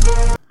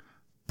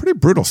 pretty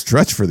brutal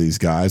stretch for these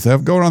guys. They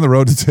have going on the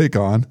road to take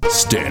on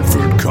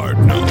Stanford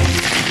Cardinal.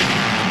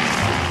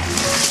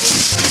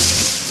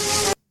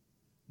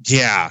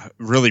 Yeah,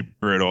 really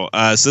brutal.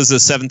 So this is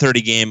a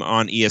 7:30 game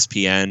on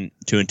ESPN.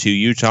 2-2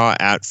 Utah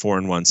at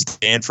 4-1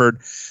 Stanford.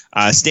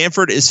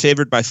 Stanford is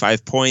favored by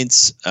 5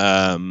 points.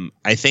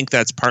 I think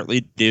that's partly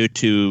due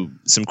to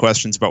some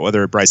questions about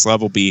whether Bryce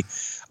Love will be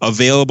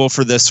available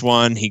for this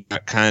one. He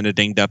got kind of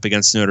dinged up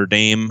against Notre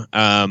Dame.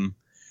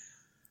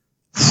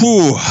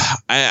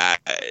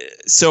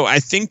 So I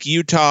think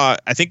Utah,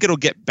 I think it'll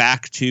get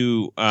back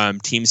to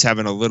teams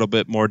having a little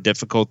bit more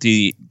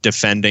difficulty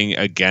defending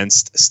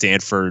against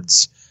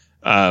Stanford's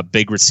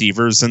big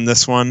receivers in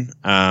this one.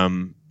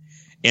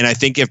 And I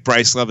think if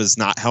Bryce Love is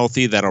not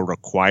healthy, that'll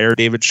require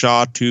David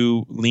Shaw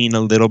to lean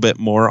a little bit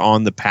more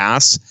on the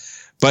pass.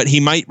 But he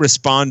might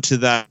respond to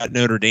that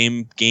Notre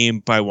Dame game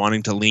by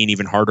wanting to lean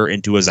even harder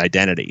into his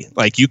identity.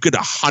 Like, you could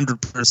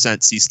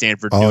 100% see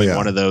Stanford doing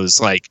one of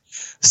those like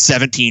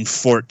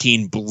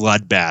 17-14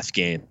 bloodbath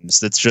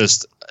games. That's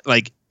just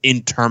like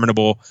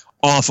interminable,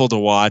 awful to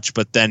watch.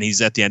 But then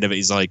he's at the end of it.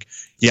 He's like,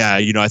 yeah,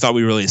 I thought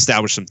we really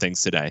established some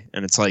things today.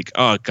 And it's like,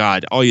 oh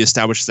God, all you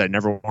established is I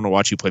never want to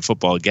watch you play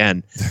football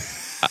again.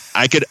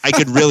 I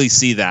could really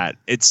see that.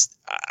 It's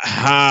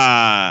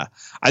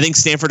I think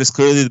Stanford is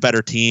clearly the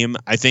better team.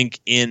 I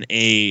think in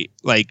a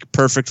like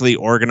perfectly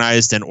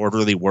organized and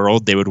orderly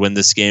world, they would win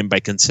this game by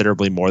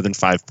considerably more than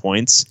 5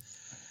 points.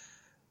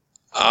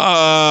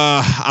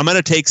 I'm going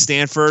to take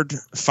Stanford.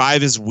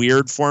 5 is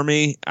weird for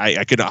me.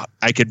 I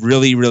could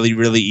really, really,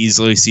 really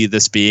easily see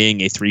this being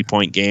a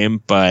 3-point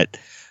game, but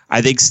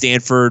I think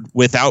Stanford,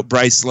 without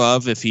Bryce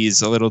Love, if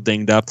he's a little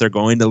dinged up, they're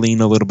going to lean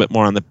a little bit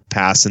more on the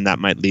pass, and that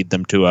might lead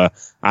them to a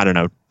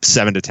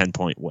 7 to 10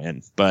 point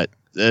win. But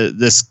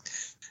this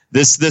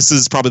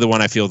is probably the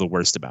one I feel the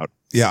worst about.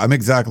 Yeah, I'm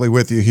exactly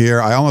with you here.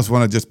 I almost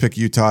want to just pick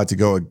Utah to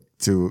go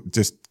to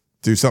just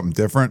do something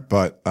different,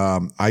 but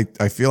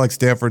I feel like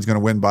Stanford's going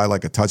to win by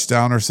like a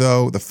touchdown or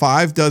so. The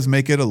 5 does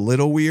make it a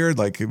little weird.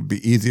 Like, it would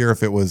be easier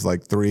if it was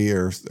like 3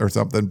 or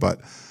something, but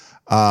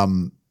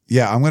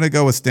yeah, I'm going to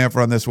go with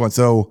Stanford on this one.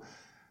 So,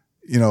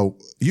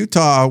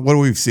 Utah, what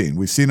have we seen?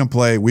 We've seen them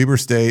play Weber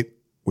State.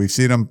 We've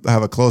seen them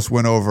have a close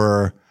win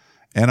over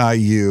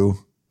NIU.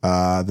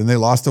 Then they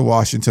lost to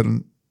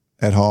Washington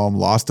at home,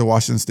 lost to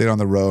Washington State on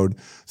the road.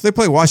 So they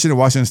play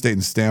Washington State,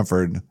 and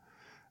Stanford,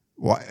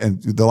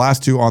 and the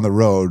last 2 on the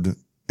road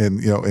in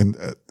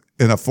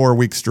a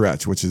 4-week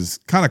stretch, which is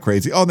kind of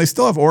crazy. Oh, and they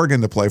still have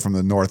Oregon to play from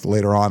the north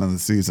later on in the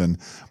season.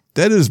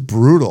 That is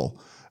brutal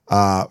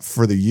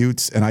for the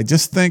Utes. And I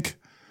just think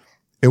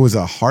it was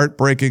a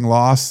heartbreaking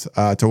loss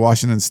to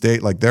Washington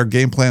State. Like, their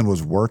game plan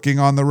was working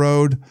on the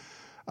road.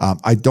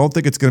 I don't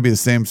think it's going to be the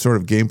same sort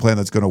of game plan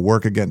that's going to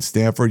work against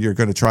Stanford. You're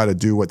going to try to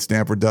do what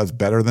Stanford does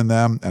better than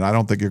them, and I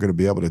don't think you're going to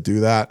be able to do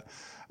that.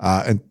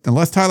 And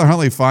unless Tyler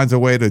Huntley finds a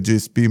way to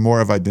just be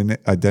more of a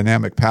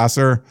dynamic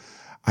passer,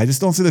 I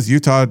just don't see this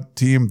Utah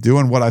team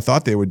doing what I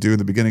thought they would do in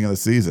the beginning of the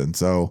season.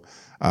 So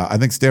I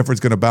think Stanford's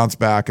going to bounce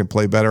back and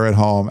play better at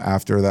home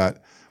after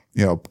that,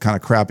 kind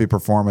of crappy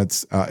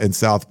performance in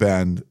South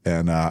Bend.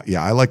 And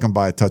yeah, I like them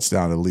by a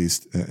touchdown at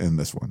least in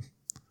this one.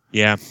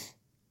 Yeah,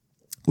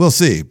 we'll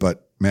see,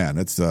 but man,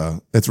 it's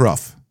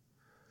rough.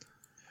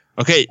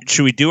 Okay,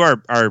 should we do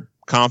our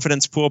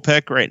confidence pool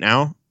pick right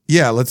now?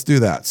 Yeah, let's do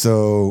that.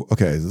 So,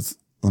 okay,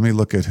 let me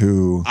look at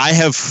who. I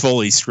have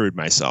fully screwed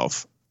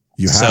myself.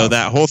 You have? So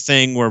that whole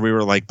thing where we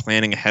were like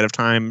planning ahead of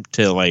time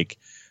to like,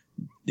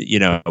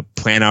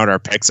 plan out our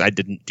picks, I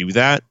didn't do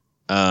that.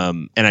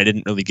 And I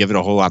didn't really give it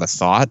a whole lot of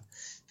thought.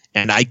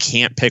 And I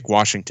can't pick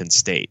Washington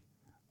State.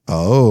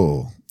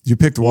 Oh, you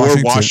picked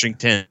Washington. Or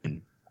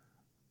Washington.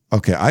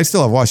 Okay, I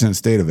still have Washington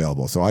State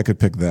available, so I could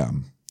pick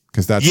them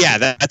because that's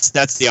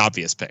that's the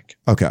obvious pick.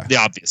 Okay, the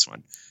obvious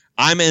one.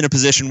 I'm in a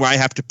position where I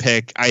have to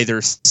pick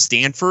either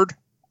Stanford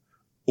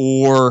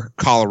or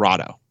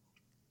Colorado.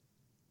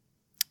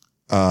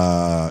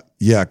 Yeah,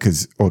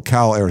 because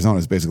Cal Arizona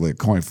is basically a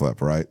coin flip,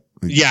 right?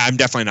 Yeah, I'm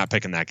definitely not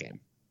picking that game.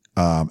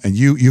 And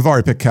you've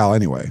already picked Cal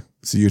anyway,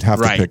 so you'd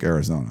have to pick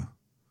Arizona.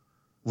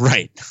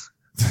 Right.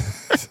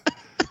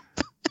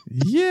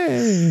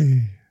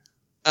 Yay.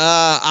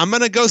 I'm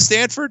going to go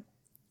Stanford.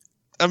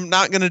 I'm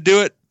not going to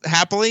do it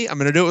happily. I'm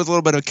going to do it with a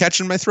little bit of a catch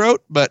in my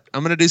throat, but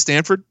I'm going to do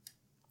Stanford.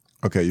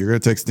 Okay, you're going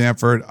to take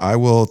Stanford. I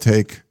will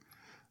take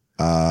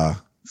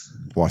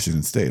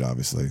Washington State,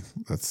 obviously.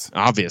 That's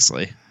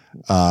obviously.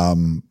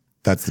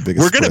 That's the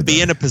biggest. We're going to spread be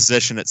there. in a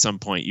position at some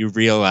point, you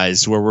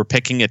realize, where we're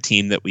picking a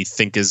team that we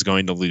think is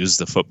going to lose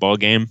the football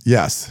game.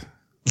 Yes.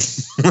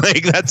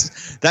 Like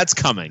that's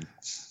coming.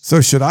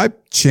 So should I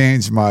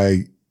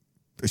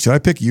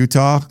pick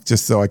Utah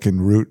just so I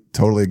can root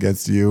totally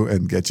against you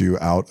and get you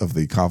out of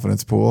the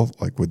confidence pool?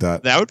 Like, would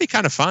that That would be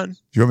kind of fun. do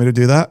you want me to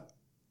do that?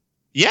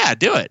 Yeah,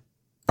 do it.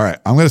 All right.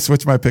 I'm going to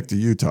switch my pick to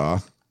Utah.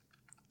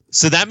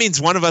 So that means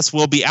one of us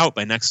will be out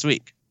by next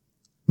week.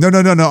 No.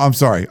 I'm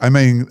sorry. I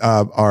mean,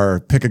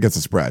 our pick against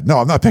the spread. No,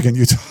 I'm not picking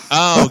Utah.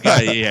 Oh,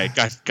 got it. Yeah,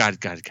 got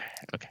it.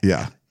 Okay.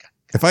 Yeah.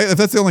 If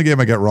that's the only game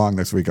I get wrong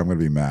next week, I'm going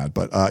to be mad.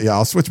 But yeah,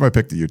 I'll switch my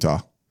pick to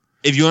Utah.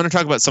 If you want to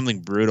talk about something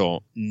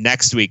brutal,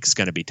 next week's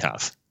going to be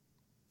tough.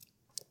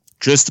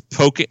 Just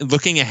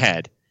looking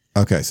ahead.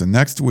 Okay, so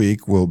next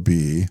week will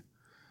be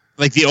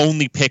Like the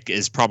only pick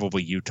is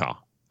probably Utah.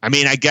 I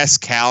mean, I guess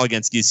Cal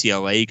against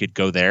UCLA, you could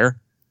go there.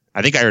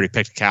 I think I already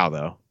picked Cal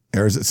though.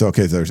 Arizona. So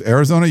okay, there's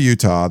Arizona,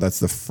 Utah. That's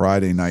the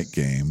Friday night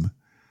game,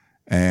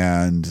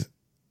 and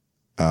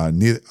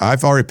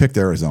I've already picked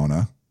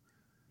Arizona.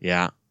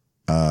 Yeah.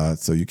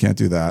 So you can't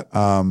do that.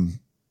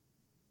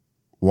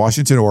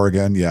 Washington,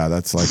 Oregon. Yeah,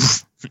 that's like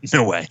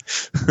No way.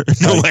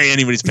 No way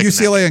anybody's picking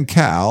UCLA and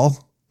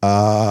Cal.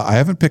 I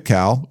haven't picked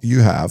Cal. You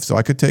have, so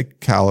I could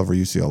take Cal over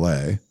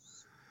UCLA.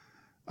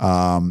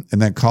 And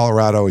then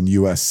Colorado and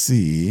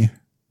USC.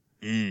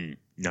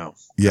 No.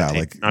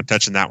 Yeah, not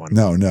touching that one.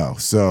 no.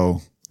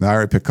 So now I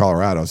already picked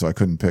Colorado, so I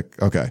couldn't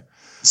pick. Okay.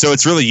 So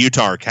it's really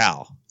Utah or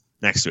Cal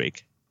next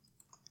week.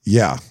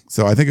 Yeah.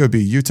 So I think it would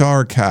be Utah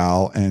or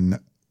Cal, and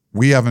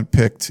we haven't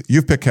picked.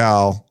 You've picked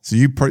Cal, so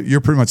you're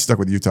pretty much stuck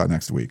with Utah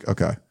next week.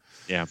 Okay.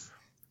 Yeah.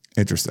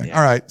 Interesting. Yeah.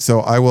 All right.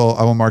 So I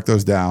will mark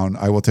those down.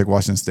 I will take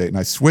Washington State, and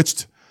I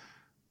switched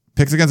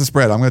picks against the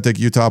spread. I'm going to take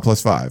Utah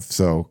 +5.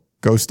 So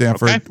go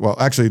Stanford. Okay. Well,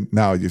 actually,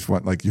 now you just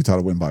want like Utah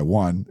to win by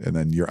 1, and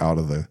then you're out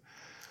of the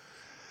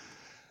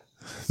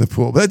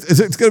pool. But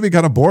it's going to be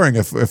kind of boring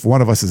if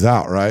one of us is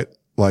out, right?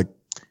 Like,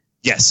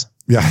 yes.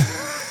 Yeah.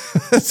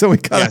 So we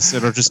got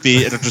it'll just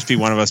be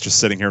one of us just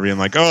sitting here being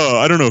like, oh,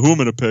 I don't know who I'm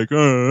gonna pick.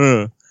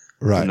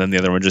 Right. And then the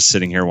other one just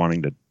sitting here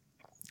wanting to.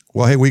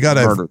 Well, hey, we got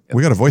a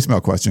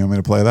voicemail question. You want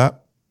me to play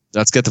that?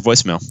 Let's get the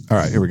voicemail. All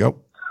right, here we go.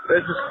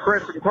 This is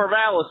Chris from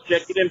Corvallis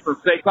checking in from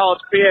State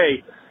College,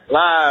 PA,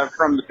 live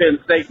from the Penn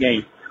State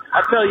game.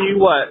 I tell you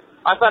what,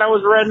 I thought I was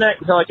a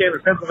redneck until I came to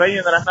Pennsylvania,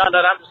 and then I found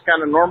out I'm just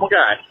kind of a normal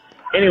guy.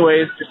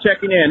 Anyways, just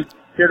checking in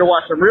here to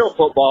watch some real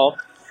football.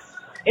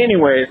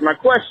 Anyways, my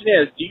question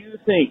is, do you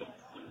think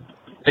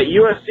that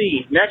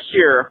USC next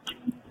year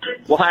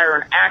will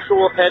hire an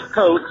actual head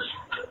coach?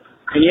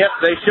 And yes,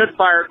 they should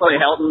fire Clay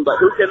Helton, but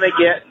who can they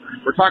get?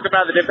 We're talking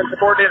about the defensive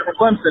coordinator for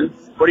Clemson.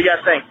 What do you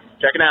guys think?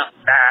 Check it out.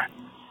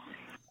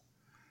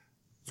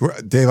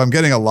 Dave, I'm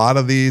getting a lot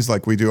of these,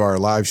 like we do our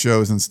live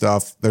shows and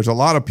stuff. There's a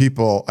lot of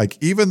people, like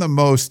even the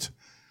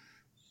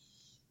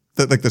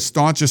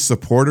staunchest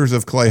supporters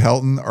of Clay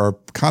Helton are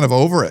kind of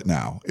over it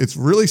now. It's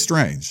really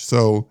strange.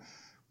 So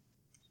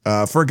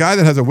for a guy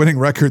that has a winning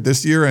record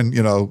this year and,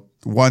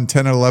 won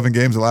 10 and 11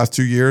 games the last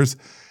 2 years,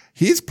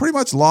 he's pretty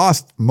much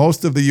lost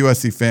most of the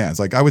USC fans.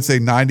 Like I would say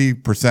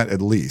 90%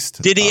 at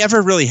least. Did he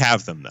ever really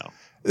have them though?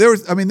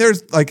 There's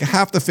like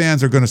half the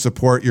fans are going to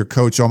support your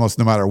coach almost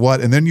no matter what.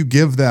 And then you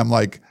give them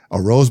like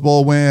a Rose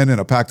Bowl win and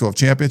a Pac-12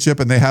 championship,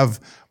 and they have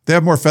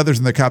more feathers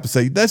in their cap to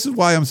say, this is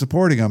why I'm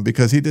supporting him,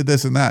 because he did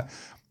this and that.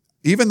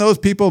 Even those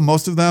people,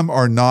 most of them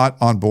are not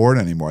on board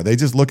anymore. They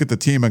just look at the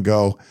team and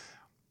go,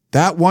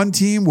 that one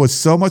team was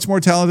so much more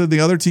talented than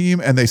the other team,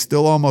 and they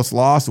still almost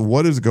lost.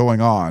 What is going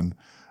on?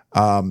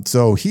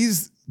 So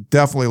he's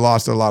definitely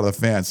lost a lot of the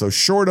fans. So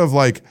short of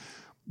like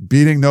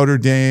beating Notre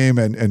Dame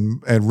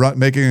and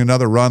making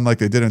another run like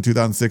they did in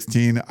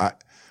 2016,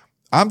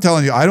 I'm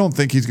telling you, I don't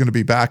think he's going to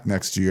be back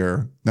next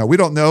year. Now, we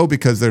don't know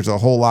because there's a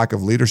whole lack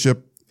of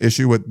leadership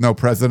issue with no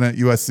president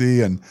at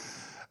USC and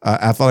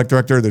athletic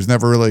director. There's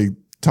never really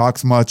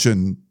talks much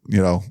and,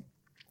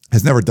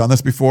 has never done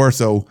this before.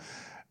 So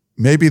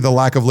maybe the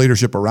lack of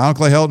leadership around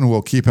Clay Helton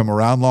will keep him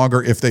around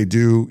longer if they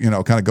do,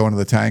 kind of go into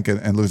the tank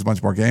and lose a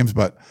bunch more games.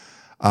 But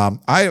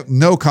I have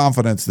no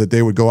confidence that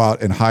they would go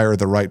out and hire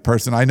the right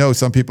person. I know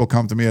some people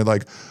come to me and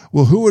like,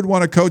 well, who would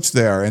want to coach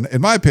there? And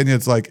in my opinion,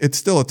 it's like, it's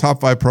still a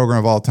top 5 program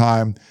of all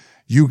time.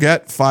 You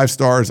get 5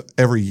 stars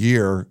every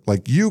year.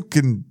 Like you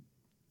can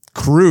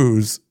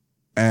cruise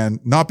and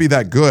not be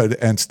that good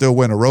and still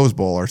win a Rose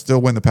Bowl or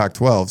still win the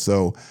Pac-12.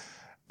 So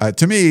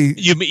to me,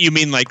 you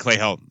mean like Clay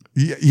Helton?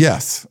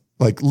 Yes.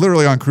 Like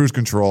literally on cruise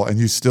control, and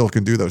you still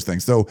can do those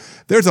things. So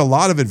there's a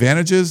lot of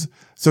advantages.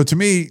 So to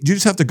me, you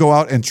just have to go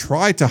out and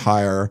try to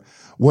hire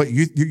what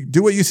you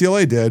do what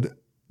UCLA did.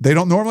 They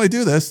don't normally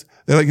do this.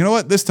 They're like, you know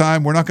what? This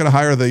time we're not going to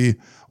hire the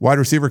wide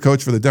receiver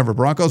coach for the Denver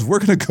Broncos. We're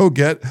going to go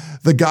get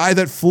the guy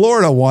that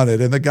Florida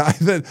wanted and the guy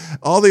that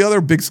all the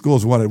other big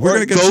schools wanted.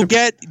 We're going to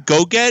get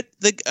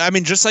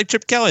just like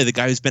Chip Kelly, the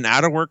guy who's been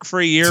out of work for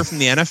a year from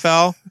the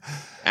NFL.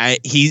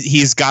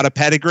 He's got a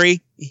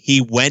pedigree.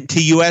 He went to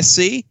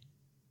USC.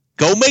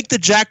 Go make the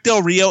Jack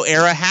Del Rio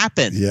era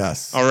happen.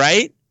 Yes. All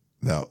right.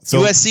 No.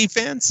 So USC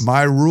fans?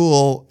 my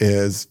rule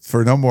is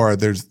for no more.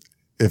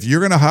 If you're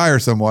going to hire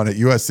someone at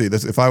USC,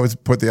 if I was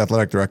put the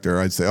athletic director,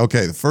 I'd say,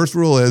 okay, the first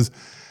rule is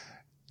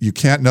you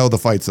can't know the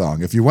fight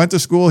song. If you went to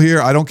school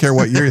here, I don't care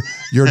what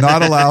you're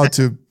not allowed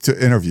to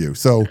interview.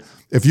 So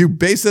if you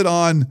base it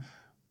on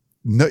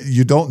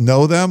you don't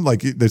know them,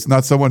 like there's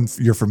not someone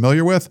you're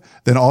familiar with,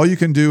 then all you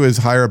can do is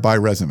hire by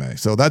resume.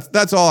 So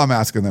that's all I'm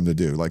asking them to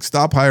do. Like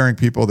stop hiring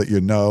people that you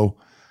know,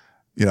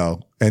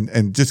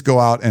 and just go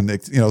out and, they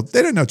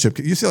didn't know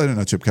UCLA didn't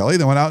know Chip Kelly.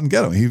 They went out and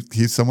get him.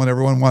 He's someone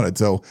everyone wanted.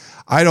 So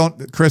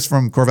Chris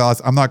from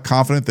Corvallis, I'm not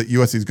confident that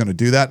USC is going to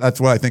do that.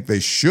 That's what I think they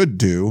should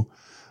do,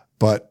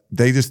 but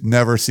they just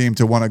never seem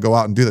to want to go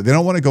out and do that. They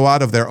don't want to go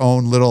out of their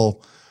own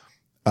little,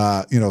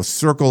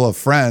 circle of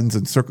friends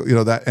and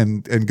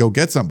and go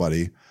get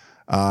somebody,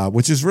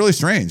 which is really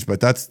strange, but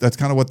that's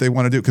kind of what they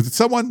want to do.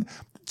 Cause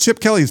Chip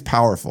Kelly is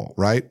powerful,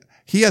 right?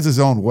 He has his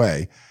own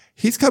way.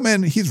 He's come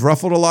in, he's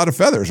ruffled a lot of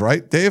feathers,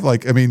 right, Dave?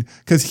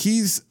 Because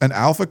he's an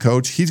alpha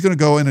coach, he's going to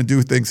go in and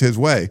do things his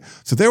way.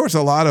 So there was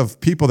a lot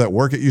of people that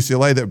work at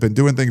UCLA that have been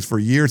doing things for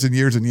years and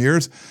years and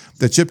years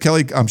that Chip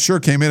Kelly, I'm sure,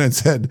 came in and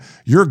said,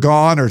 you're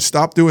gone or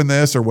stop doing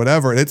this or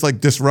whatever. And it's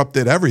like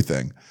disrupted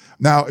everything.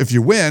 Now, if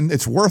you win,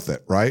 it's worth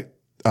it, right?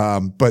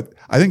 But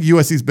I think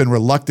USC's been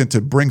reluctant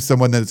to bring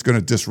someone that's going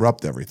to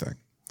disrupt everything.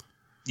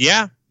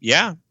 Yeah.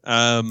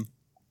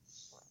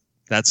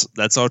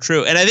 That's all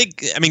true. And I think,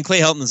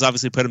 Clay Helton has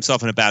obviously put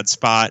himself in a bad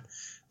spot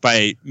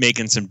by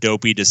making some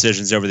dopey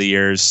decisions over the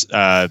years,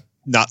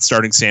 not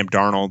starting Sam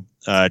Darnold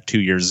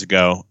 2 years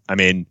ago.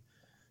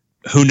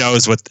 Who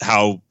knows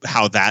how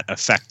that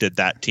affected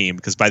that team,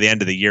 because by the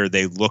end of the year,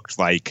 they looked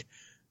like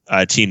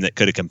a team that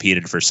could have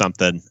competed for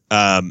something.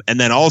 And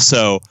then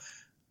also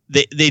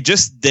they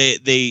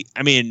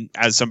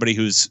as somebody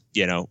who's,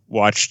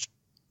 watched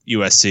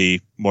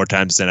USC more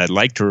times than I'd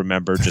like to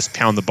remember, just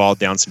pound the ball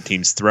down some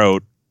team's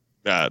throat,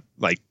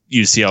 like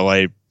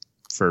UCLA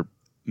for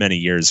many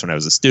years when I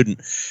was a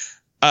student,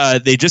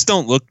 they just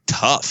don't look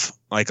tough.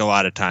 Like a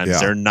lot of times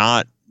they're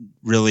not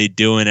really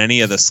doing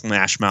any of the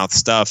smash mouth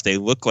stuff. They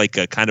look like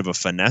a kind of a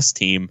finesse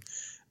team.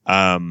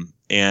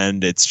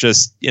 And it's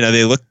just,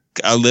 they look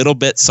a little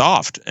bit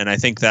soft. And I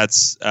think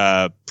that's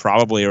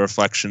probably a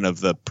reflection of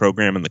the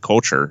program and the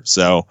culture.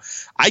 So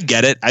I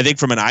get it. I think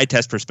from an eye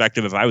test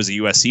perspective, if I was a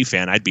USC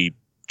fan, I'd be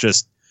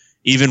just,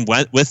 even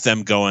went with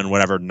them going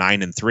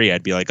 9-3,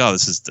 I'd be like, oh,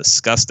 this is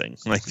disgusting.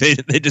 Like they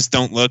just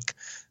don't look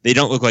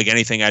like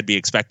anything I'd be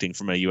expecting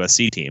from a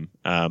USC team.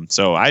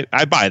 So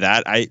I buy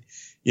that.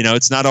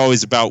 It's not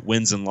always about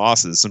wins and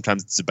losses.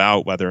 Sometimes it's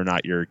about whether or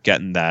not you're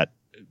getting the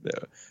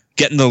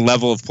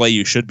level of play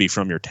you should be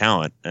from your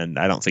talent. And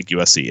I don't think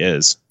USC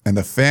is. And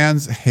the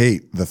fans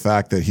hate the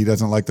fact that he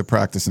doesn't like to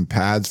practice in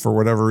pads for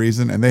whatever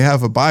reason. And they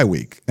have a bye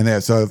week and they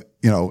have,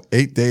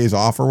 8 days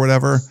off or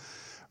whatever.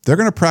 They're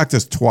going to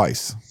practice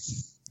twice.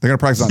 They're going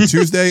to practice on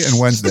Tuesday and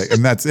Wednesday,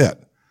 and that's it.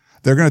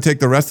 They're going to take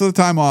the rest of the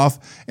time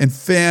off, and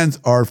fans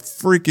are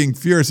freaking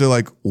furious. They're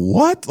like,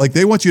 "What? Like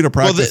they want you to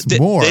practice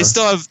more?" They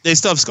still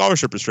have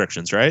scholarship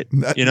restrictions, right?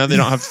 They don't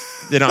have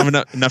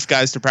enough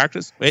guys to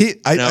practice.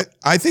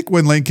 I think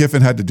when Lane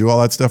Kiffin had to do all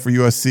that stuff for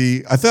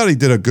USC, I thought he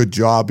did a good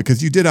job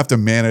because you did have to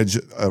manage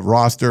a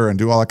roster and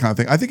do all that kind of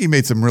thing. I think he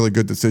made some really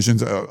good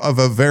decisions of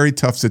a very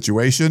tough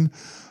situation,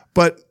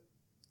 but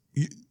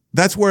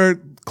that's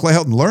where Clay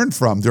Helton learned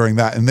from during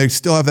that, and they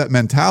still have that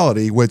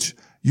mentality, which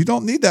you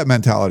don't need that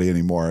mentality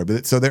anymore.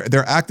 But so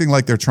they're acting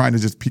like they're trying to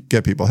just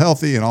get people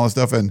healthy and all this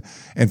stuff, and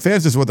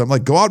fans just with them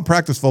like go out and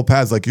practice full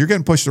pads. Like you're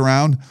getting pushed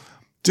around,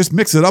 just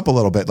mix it up a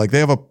little bit. Like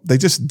they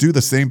just do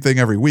the same thing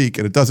every week,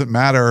 and it doesn't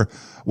matter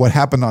what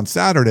happened on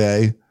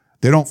Saturday.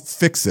 They don't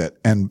fix it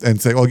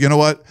and say, oh, you know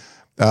what?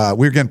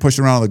 We're getting pushed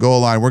around on the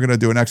goal line. We're going to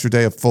do an extra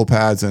day of full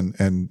pads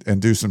and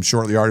do some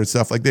short yardage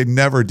stuff. Like they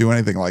never do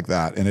anything like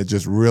that, and it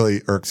just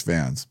really irks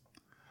fans.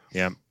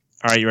 Yeah. All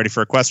right. You ready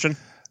for a question?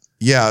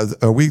 Yeah.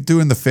 Are we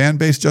doing the fan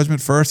base judgment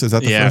first? Is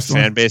that the first one?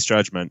 Yeah, fan base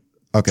judgment.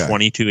 Okay.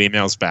 22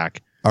 emails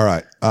back. All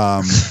right. You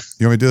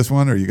want me to do this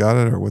one or you got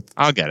it or what?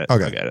 I'll get it.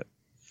 Okay. I'll get it.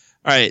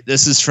 All right.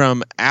 This is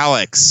from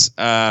Alex.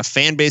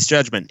 Fan base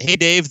judgment. Hey,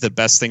 Dave, the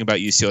best thing about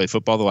UCLA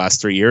football the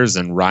last 3 years,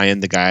 and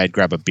Ryan, the guy I'd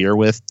grab a beer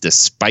with,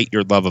 despite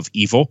your love of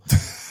evil.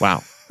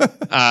 Wow.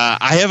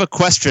 I have a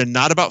question,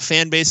 not about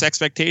fan base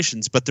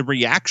expectations, but the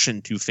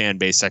reaction to fan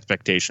base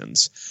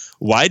expectations.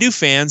 Why do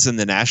fans in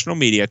the national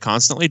media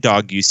constantly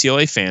dog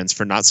UCLA fans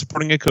for not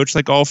supporting a coach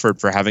like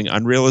Alford, for having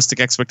unrealistic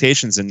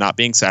expectations and not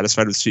being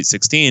satisfied with Sweet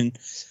 16?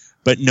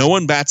 But no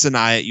one bats an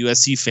eye at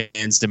USC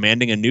fans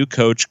demanding a new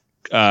coach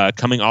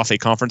coming off a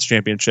conference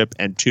championship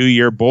and 2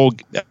 year bowl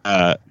games.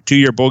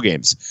 2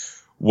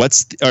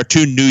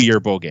 New Year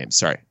bowl games.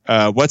 Sorry.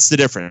 What's the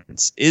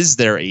difference? Is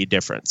there a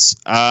difference?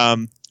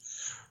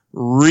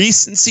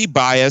 Recency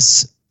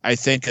bias, I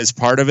think, is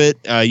part of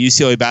it.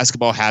 UCLA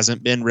basketball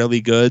hasn't been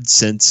really good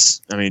since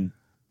the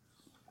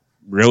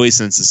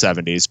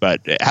 70s,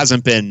 but it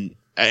hasn't been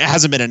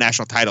a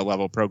national title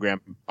level program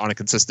on a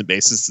consistent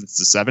basis since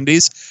the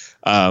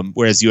 70s.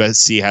 Whereas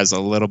USC has a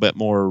little bit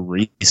more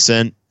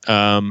recent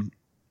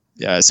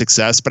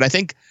success. But I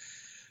think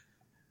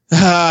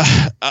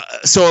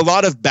So a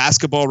lot of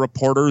basketball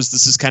reporters,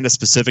 this is kind of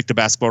specific to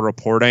basketball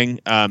reporting.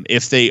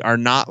 If they are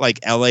not like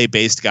LA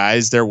based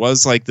guys, there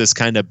was like this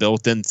kind of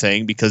built in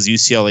thing because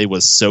UCLA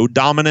was so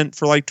dominant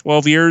for like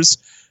 12 years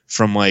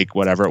from like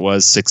whatever it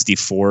was,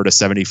 64 to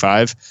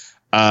 75,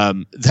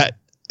 that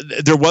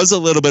there was a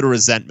little bit of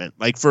resentment.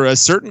 Like for a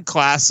certain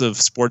class of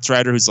sports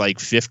writer who's like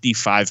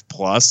 55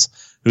 plus,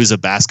 who's a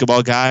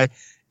basketball guy,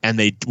 and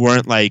they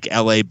weren't like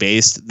LA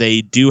based,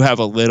 they do have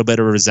a little bit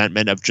of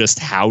resentment of just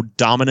how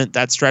dominant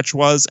that stretch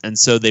was. And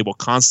so they will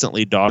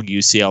constantly dog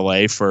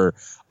UCLA for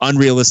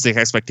unrealistic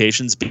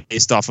expectations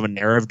based off of a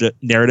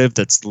narrative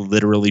that's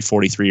literally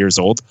 43 years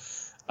old.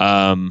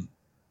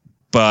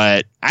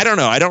 But I don't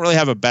know. I don't really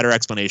have a better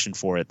explanation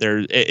for it.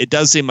 It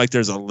does seem like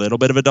there's a little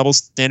bit of a double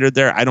standard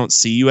there. I don't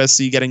see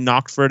USC getting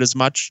knocked for it as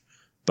much,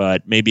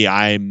 but maybe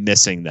I'm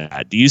missing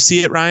that. Do you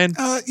see it, Ryan?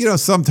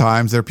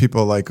 Sometimes there are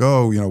people like,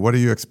 oh, what do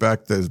you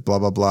expect? There's blah,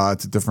 blah, blah.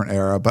 It's a different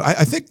era. But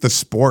I think the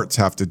sports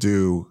have to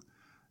do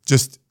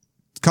just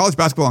college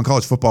basketball and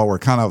college football were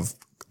kind of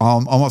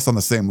almost on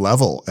the same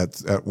level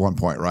at one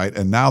point, right?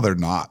 And now they're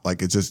not.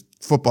 Like it's just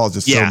football is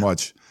just so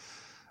much.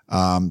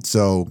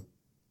 So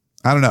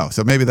I don't know.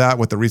 So maybe that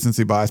with the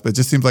recency bias, but it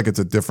just seems like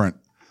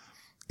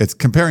it's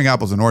comparing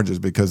apples and oranges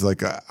because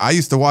like I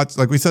used to watch,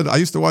 like we said, I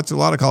used to watch a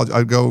lot of college.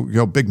 I'd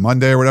go, Big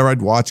Monday or whatever.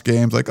 I'd watch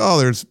games like, oh,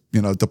 there's,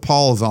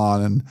 DePaul's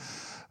on and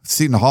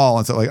Seton Hall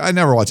and stuff. Like I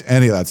never watch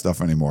any of that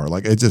stuff anymore.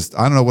 Like it just,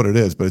 I don't know what it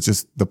is, but it's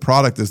just the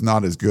product is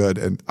not as good.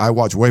 And I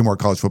watch way more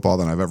college football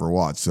than I've ever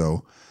watched.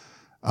 So,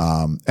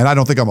 and I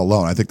don't think I'm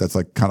alone. I think that's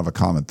like kind of a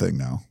common thing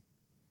now.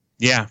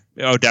 Yeah.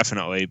 Oh,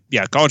 definitely.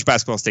 Yeah. College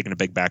basketball is taking a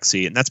big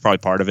backseat, and that's probably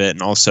part of it.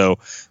 And also,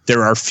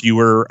 there are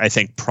fewer, I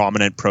think,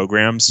 prominent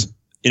programs.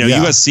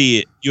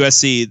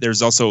 USC.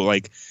 There's also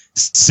like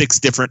 6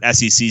 different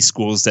SEC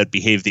schools that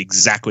behave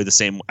exactly the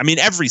same. I mean,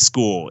 every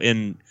school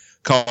in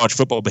college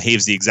football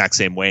behaves the exact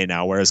same way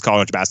now. Whereas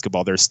college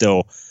basketball, there's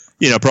still,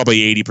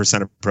 probably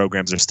 80% of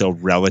programs are still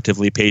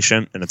relatively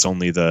patient, and it's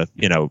only the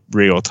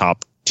real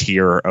top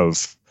tier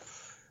of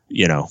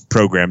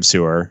programs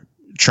who are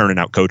churning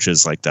out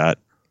coaches like that.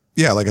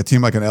 Yeah, like a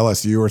team like an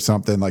LSU or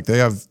something, like they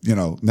have,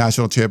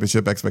 national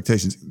championship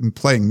expectations,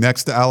 playing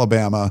next to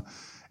Alabama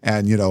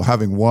and,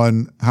 having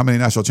won, how many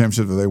national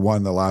championships have they won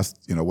in the last,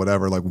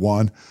 whatever, like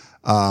one,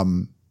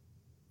 1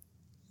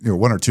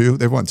 or 2,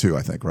 they've won 2,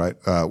 I think, right?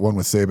 One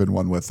with Saban,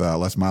 one with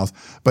Les Miles.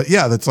 But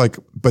yeah, that's like,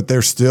 but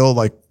they're still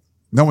like,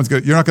 no one's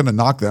good. You're not going to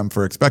knock them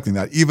for expecting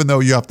that, even though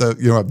you have to,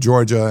 have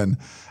Georgia and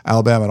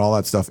Alabama and all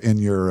that stuff in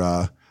your,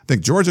 I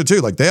think Georgia too,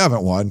 like they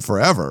haven't won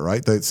forever,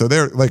 right? So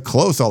they're like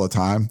close all the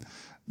time.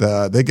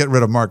 They get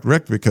rid of Mark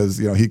Richt because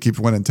he keeps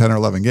winning 10 or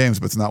 11 games,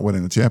 but it's not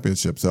winning the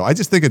championship. So I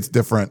just think it's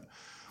different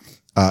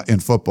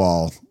in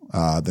football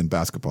than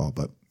basketball.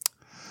 But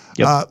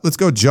let's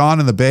go,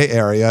 John in the Bay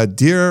Area.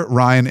 Dear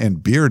Ryan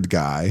and Beard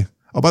Guy.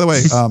 Oh, by the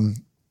way,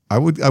 I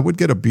would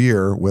get a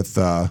beer with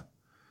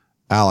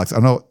Alex. I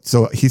don't know.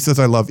 So he says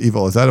I love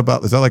evil. Is that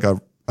like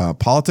a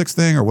politics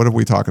thing, or what are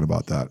we talking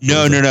about that?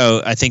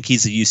 No. I think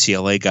he's a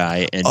UCLA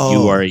guy, and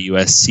you are a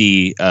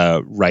USC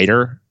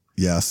writer.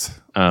 Yes.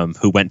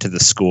 Who went to the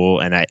school,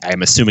 and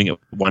I'm assuming at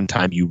one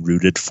time you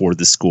rooted for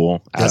the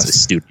school as a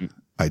student.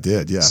 I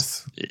did,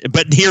 yes.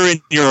 But here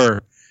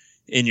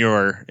in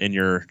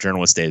your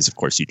journalist days, of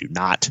course, you do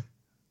not.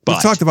 But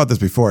we've talked about this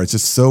before. It's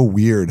just so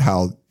weird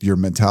how your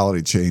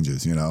mentality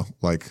changes.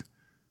 Like,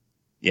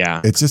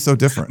 yeah, it's just so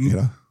different.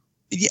 Yeah,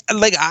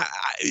 like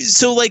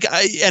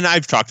and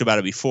I've talked about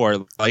it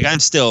before. Like, I'm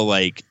still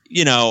like,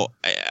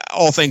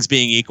 all things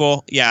being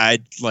equal, yeah,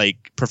 I'd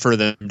like prefer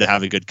them to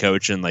have a good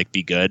coach and like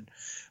be good.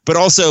 But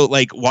also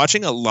like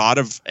watching a lot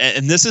of,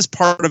 and this is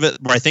part of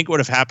it where I think would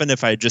have happened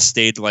if I just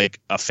stayed like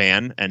a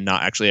fan and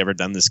not actually ever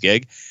done this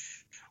gig.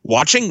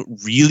 Watching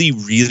really,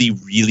 really,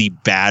 really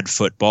bad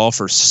football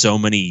for so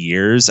many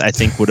years, I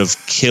think would have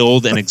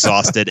killed and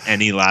exhausted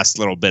any last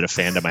little bit of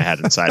fandom I had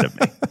inside of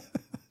me.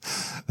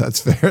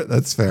 That's fair.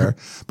 That's fair.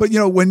 But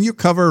when you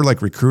cover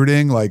like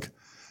recruiting, like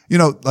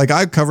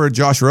I covered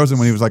Josh Rosen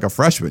when he was like a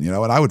freshman, and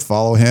I would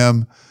follow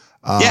him.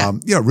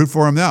 Root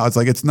for him now. It's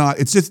like,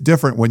 it's just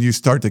different when you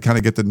start to kind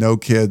of get to know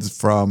kids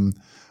from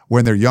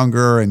when they're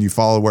younger and you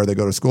follow where they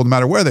go to school, no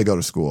matter where they go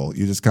to school.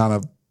 You just kind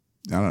of,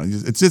 I don't know,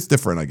 it's just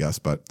different, I guess,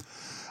 but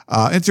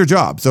it's your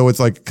job. So it's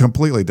like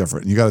completely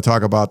different. You got to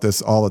talk about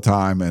this all the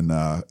time. And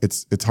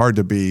it's hard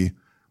to be,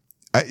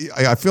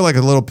 I feel like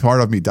a little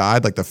part of me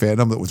died, like the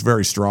fandom that was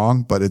very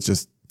strong, but it's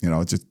just,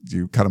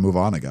 you kind of move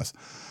on, I guess.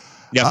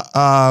 Yeah.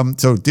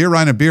 So, dear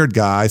Ryan and Beard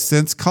Guy,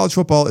 since college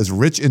football is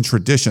rich in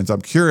traditions,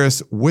 I'm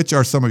curious, which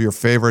are some of your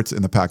favorites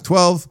in the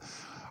Pac-12?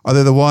 Are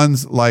they the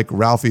ones like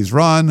Ralphie's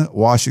run,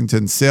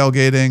 Washington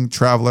sailgating,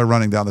 Traveler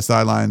running down the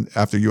sideline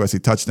after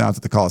USC touchdowns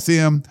at the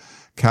Coliseum,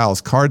 Cal's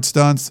card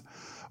stunts,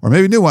 or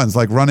maybe new ones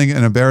like running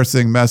an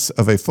embarrassing mess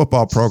of a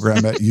football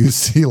program at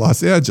UC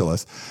Los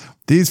Angeles?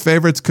 These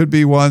favorites could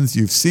be ones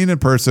you've seen in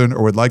person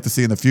or would like to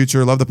see in the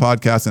future. Love the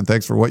podcast, and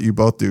thanks for what you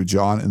both do,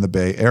 John in the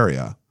Bay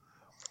Area.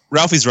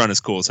 Ralphie's run is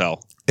cool as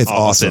hell. It's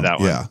awesome. I'll say that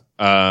one.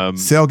 Yeah.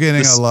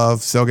 Sailgating, I love.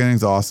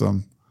 Sailgating's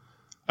awesome.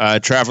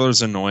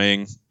 Traveler's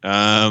annoying.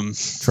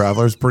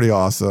 Traveler's pretty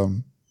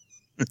awesome.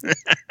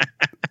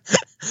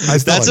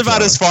 That's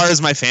about as far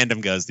as my fandom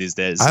goes these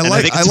days.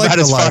 I think it's about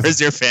as far as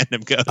your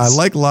fandom goes. I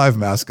like live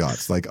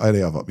mascots, like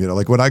any of them. You know,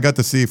 like when I got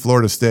to see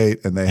Florida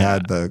State and they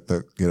had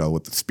the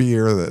with the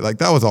spear, like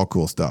that was all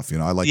cool stuff. You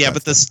know, I like. Yeah,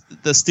 but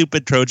the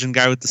stupid Trojan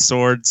guy with the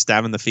sword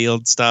stabbing the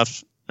field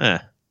stuff. You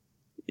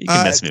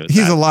can mess me with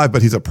he's that. alive,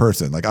 but he's a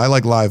person. Like I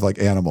like live, like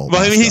animal.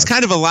 Well, I mean, he's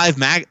kind of a live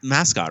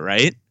mascot,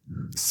 right?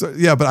 So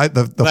yeah, but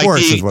the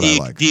horse is what I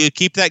like. Do you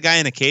keep that guy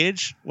in a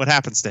cage? What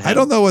happens to him? I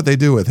don't know what they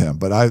do with him,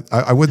 but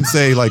I wouldn't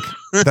say like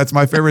that's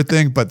my favorite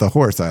thing. But the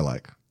horse I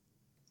like.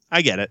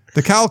 I get it.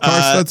 The cow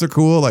car studs are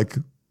cool. Like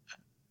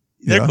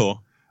they're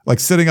cool. Like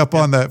sitting up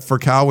on that for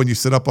cow when you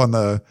sit up on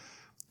the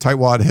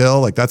Tightwad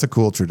Hill, like that's a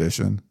cool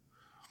tradition.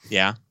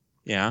 Yeah.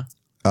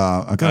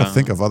 I gotta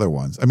think of other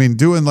ones. I mean,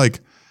 doing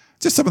like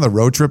just some of the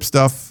road trip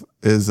stuff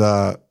is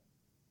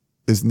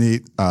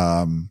neat.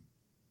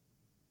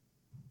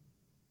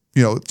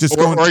 Just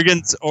going.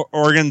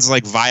 Oregon's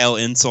like vile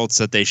insults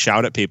that they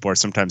shout at people are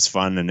sometimes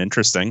fun and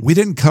interesting. We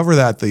didn't cover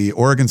that the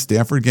Oregon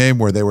Stanford game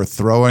where they were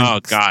throwing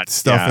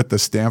stuff at the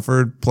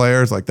Stanford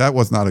players. Like that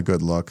was not a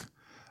good look.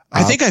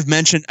 I think I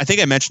mentioned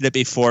it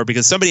before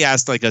because somebody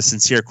asked like a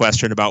sincere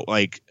question about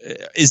like,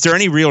 is there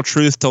any real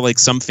truth to like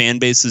some fan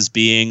bases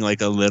being like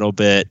a little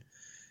bit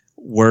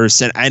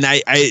worse? And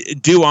I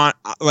do want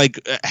like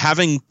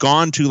having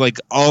gone to like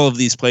all of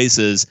these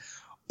places.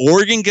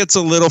 Oregon gets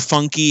a little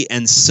funky,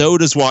 and so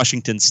does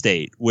Washington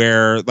State,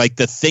 where like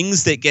the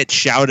things that get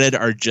shouted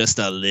are just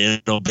a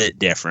little bit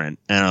different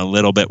and a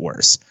little bit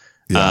worse.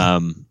 Yeah.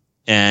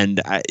 Again,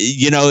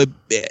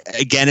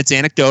 it's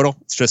anecdotal.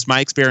 It's just my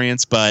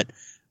experience, but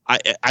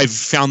I've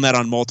found that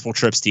on multiple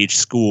trips to each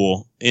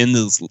school in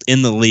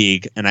the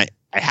league, and I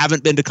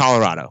haven't been to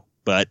Colorado,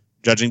 but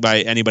judging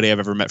by anybody I've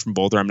ever met from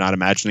Boulder, I'm not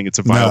imagining it's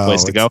a vile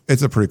place to go.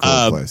 It's a pretty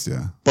cool place,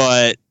 yeah.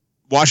 But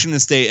Washington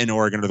State and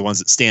Oregon are the ones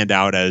that stand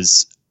out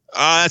as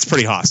that's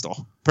pretty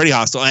hostile,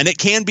 and it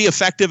can be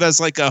effective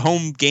as like a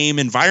home game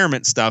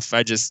environment stuff.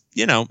 I just,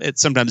 it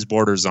sometimes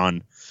borders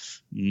on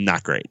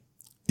not great.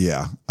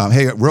 Yeah.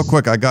 Hey, real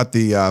quick, I got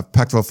the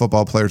Pac-12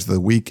 football players of the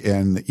week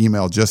in the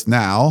email just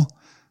now.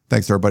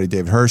 Thanks to our buddy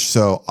David Hirsch.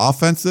 So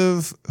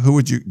offensive, who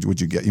would you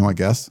get? You want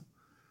to guess?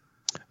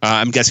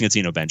 I'm guessing it's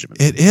Eno Benjamin.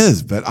 It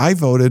is, but I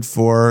voted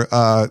for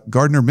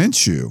Gardner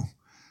Minshew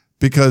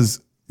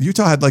because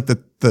Utah had like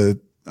the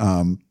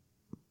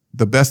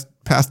best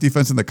pass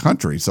defense in the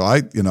country. So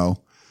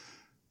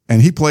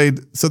and he played,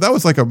 so that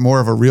was like more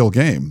of a real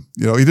game.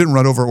 He didn't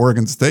run over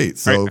Oregon State.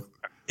 So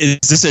is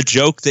this a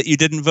joke that you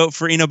didn't vote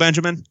for Eno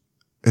Benjamin?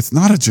 It's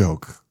not a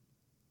joke.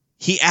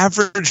 He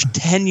averaged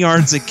 10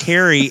 yards a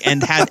carry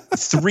and had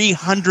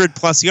 300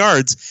 plus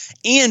yards.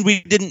 And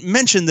we didn't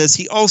mention this.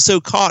 He also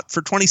caught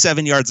for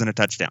 27 yards and a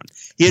touchdown.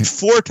 He had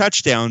 4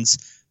 touchdowns,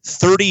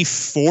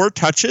 34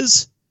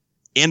 touches,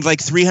 and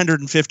like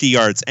 350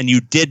 yards. And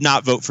you did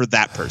not vote for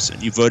that person.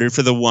 You voted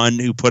for the one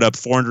who put up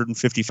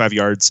 455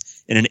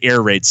 yards in an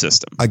air raid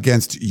system.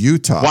 Against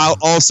Utah. While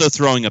also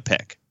throwing a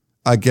pick.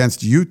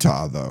 Against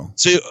Utah, though.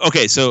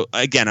 So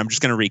again, I'm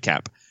just going to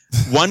recap.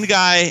 One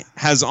guy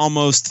has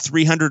almost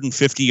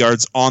 350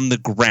 yards on the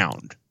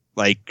ground,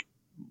 like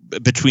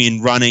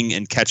between running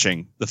and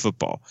catching the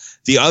football.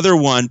 The other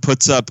one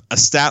puts up a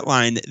stat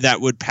line that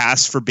would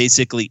pass for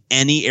basically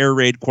any air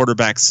raid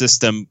quarterback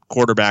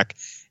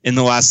in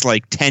the last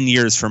like 10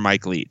 years for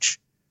Mike Leach.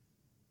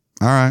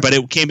 All right. But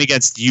it came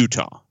against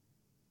Utah.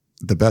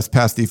 The best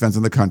pass defense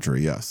in the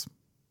country, yes.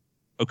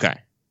 Okay.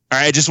 All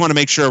right. I just want to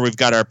make sure we've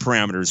got our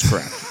parameters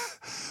correct.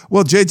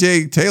 Well,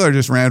 J.J. Taylor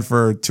just ran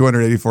for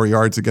 284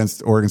 yards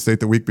against Oregon State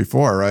the week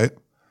before, right?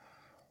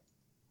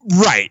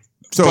 Right.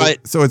 So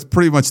it's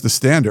pretty much the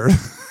standard.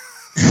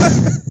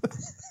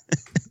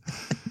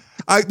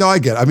 I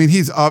get it. I mean,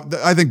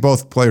 I think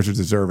both players are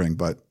deserving,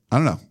 but I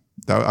don't know.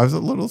 I was a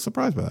little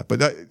surprised by that,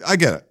 but I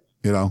get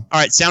it, All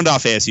right. Sound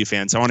off, ASU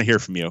fans. I want to hear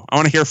from you. I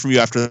want to hear from you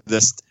after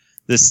this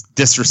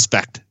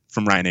disrespect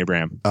from Ryan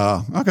Abraham.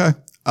 Okay.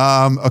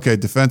 Okay.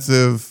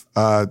 Defensive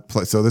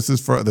play. So this is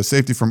for the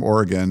safety from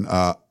Oregon,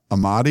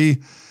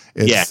 Amadi.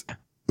 It's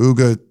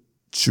Uga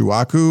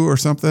Chuaku or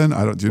something.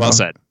 I don't do. Well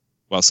said.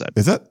 Well said.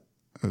 Is it?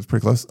 It was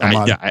pretty close. I have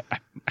no idea.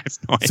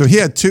 So he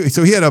had 2.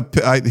 So he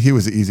had he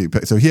was easy.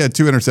 So he had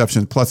 2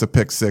 interceptions plus a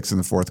pick 6 in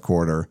the fourth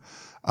quarter.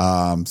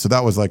 So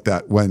that was like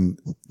that when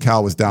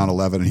Cal was down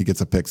 11 and he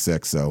gets a pick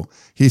 6. So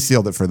he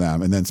sealed it for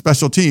them. And then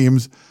special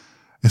teams.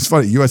 It's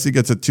funny. USC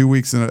gets it 2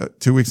 weeks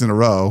in a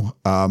row.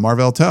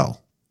 Marvell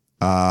Tell,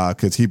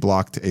 because he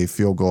blocked a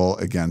field goal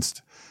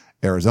against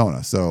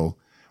Arizona. So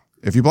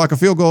if you block a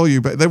field goal,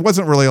 there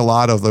wasn't really a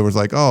lot of, there was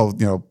like,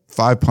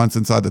 5 punts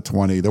inside the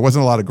 20. There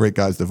wasn't a lot of great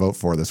guys to vote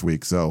for this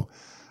week. So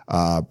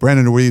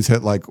Brandon Ruiz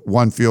hit like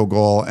 1 field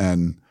goal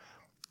and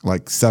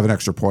like 7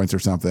 extra points or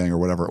something or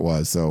whatever it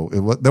was. So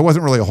there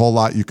wasn't really a whole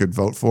lot you could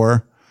vote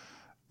for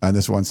on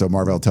this one. So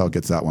Marvell Tell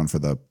gets that one for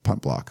the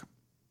punt block.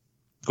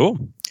 Cool.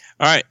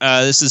 All right.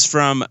 This is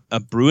from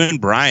Bruin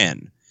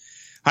Brian.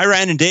 Hi,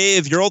 Ryan and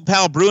Dave. Your old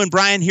pal Brew and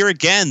Brian here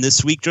again.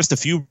 This week, just a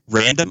few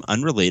random,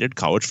 unrelated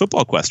college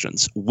football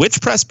questions.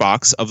 Which press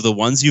box of the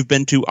ones you've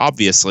been to,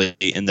 obviously,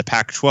 in the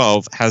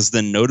Pac-12 has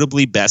the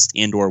notably best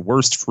and or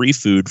worst free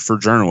food for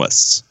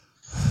journalists?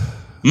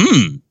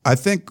 I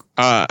think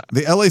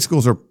the LA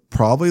schools are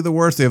probably the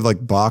worst. They have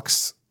like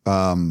box.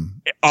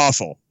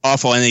 Awful.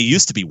 And they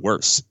used to be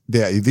worse.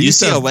 Yeah,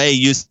 UCLA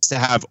used to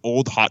have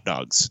old hot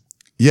dogs.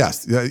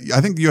 Yes.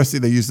 I think USC,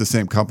 they use the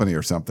same company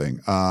or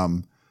something.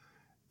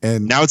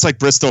 And now it's like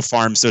Bristol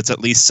Farms, so it's at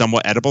least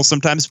somewhat edible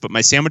sometimes, but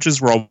my sandwiches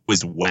were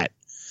always wet.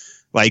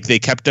 Like they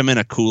kept them in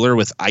a cooler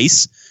with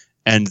ice,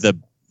 and the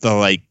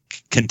like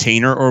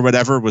container or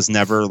whatever was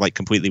never like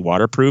completely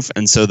waterproof,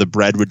 and so the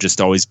bread would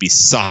just always be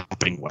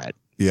sopping wet.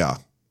 Yeah.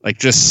 Like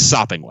just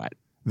sopping wet.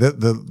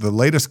 The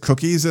latest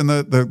cookies in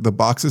the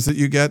boxes that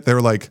you get, they're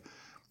like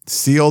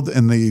sealed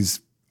in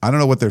these, I don't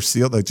know what they're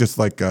sealed, like just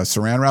like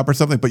saran wrap or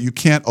something, but you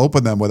can't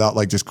open them without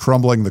like just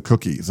crumbling the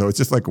cookie. So it's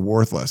just like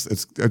worthless.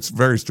 It's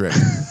very strange.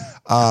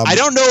 I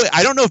don't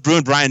know if Brew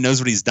and Brian knows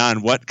what he's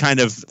done. What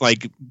kind of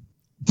like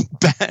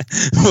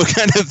what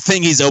kind of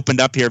thing he's opened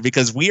up here,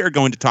 because we are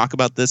going to talk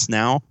about this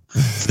now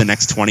for the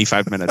next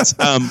 25 minutes.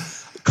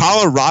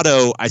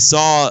 Colorado, I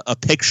saw a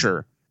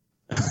picture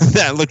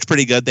that looked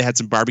pretty good. They had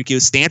some barbecue.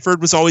 Stanford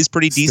was always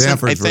pretty decent.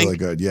 Stanford's I think. really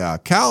good. Yeah.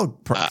 Cal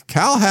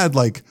had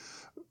like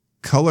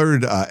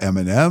colored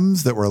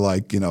M&Ms that were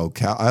like,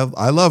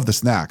 I love the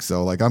snacks.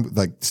 So like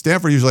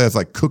Stanford usually has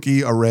like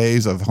cookie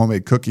arrays of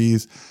homemade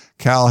cookies.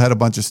 Cal had a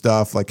bunch of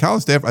stuff. Like Cal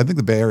and Stanford, I think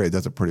the Bay Area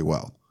does it pretty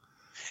well.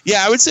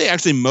 Yeah, I would say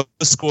actually most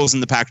schools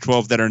in the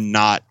Pac-12 that are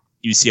not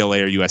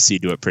UCLA or USC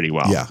do it pretty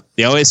well. Yeah.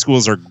 The LA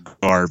schools are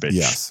garbage.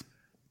 Yes.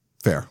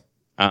 Fair.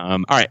 All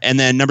right. And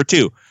then number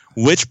 2,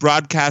 which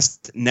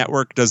broadcast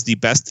network does the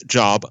best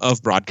job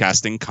of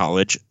broadcasting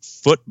college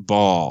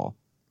football?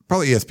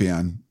 Probably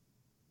ESPN.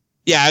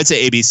 Yeah, I'd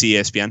say ABC,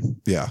 ESPN.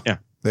 Yeah. Yeah.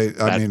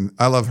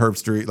 I love Herb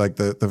Street, like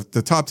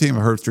the top team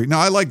of Herb Street. Now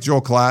I like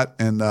Joel Klatt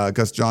and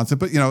Gus Johnson,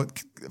 but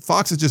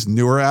Fox is just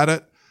newer at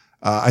it.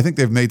 I think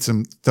they've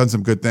done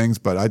some good things,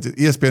 but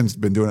ESPN's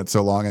been doing it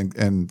so long,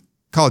 and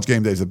College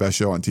Game Day is the best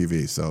show on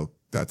TV. So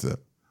that's it.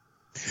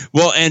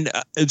 Well, and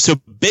so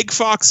Big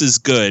Fox is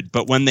good,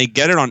 but when they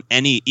get it on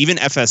even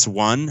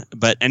FS1,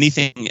 but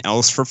anything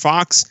else for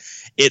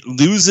Fox, it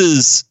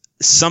loses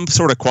some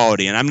sort of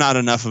quality. And I'm not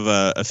enough of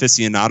a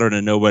aficionado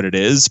to know what it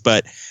is,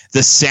 but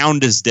the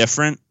sound is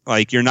different.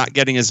 Like you're not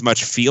getting as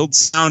much field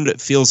sound. It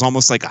feels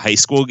almost like a high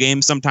school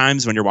game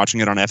sometimes when you're watching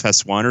it on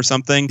FS1 or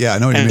something. Yeah, I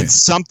know what you mean.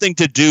 It's something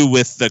to do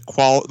with the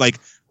like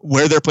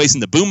where they're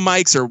placing the boom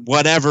mics or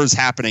whatever's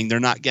happening.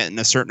 They're not getting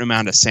a certain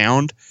amount of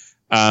sound.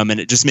 And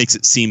it just makes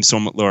it seem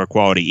somewhat lower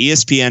quality.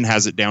 ESPN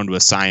has it down to a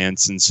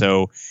science. And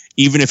so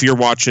even if you're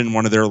watching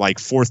one of their like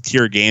 4th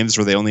tier games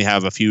where they only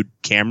have a few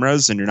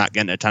cameras and you're not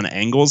getting a ton of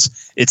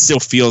angles, it still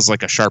feels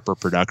like a sharper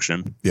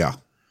production. Yeah.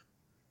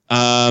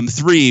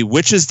 3,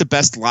 which is the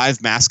best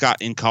live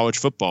mascot in college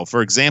football?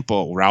 For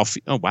example,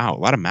 Ralphie. Oh, wow. A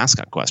lot of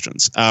mascot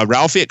questions.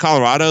 Ralphie at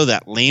Colorado,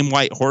 that lame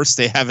white horse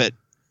they have at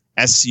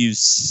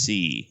SUC.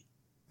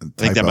 I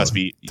think that must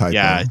be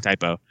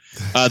typo.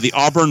 The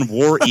Auburn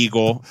War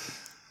Eagle,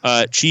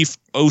 Chief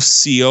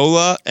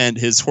Osceola and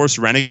his horse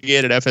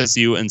Renegade at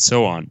FSU, and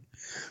so on.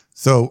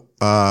 So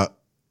the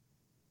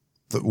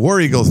War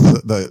Eagles,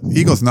 the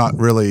Eagle's not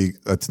really,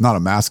 it's not a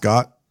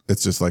mascot.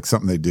 It's just like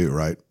something they do,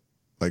 right?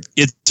 Like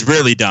it's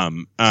really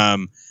dumb. But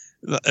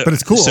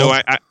it's cool. So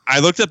I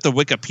looked up the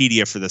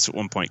Wikipedia for this at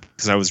one point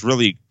because I was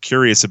really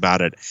curious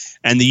about it.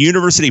 And the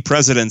university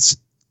president's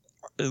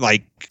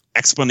like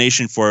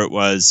explanation for it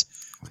was,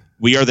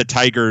 we are the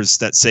tigers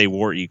that say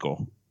War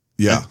Eagle.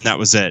 Yeah. And that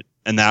was it.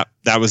 And that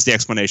was the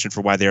explanation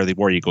for why they are the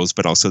War Eagles,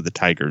 but also the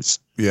tigers.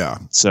 Yeah.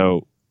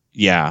 So,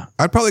 yeah.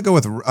 I'd probably go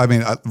with,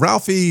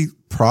 Ralphie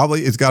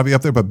probably has got to be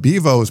up there, but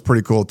Bevo is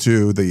pretty cool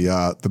too.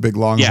 The big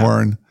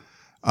longhorn.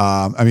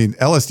 Yeah.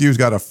 LSU's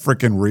got a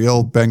freaking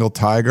real Bengal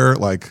tiger.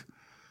 Like,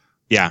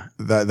 yeah,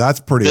 that's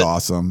pretty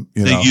awesome.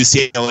 The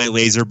UCLA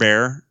laser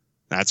bear.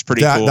 That's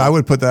pretty cool. I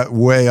would put that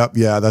way up.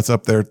 Yeah. That's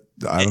up there.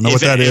 I don't know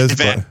what that is,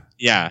 but.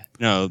 Yeah,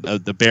 no,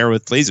 the bear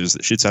with lasers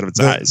that shoots out of its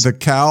eyes. The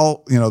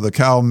cow, the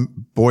cow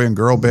boy and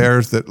girl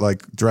bears that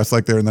like dress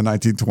like they're in the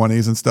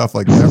 1920s and stuff.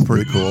 Like they're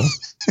pretty cool.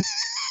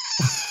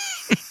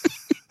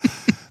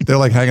 They're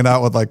like hanging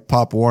out with like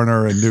Pop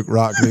Warner and Nuke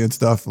Rockney and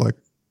stuff. Like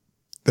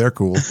they're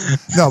cool.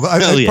 No, but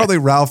I'd probably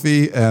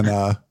Ralphie and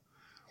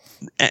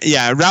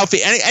Ralphie.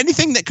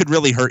 Anything that could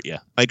really hurt you,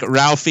 like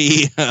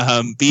Ralphie,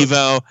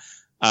 Bevo.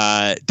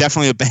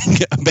 Definitely a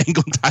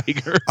Bengal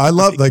tiger. I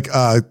love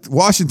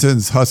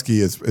Washington's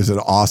Husky is an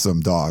awesome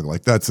dog.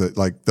 Like that's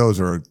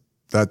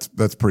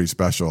pretty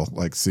special.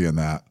 Like seeing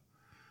that.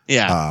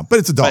 Yeah. But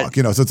it's a dog,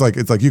 so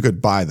it's like you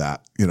could buy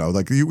that,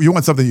 like you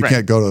want something you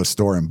can't go to a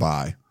store and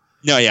buy.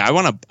 No. Yeah. I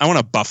want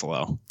a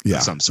buffalo. Yeah.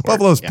 Of some sort.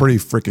 Buffalo's pretty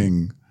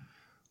freaking,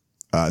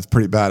 it's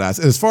pretty badass.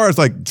 And as far as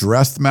like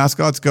dressed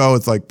mascots go,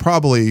 it's like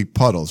probably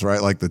Puddles,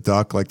 right? Like the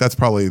duck, like that's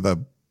probably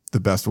the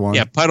best one.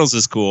 Yeah, Puddles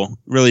is cool,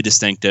 really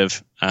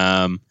distinctive.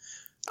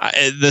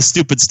 The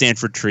stupid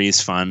Stanford tree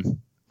is fun.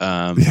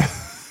 Yeah.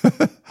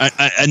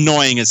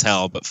 Annoying as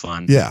hell, but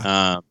fun.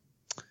 Yeah.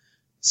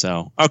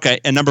 So, okay.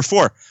 And number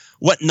 4,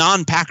 what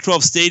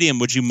non-Pac-12 stadium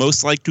would you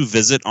most like to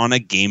visit on a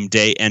game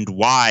day and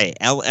why?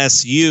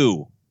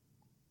 LSU.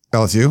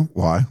 LSU?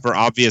 Why? For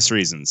obvious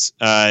reasons.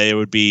 It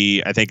would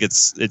be, I think it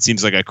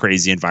seems like a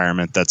crazy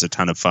environment. That's a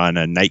ton of fun.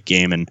 A night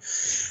game and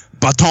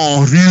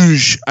Baton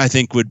Rouge, I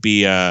think, would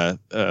be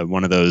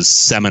one of those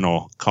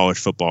seminal college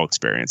football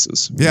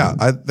experiences. Yeah,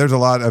 there's a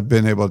lot I've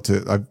been able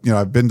to.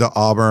 I've been to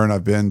Auburn,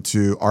 I've been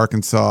to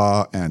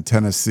Arkansas and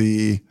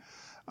Tennessee.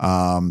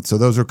 So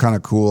those are kind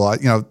of cool.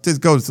 Just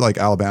go to like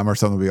Alabama or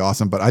something would be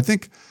awesome. But I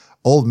think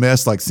Ole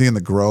Miss, like seeing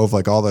the Grove,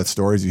 like all the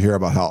stories you hear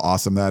about how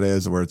awesome that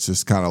is, where it's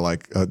just kind of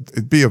like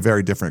it'd be a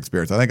very different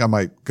experience. I think I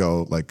might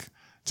go like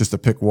just to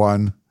pick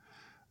one.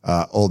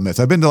 Ole Miss.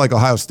 I've been to like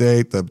Ohio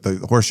State.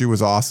 The Horseshoe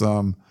was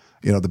awesome.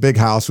 The Big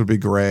House would be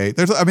great.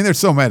 There's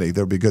so many that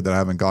would be good that I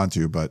haven't gone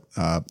to, but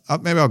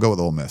maybe I'll go with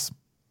Ole Miss.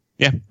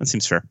 Yeah, that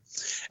seems fair.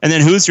 And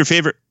then who's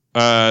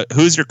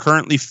your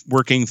currently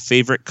working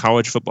favorite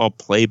college football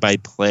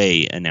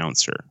play-by-play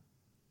announcer?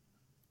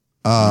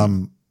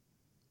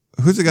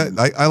 Who's the guy?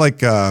 I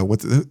like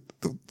what's the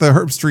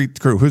Herb Street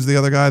crew. Who's the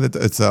other guy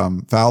it's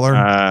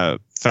Fowler?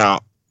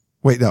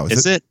 Wait, no,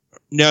 is it?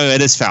 No,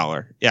 it is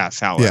Fowler. Yeah,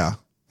 Fowler. Yeah.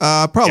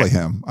 Probably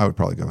him. I would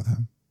probably go with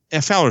him. Yeah,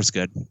 Fowler's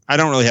good. I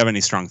don't really have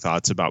any strong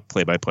thoughts about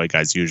play-by-play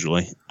guys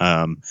usually.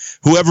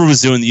 Whoever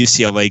was doing the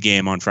UCLA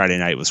game on Friday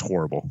night was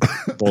horrible.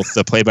 Both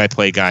the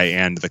play-by-play guy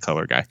and the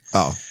color guy.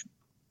 Oh.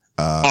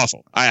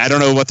 Awful. I don't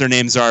know what their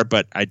names are,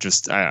 but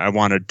I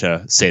wanted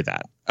to say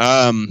that.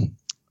 All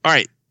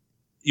right.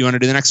 You want to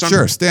do the next one?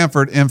 Sure.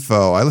 Stanford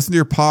Info. I listened to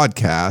your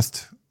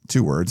podcast,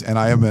 2 words, and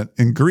I am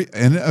in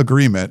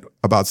agreement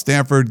about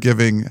Stanford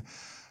giving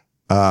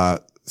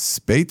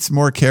Spates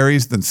more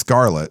carries than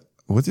Scarlett.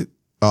 Was it?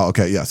 Oh,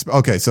 okay. Yes.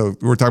 Okay. So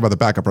we're talking about the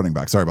backup running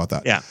back. Sorry about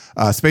that. Yeah.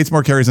 Spates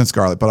more carries than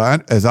Scarlett,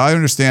 but as I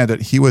understand it,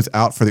 he was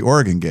out for the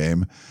Oregon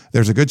game.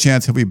 There's a good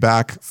chance he'll be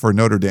back for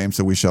Notre Dame,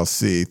 so we shall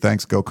see.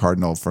 Thanks, Go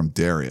Cardinal, from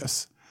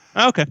Darius.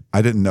 Okay.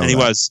 I didn't know and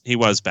that. He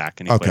was back,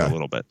 and he played a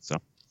little bit. So,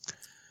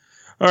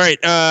 all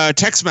right.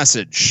 Text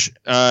message.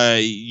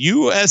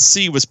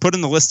 USC was put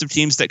in the list of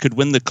teams that could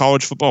win the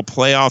college football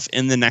playoff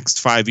in the next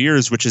 5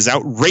 years, which is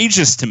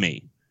outrageous to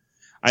me.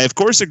 I, of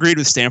course, agreed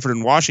with Stanford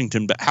and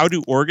Washington, but how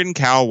do Oregon,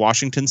 Cal,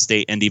 Washington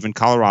State, and even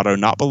Colorado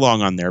not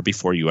belong on there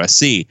before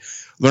USC?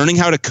 Learning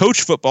how to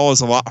coach football is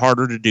a lot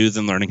harder to do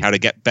than learning how to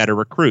get better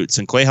recruits,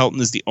 and Clay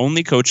Helton is the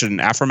only coach at an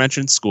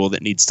aforementioned school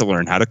that needs to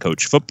learn how to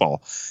coach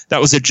football.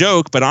 That was a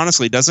joke, but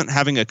honestly, doesn't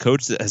having a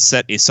coach that has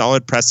set a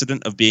solid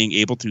precedent of being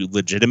able to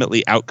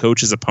legitimately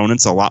outcoach his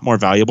opponents a lot more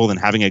valuable than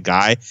having a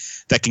guy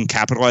that can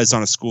capitalize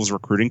on a school's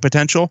recruiting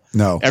potential?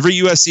 No. Every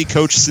USC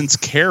coach since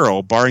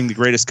Carroll, barring the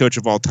greatest coach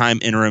of all time,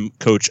 interim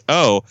Coach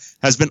O,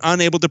 has been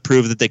unable to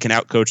prove that they can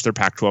outcoach their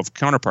Pac-12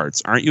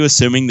 counterparts. Aren't you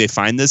assuming they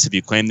find this if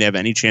you claim they have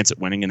any chance at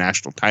winning a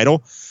national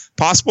title?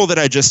 Possible that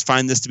I just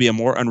find this to be a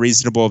more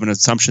unreasonable of an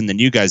assumption than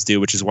you guys do,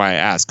 which is why I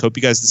ask. Hope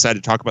you guys decide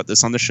to talk about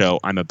this on the show.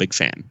 I'm a big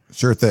fan.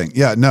 Sure thing.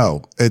 Yeah,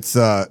 no, it's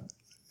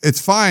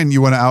fine.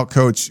 You want to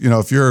outcoach,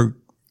 if you're,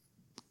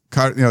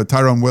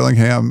 Tyrone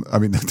Willingham. I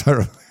mean,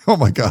 Tyrone. Oh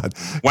my God!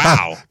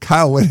 Wow,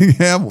 Kyle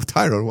Whittingham,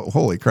 Tyrone.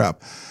 Holy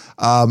crap!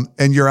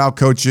 And you're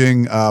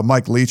outcoaching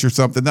Mike Leach or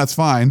something. That's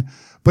fine.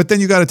 But then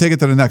you got to take it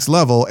to the next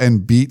level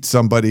and beat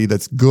somebody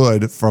that's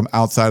good from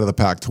outside of the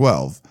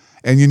Pac-12.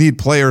 And you need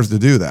players to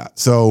do that.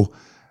 So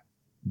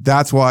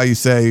that's why you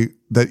say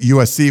that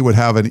USC would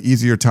have an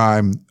easier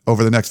time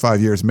over the next 5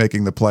 years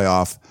making the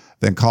playoff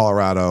than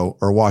Colorado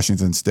or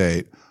Washington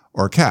State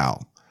or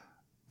Cal.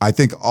 I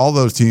think all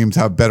those teams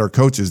have better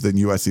coaches than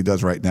USC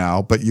does right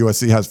now, but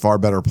USC has far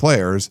better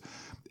players.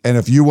 And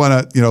if you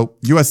want to,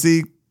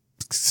 USC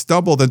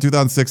stumbled in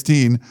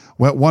 2016,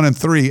 went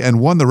 1-3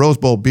 and won the Rose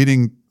Bowl,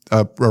 beating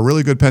a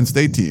really good Penn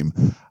State team.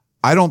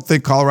 I don't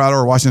think Colorado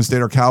or Washington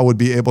State or Cal would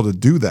be able to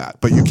do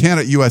that, but you can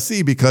at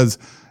USC because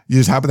you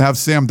just happen to have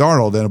Sam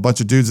Darnold and a bunch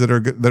of dudes that are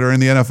in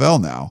the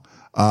NFL now.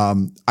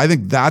 I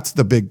think that's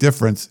the big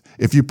difference.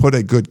 If you put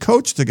a good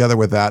coach together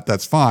with that,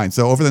 that's fine.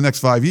 So over the next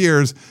 5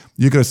 years,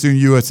 you can assume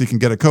USC can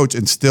get a coach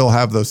and still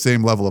have those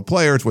same level of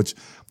players, which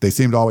they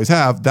seem to always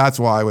have. That's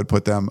why I would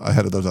put them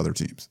ahead of those other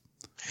teams.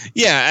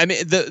 Yeah, I mean,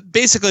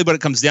 basically what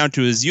it comes down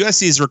to is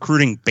USC's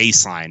recruiting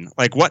baseline.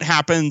 Like, what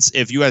happens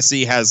if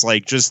USC has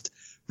just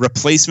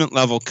replacement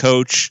level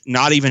coach,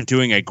 not even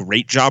doing a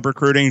great job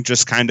recruiting,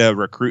 just kind of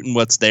recruiting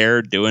what's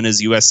there, doing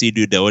his USC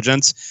due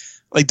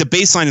diligence? Like, the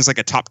baseline is like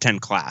a top 10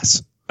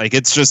 class. Like,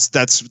 it's just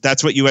that's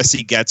what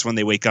USC gets when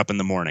they wake up in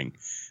the morning.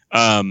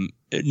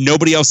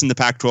 Nobody else in the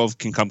Pac-12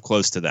 can come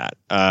close to that.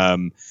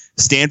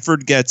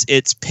 Stanford gets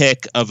its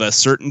pick of a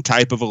certain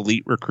type of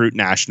elite recruit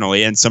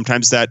nationally, and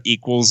sometimes that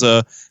equals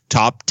a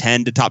top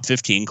 10 to top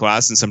 15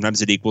 class, and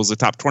sometimes it equals a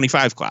top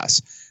 25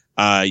 class.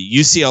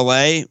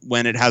 UCLA,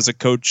 when it has a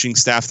coaching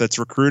staff that's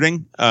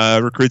recruiting,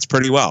 recruits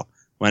pretty well.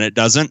 When it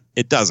doesn't,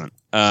 it doesn't.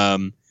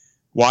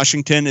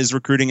 Washington is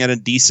recruiting at a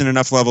decent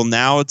enough level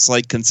now. It's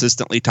like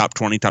consistently top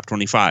 20, top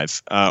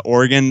 25.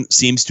 Oregon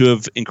seems to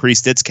have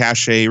increased its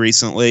cachet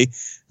recently.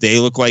 They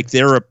look like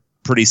they're a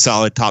pretty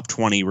solid top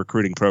 20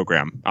 recruiting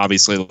program.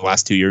 Obviously, the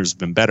last 2 years have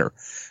been better.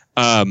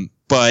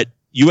 But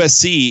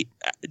USC,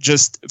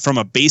 just from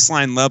a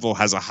baseline level,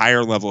 has a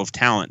higher level of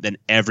talent than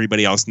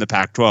everybody else in the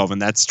Pac-12. And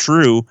that's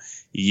true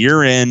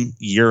year in,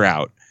 year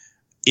out.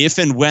 If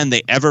and when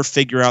they ever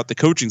figure out the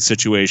coaching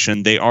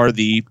situation, they are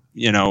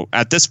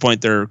at this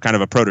point, they're kind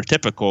of a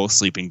prototypical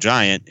sleeping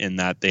giant in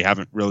that they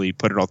haven't really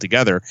put it all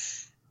together.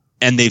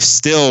 And they've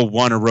still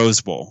won a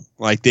Rose Bowl.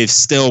 Like, they've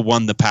still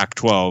won the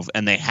Pac-12,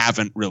 and they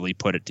haven't really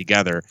put it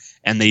together.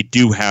 And they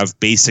do have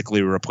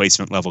basically a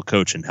replacement level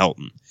coach in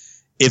Helton.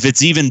 If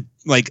it's even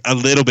like a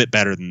little bit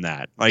better than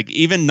that, like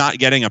even not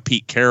getting a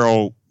Pete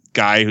Carroll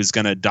guy who's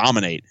going to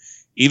dominate,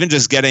 even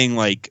just getting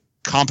like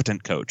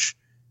competent coach,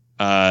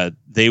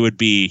 they would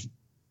be,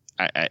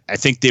 I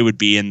think they would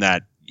be in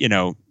that,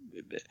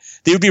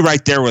 they would be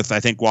right there with, I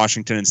think,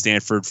 Washington and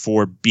Stanford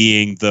for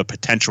being the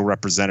potential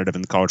representative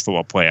in the college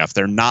football playoff.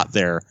 They're not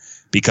there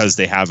because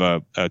they have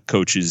a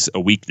coach who's a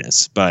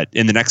weakness. But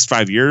in the next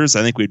 5 years,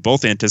 I think we'd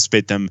both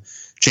anticipate them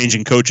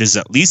changing coaches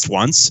at least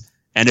once.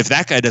 And if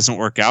that guy doesn't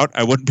work out,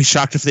 I wouldn't be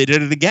shocked if they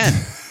did it again.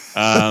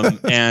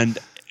 And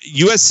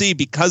USC,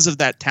 because of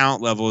that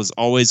talent level, is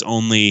always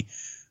only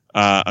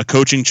a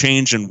coaching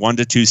change and 1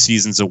 to 2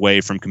 seasons away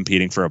from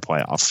competing for a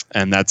playoff.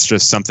 And that's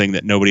just something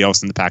that nobody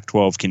else in the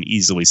Pac-12 can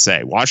easily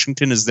say.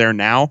 Washington is there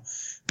now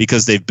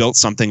because they've built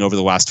something over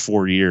the last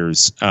 4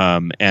 years,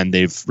 and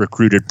they've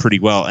recruited pretty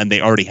well, and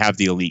they already have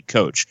the elite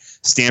coach.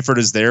 Stanford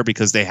is there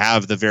because they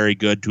have the very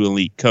good to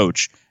elite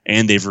coach,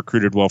 and they've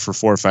recruited well for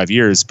 4 or 5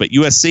 years. But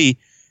USC,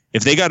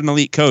 if they got an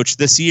elite coach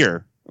this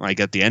year, like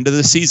at the end of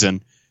the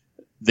season,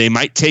 they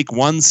might take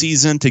 1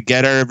 season to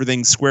get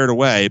everything squared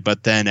away,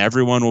 but then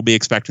everyone will be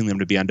expecting them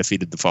to be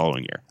undefeated the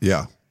following year.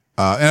 Yeah.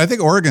 And I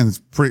think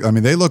Oregon's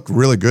they look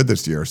really good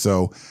this year.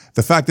 So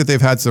the fact that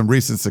they've had some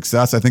recent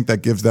success, I think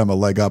that gives them a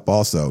leg up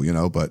also,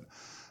 but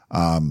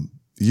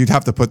you'd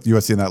have to put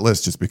USC in that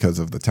list just because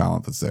of the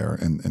talent that's there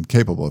and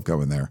capable of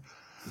going there.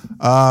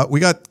 We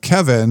got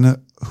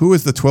Kevin, who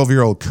is the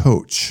 12-year-old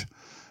coach.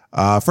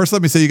 First,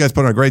 let me say you guys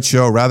put on a great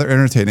show, rather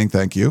entertaining.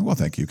 Thank you. Well,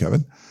 thank you,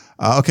 Kevin.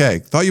 Okay,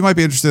 thought you might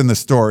be interested in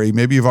this story.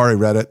 Maybe you've already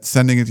read it.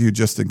 Sending it to you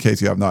just in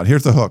case you have not.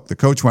 Here's the hook. The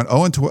coach went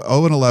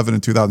 0-11 in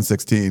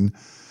 2016,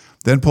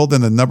 then pulled in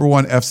the number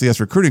 1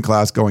 FCS recruiting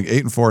class, going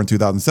 8-4 in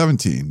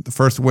 2017. The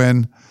first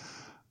win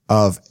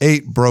of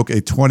 8 broke a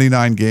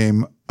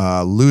 29-game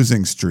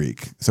losing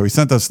streak. So he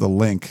sent us the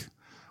link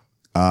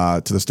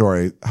to the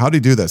story. How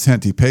did he do this?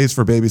 Hint, he pays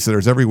for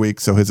babysitters every week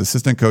so his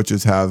assistant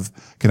coaches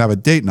can have a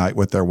date night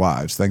with their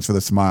wives. Thanks for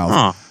the smiles.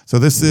 Huh. So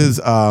this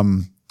is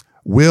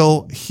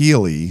Will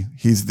Healy.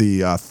 He's the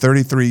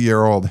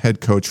 33-year-old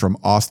head coach from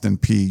Austin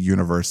Peay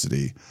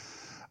University.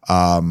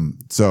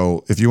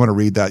 So if you want to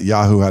read that,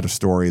 Yahoo had a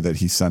story that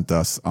he sent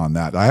us on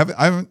that. I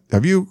haven't.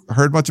 Have you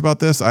heard much about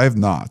this? I have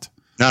not.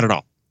 Not at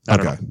all. Not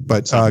okay, at all.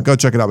 But go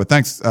check it out. But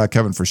thanks,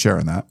 Kevin, for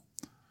sharing that.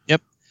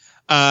 Yep.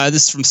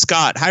 This is from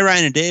Scott. Hi,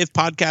 Ryan and Dave.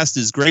 Podcast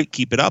is great.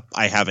 Keep it up.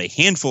 I have a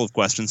handful of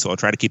questions, so I'll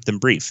try to keep them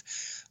brief.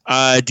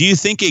 Do you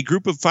think a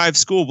group of 5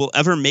 school will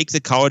ever make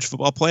the college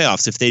football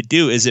playoffs? If they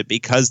do, is it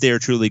because they are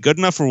truly good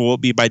enough, or will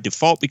it be by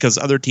default because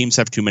other teams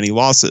have too many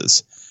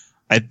losses?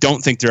 I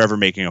don't think they're ever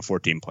making a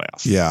 14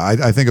 playoff. Yeah,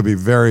 I think it'd be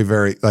very,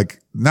 very,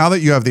 now that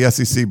you have the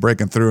SEC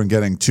breaking through and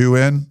getting 2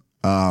 in,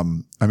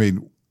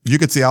 you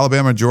could see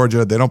Alabama and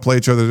Georgia. They don't play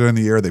each other during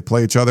the year. They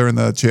play each other in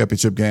the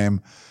championship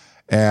game,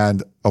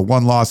 and a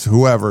 1-loss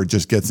whoever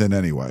just gets in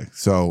anyway.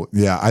 So,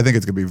 yeah, I think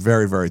it's going to be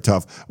very, very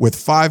tough. With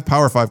 5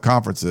 Power 5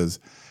 conferences,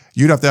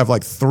 you'd have to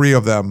have 3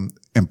 of them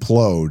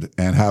implode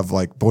and have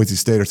Boise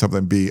State or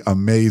something be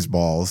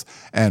amazeballs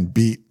and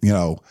beat,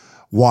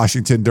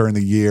 Washington during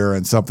the year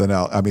and something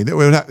else. I mean,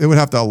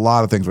 a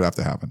lot of things would have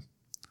to happen.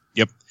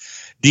 Yep.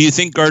 Do you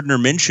think Gardner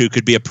Minshew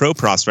could be a pro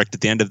prospect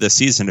at the end of this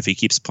season if he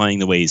keeps playing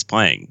the way he's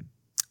playing?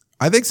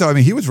 I think so. I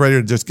mean, he was ready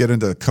to just get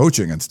into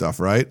coaching and stuff,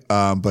 right?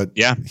 But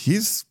yeah,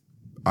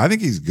 I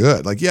think he's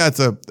good. It's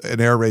an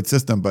air raid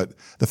system, but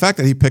the fact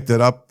that he picked it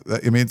up,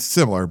 it's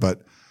similar,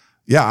 but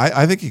yeah,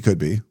 I think he could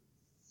be.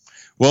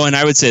 Well, and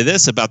I would say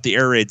this about the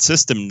air raid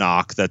system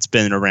knock that's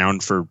been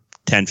around for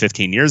 10,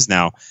 15 years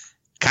now,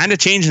 kind of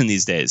changing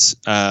these days,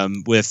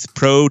 with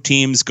pro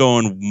teams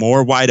going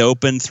more wide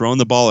open, throwing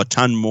the ball a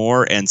ton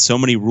more, and so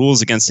many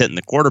rules against hitting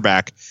the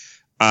quarterback.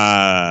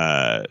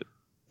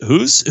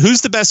 Who's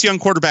the best young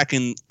quarterback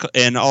in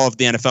all of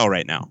the NFL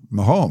right now?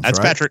 Mahomes. That's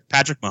right?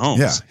 Patrick Mahomes.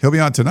 Yeah, he'll be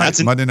on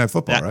tonight, Monday Night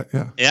Football, right?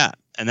 Yeah. Yeah,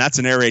 and that's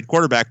an air raid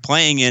quarterback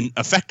playing in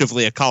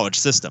effectively a college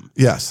system.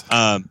 Yes.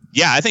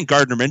 Yeah, I think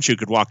Gardner Minshew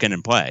could walk in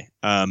and play.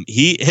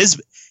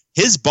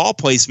 His ball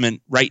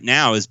placement right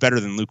now is better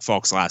than Luke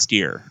Falk's last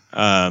year.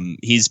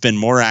 He's been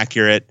more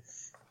accurate,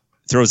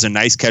 throws a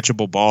nice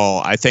catchable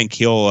ball. I think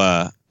he'll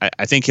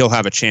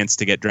have a chance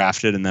to get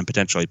drafted and then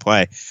potentially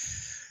play.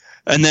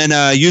 And then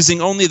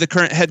using only the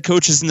current head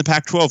coaches in the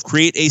Pac-12,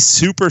 create a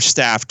super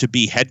staff to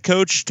be head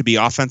coach, to be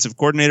offensive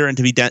coordinator, and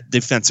to be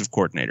defensive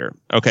coordinator.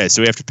 Okay,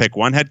 so we have to pick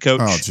one head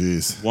coach. Oh,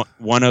 geez.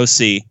 One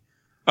OC.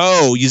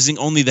 Oh, using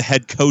only the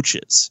head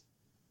coaches.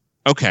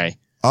 Okay.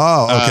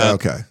 Oh,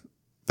 okay.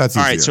 That's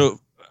easier. All right, so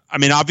I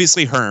mean,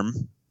 obviously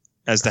Herm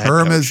as the head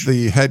Herm coach. is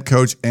the head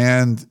coach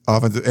and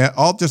offensive, and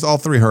all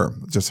three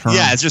Herm. Just Herm.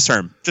 Yeah, it's just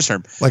Herm. Just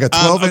Herm. Like a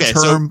 12-inch okay,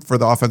 Herm for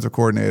the offensive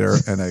coordinator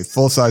and a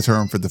full-size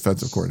Herm for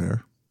defensive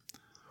coordinator.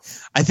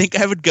 I think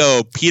I would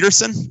go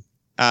Peterson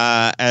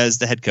as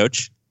the head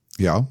coach.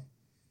 Yeah.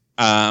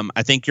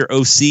 I think your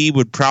OC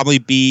would probably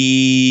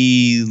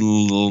be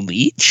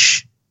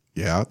Leach.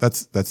 Yeah,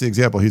 that's the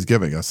example he's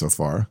giving us so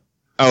far.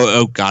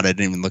 Oh God, I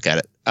didn't even look at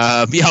it.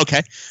 Yeah,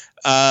 okay.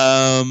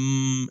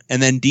 And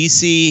then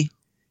DC,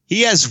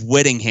 he has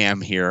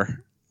Whittingham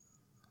here.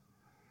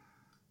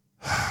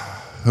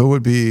 Who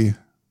would be?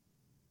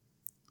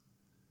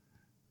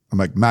 I'm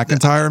like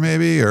McIntyre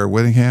maybe or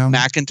Whittingham.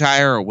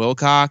 McIntyre or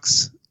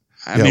Wilcox.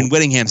 I mean,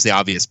 Whittingham's the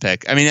obvious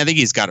pick. I mean, I think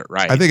he's got it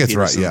right. I think it's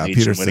right. Yeah, Leach,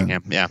 Peterson. and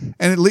Whittingham. Yeah.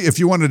 And if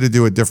you wanted to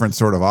do a different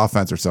sort of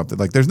offense or something,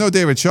 like there's no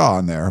David Shaw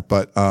on there,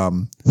 but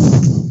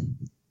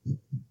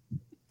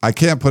I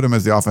can't put him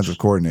as the offensive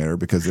coordinator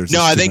because there's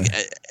No, I think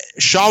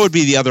Shaw would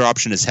be the other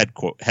option as head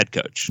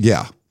coach.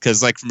 Yeah.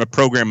 Because like from a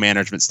program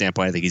management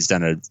standpoint, I think he's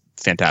done a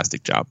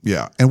fantastic job.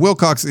 Yeah. And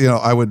Wilcox,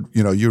 I would,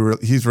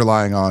 he's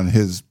relying on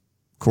his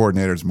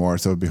coordinators more,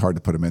 so it'd be hard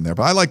to put him in there.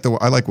 But I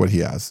like what he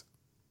has.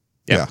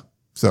 Yep. Yeah.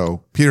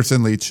 So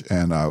Peterson, Leach,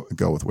 and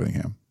go with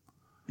Whittingham.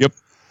 Yep.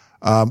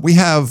 We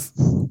have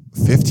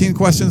 15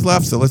 questions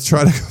left, so let's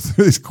try to go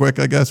through these quick,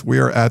 I guess. We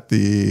are at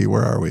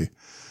where are we?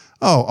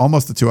 Oh,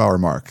 almost the 2-hour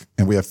mark,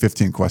 and we have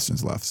 15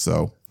 questions left.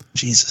 So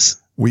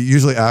Jesus. We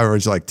usually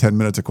average like 10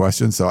 minutes a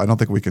question, so I don't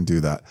think we can do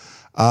that.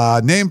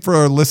 Name for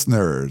our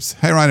listeners.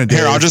 Hey, Ryan and Dave.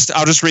 Here, I'll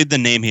just read the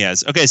name he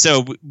has. Okay,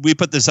 so we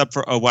put this up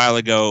for a while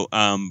ago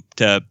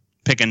to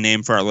pick a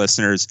name for our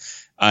listeners.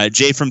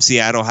 Jay from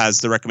Seattle has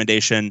the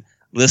recommendation: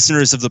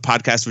 listeners of the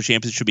Podcast of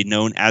Champions should be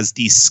known as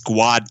the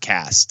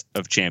Squadcast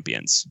of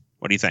Champions.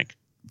 What do you think?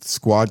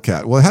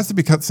 Squadcast. Well, it has to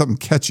be something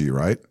catchy,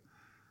 right?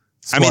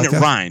 I mean, it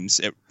rhymes.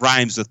 It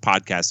rhymes with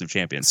Podcast of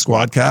Champions.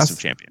 Squadcast of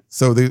Champions.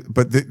 So,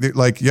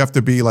 like, you have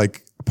to be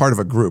like part of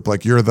a group.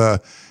 Like,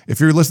 if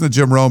you're listening to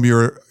Jim Rome,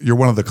 you're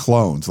one of the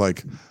clones.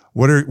 Like,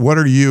 what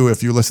are you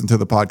if you listen to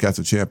the Podcast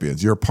of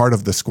Champions? You're part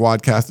of the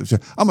Squadcast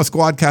of. I'm a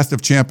Squadcast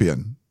of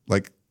Champion.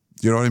 Like,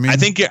 you know what I mean? I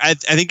think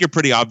you're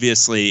pretty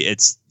obviously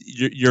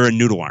you're a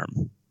noodle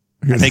arm.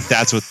 I think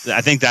that's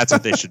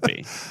what they should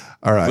be.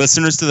 All right.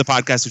 Listeners to the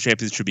Podcast of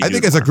Champions should be. I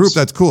think as a group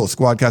that's cool,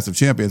 Squadcast of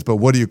Champions. But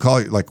what do you call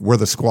it? Like, we're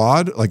the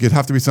squad. Like, it'd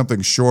have to be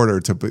something shorter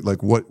to be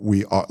like what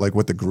we are, like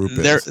what the group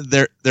is.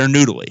 They're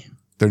noodly.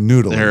 They're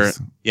noodles.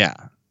 They're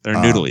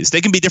noodlies. They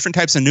can be different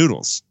types of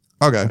noodles.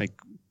 Okay. Like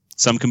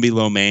some can be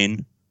lo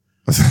mein.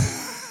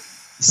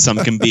 Some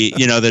can be,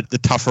 the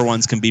tougher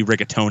ones can be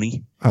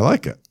rigatoni. I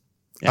like it.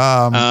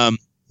 Yeah.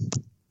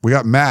 We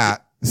got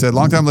Matt. He said,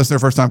 longtime listener,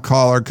 first time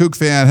caller, Kook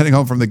fan, heading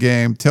home from the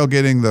game,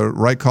 tailgating the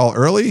right call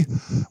early.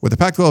 Would the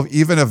Pac-12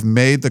 even have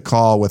made the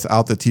call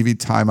without the TV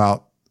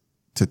timeout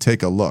to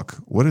take a look?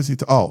 What is he?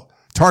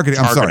 Targeting.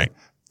 I'm sorry.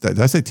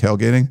 Did I say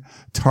tailgating?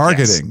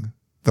 Targeting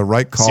the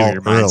right call See where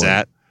your mind's early.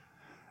 at.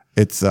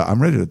 It's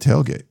I'm ready to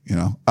tailgate.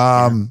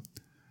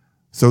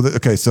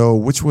 So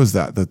which was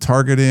that? The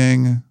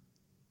targeting.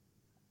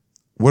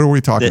 What are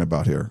we talking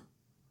about here?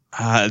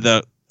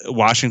 The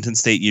Washington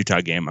State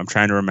Utah game. I'm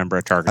trying to remember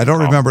a target. I don't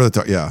call. remember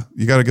the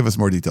you got to give us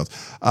more details.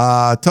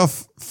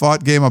 Tough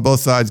fought game on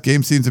both sides.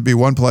 Game seems to be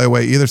one play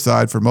away either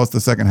side for most of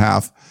the second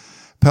half.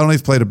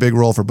 Penalties played a big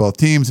role for both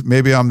teams.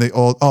 Maybe I'm the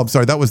old. Oh, I'm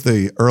sorry. That was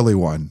the early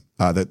one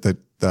that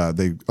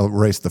they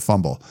erased the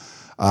fumble.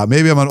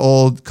 Maybe I'm an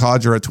old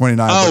codger at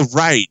 29. Oh,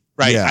 right.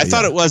 Yeah, I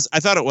thought it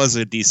was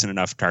a decent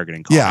enough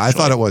targeting call. Yeah, actually. I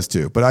thought it was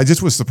too. But I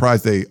just was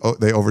surprised they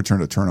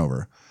overturned a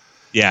turnover.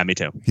 Yeah, me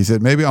too. He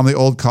said, maybe I'm the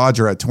old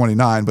codger at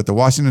 29, but the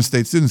Washington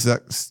State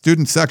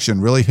student section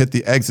really hit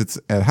the exits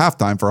at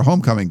halftime for a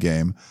homecoming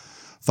game.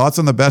 Thoughts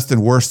on the best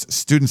and worst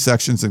student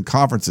sections and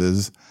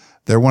conferences?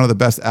 They're one of the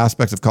best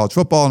aspects of college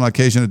football, and on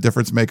occasion a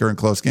difference maker in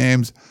close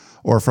games.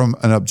 Or from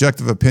an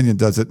objective opinion,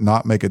 does it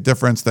not make a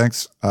difference?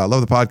 Thanks. Love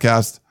the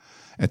podcast.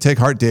 And take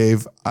heart,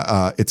 Dave.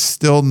 It's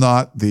still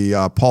not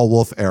the Paul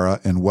Wolf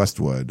era in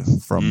Westwood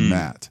from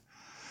Matt.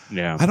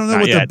 Yeah, I don't know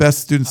what the best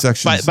student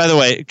sections. By the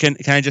way, can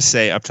I just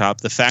say up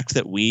top the fact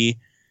that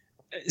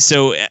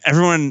so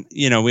everyone,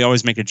 we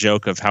always make a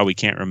joke of how we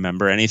can't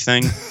remember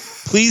anything.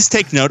 Please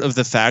take note of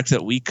the fact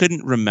that we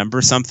couldn't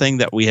remember something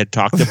that we had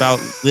talked about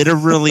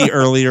literally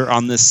earlier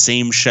on this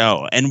same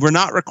show, and we're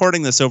not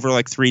recording this over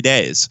like 3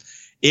 days.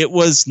 It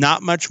was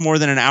not much more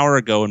than an hour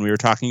ago when we were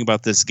talking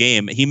about this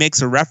game. He makes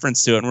a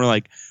reference to it, and we're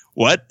like,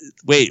 "What?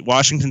 Wait,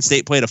 Washington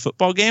State played a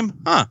football game?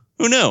 Huh?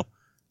 Who knew?"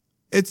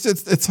 It's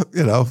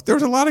there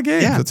was a lot of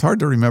games. Yeah. It's hard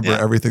to remember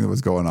everything that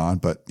was going on,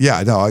 but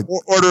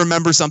or to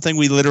remember something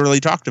we literally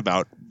talked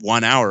about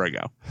 1 hour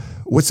ago.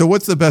 So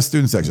what's the best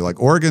student section?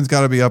 Like Oregon's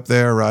got to be up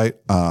there, right?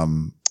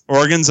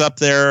 Oregon's up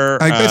there.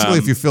 Basically,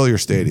 if you fill your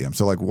stadium,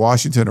 so like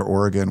Washington or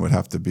Oregon would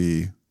have to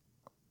be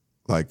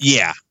like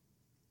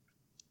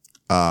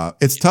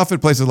it's tough at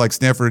places like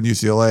Stanford and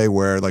UCLA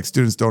where like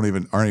students aren't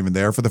even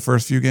there for the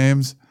first few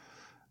games.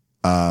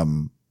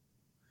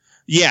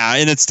 Yeah,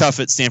 and it's tough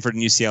at Stanford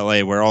and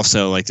UCLA, where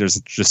also like there's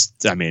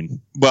just, I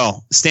mean,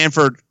 well,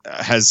 Stanford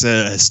has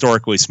a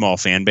historically small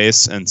fan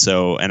base, and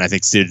I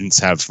think students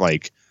have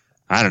like,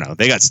 I don't know,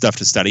 they got stuff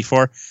to study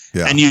for.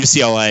 Yeah. And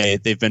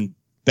UCLA, they've been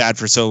bad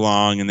for so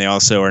long, and they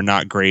also are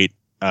not great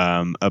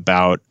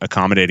about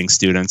accommodating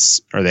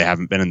students, or they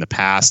haven't been in the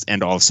past.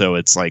 And also,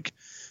 it's like,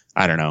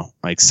 I don't know,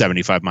 like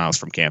 75 miles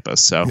from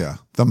campus. So yeah,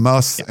 the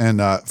MUS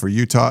and for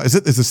Utah, is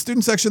the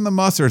student section the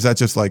MUS, or is that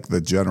just like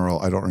the general?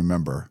 I don't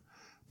remember.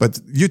 But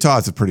Utah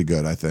is pretty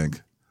good, I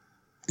think.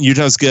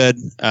 Utah's good.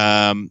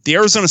 The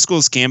Arizona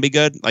schools can be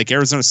good. Like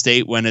Arizona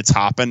State, when it's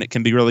hopping, it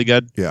can be really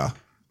good. Yeah.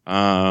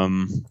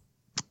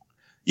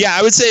 Yeah,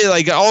 I would say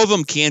like all of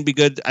them can be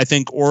good. I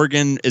think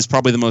Oregon is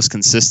probably the most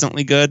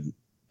consistently good.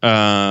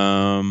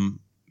 And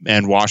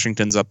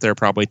Washington's up there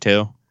probably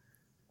too.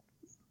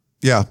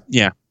 Yeah.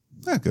 Yeah.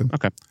 Yeah, good.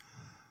 Okay.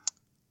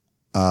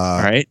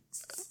 All right.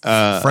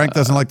 Frank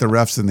doesn't like the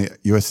refs in the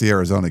USC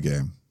Arizona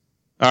game.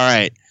 All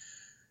right.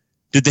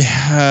 Did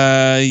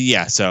they?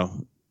 Yeah. So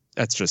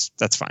that's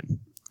fine.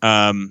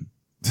 I'm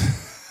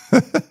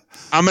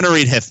gonna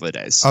read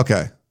Hythlodays.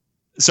 Okay.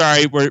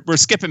 Sorry, we're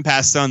skipping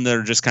past some that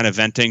are just kind of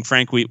venting.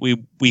 Frank, we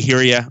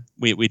hear you.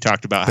 We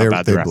talked about how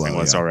bad the reffing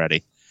was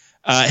already.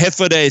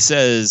 Hythloday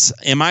says,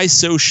 "Am I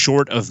so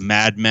short of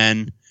Mad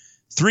Men?"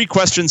 3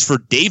 questions for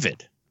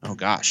David. Oh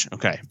gosh.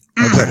 Okay.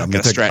 I'm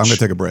gonna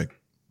take a break.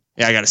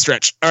 Yeah, I got to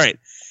stretch. All right.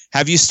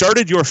 Have you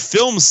started your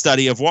film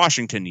study of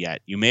Washington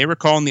yet? You may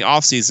recall in the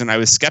offseason, I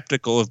was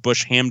skeptical of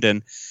Bush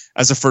Hamdan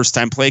as a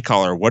first-time play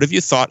caller. What have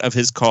you thought of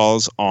his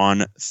calls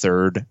on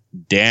third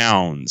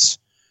downs?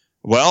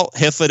 Well,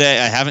 Hythloday,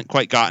 I haven't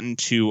quite gotten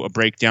to a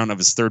breakdown of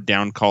his third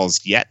down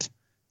calls yet,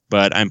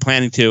 but I'm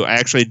planning to. I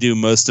actually do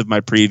most of my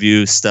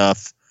preview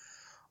stuff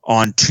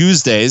on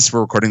Tuesdays.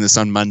 We're recording this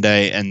on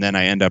Monday, and then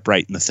I end up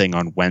writing the thing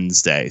on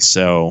Wednesday.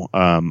 So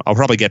I'll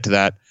probably get to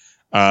that.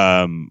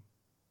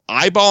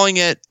 Eyeballing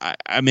it,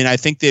 I mean, I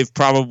think they've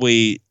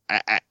probably.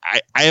 I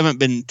haven't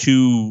been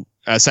too.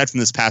 Aside from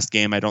this past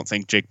game, I don't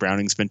think Jake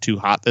Browning's been too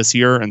hot this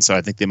year, and so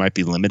I think they might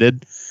be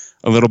limited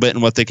a little bit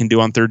in what they can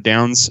do on third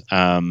downs.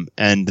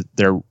 And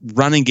their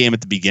running game at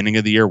the beginning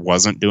of the year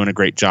wasn't doing a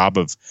great job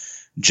of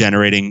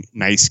generating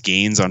nice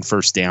gains on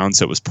first down,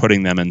 so it was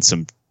putting them in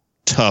some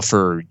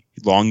tougher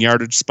long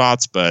yardage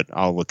spots, but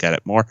I'll look at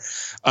it more.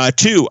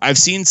 2, I've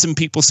seen some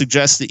people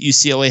suggest that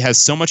UCLA has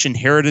so much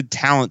inherited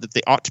talent that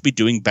they ought to be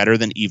doing better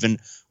than even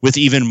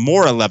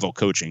more level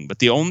coaching. But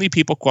the only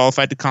people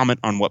qualified to comment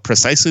on what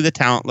precisely the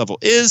talent level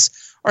is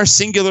are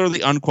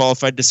singularly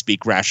unqualified to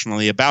speak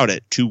rationally about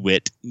it, to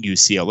wit,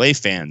 UCLA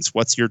fans.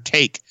 What's your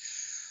take?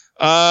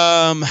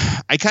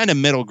 I kind of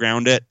middle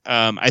ground it.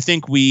 I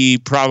think we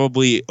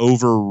probably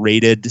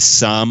overrated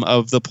some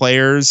of the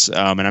players,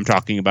 and I'm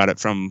talking about it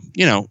from,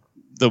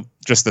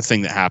 the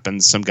thing that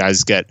happens. Some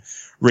guys get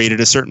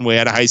rated a certain way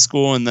out of high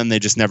school, and then they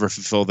just never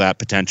fulfill that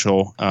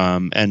potential.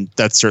 And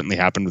that's certainly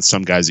happened with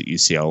some guys at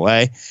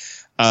UCLA.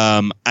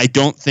 I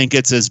don't think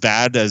it's as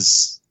bad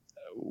as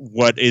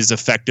what is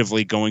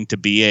effectively going to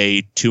be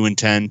a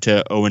 2-10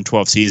 to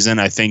 0-12 season.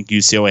 I think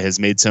UCLA has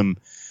made some.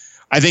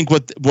 I think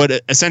what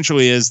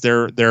essentially is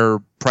they're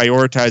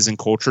prioritizing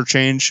culture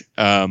change,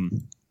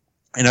 and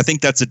I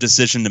think that's a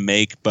decision to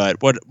make.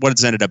 But what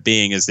it's ended up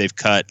being is they've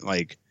cut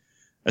like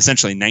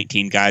essentially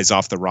 19 guys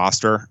off the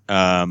roster,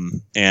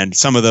 and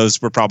some of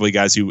those were probably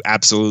guys who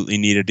absolutely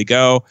needed to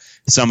go.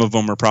 Some of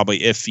them were probably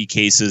iffy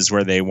cases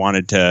where they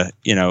wanted to,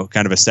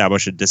 kind of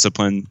establish a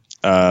discipline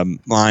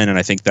line, and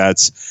I think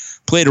that's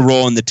played a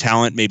role in the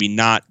talent maybe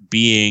not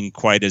being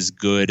quite as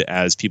good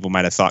as people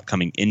might have thought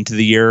coming into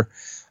the year.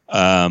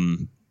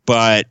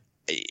 But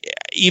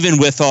even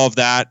with all of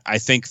that, I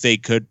think they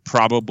could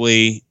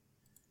probably.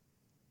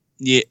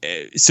 Yeah,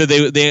 so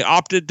they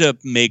opted to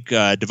make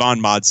Devon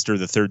Modster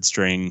the third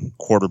string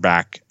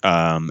quarterback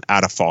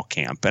out of fall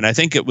camp, and I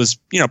think it was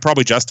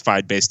probably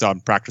justified based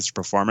on practice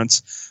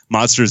performance.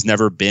 Modster's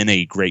never been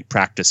a great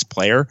practice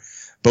player,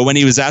 but when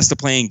he was asked to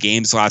play in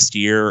games last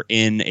year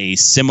in a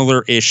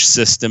similar-ish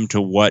system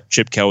to what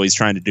Chip Kelly's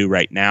trying to do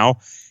right now,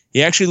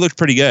 he actually looked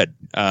pretty good,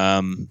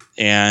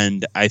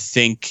 and I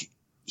think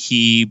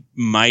he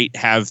might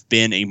have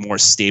been a more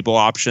stable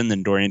option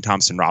than Dorian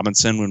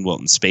Thompson-Robinson when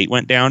Wilton Speight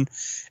went down.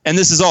 And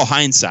this is all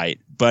hindsight,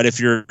 but if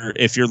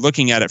you're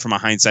looking at it from a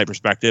hindsight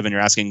perspective and you're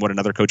asking what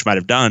another coach might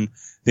have done,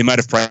 they might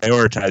have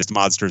prioritized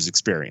Modster's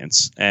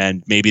experience,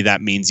 and maybe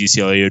that means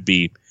UCLA would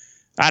be,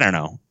 I don't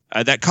know,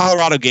 that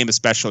Colorado game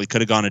especially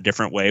could have gone a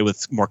different way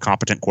with more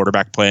competent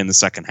quarterback play in the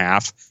second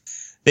half.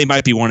 They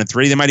might be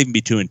 1-3. They might even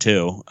be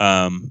 2-2.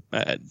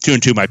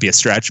 2-2 might be a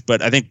stretch,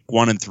 but I think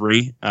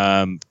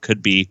 1-3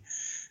 could be.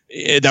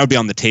 That would be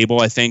on the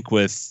table, I think,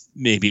 with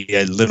maybe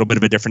a little bit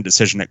of a different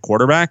decision at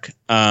quarterback.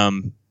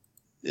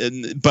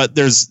 But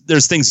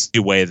there's things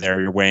you weigh there.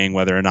 You're weighing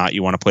whether or not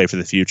you want to play for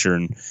the future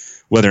and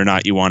whether or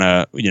not you want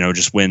to,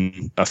 just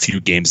win a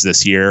few games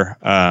this year.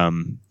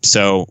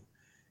 So,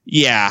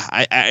 yeah,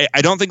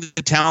 I don't think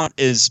the talent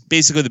is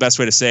basically the best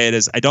way to say it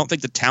is I don't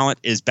think the talent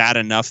is bad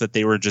enough that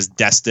they were just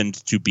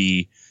destined to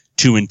be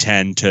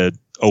 2-10 to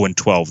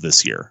 0-12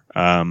 this year.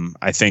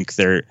 I think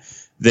there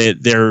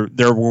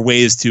were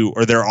ways to,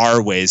 or there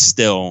are ways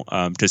still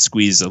to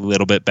squeeze a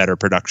little bit better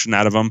production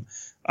out of them.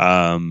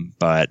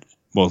 But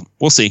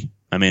we'll see.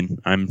 I mean,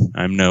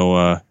 I'm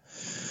no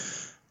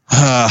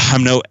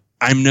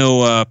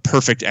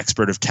perfect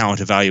expert of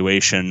talent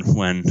evaluation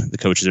when the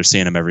coaches are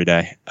seeing them every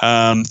day.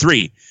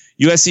 3.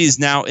 USC is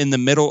now in the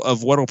middle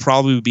of what will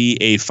probably be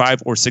a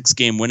 5 or 6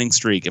 game winning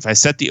streak. If I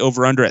set the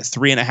over-under at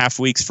 3.5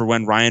 weeks for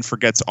when Ryan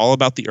forgets all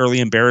about the early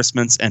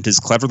embarrassments and his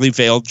cleverly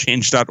veiled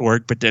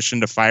Change.org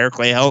petition to fire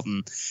Clay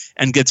Helton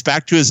and gets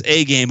back to his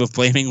A game of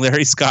blaming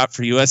Larry Scott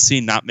for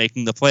USC not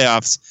making the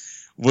playoffs,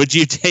 would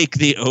you take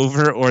the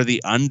over or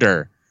the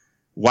under?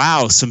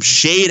 Wow, some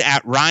shade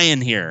at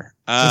Ryan here.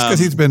 Just because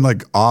he's been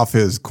like off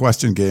his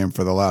question game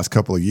for the last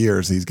couple of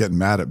years, he's getting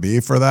mad at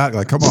me for that.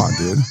 Like, come on,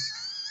 dude.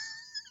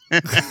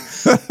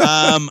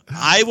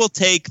 I will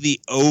take the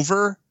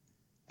over.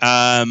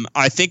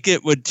 I think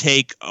it would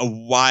take a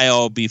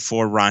while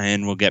before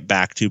Ryan will get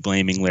back to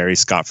blaming Larry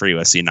Scott for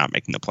USC not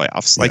making the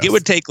playoffs. Like, it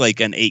would take like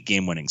an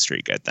 8-game winning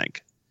streak, I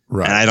think.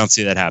 Right. And I don't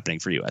see that happening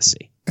for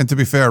USC. And to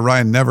be fair,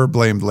 Ryan never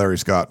blamed Larry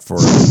Scott for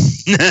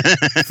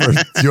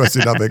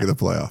USC not making the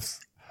playoffs.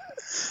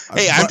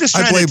 Hey, I'm just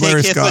trying to take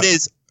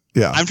Hifladay's.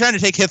 Yeah, I'm trying to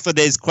take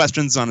Hifladay's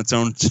questions on its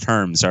own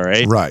terms. All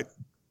right. Right.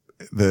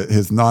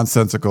 His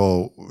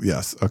nonsensical.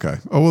 Yes. Okay.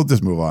 Oh, we'll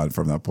just move on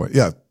from that point.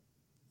 Yeah,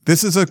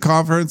 this is a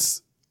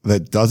conference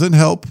that doesn't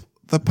help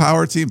the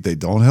power team. They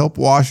don't help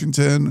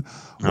Washington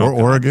or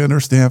Oregon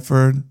or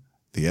Stanford.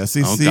 The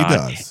SEC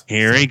does.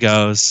 Here he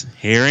goes.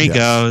 Here he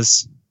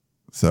goes.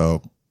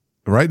 So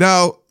right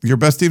now, your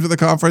best teams in the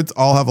conference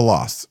all have a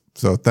loss.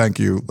 So thank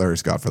you, Larry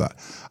Scott, for that.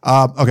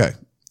 Okay.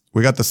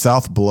 We got the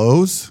South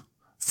blows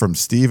from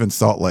Steve in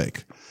Salt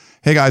Lake.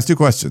 Hey, guys, 2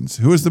 questions.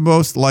 Who is the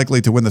most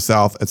likely to win the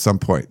South at some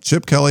point?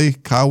 Chip Kelly,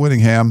 Kyle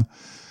Whittingham.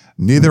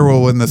 Neither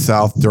will win the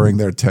South during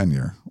their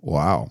tenure.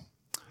 Wow.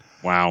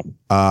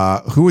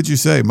 Who would you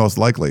say most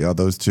likely of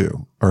those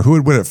 2? Or who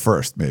would win it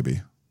first,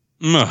 maybe?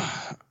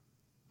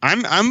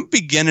 I'm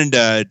beginning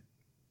to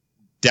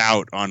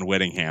doubt on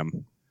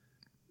Whittingham.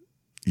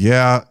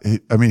 Yeah. He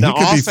could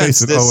be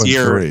facing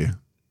 0-3.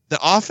 The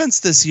offense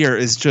this year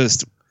is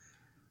just...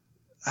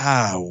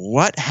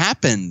 what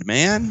happened,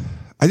 man?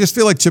 I just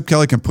feel like Chip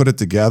Kelly can put it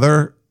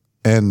together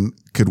and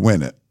could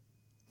win it.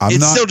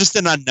 It's still just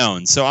an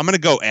unknown. So I'm going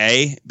to go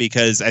A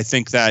because I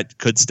think that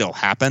could still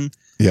happen.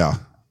 Yeah.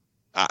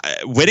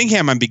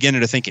 Whittingham, I'm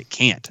beginning to think it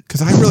can't.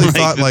 Because I really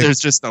thought like there's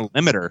just a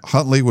limiter.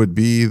 Huntley would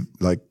be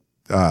like,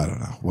 I don't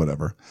know,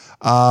 whatever.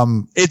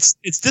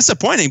 It's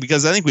disappointing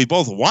because I think we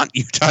both want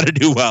Utah to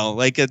do well.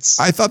 Like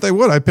I thought they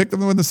would. I picked them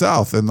to win the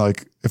South. And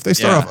like if they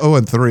start off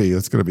 0-3,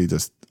 it's going to be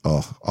just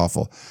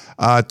awful.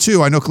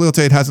 2, I know Khalil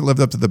Tate hasn't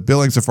lived up to the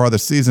billing so far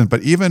this season,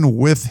 but even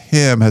with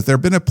him, has there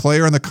been a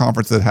player in the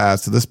conference that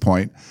has, to this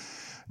point,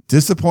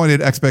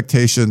 disappointed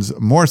expectations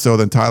more so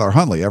than Tyler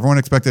Huntley? Everyone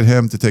expected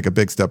him to take a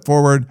big step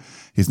forward.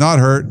 He's not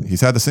hurt.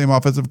 He's had the same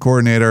offensive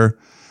coordinator,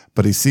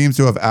 but he seems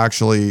to have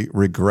actually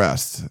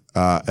regressed.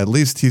 At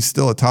least he's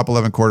still a top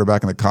 11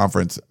 quarterback in the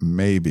conference,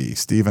 maybe.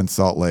 Steven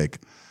Salt Lake.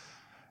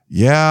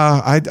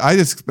 Yeah, I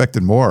just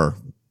expected more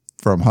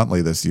from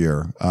Huntley this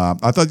year.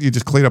 I thought you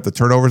just cleaned up the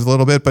turnovers a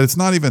little bit, but it's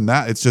not even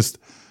that. It's just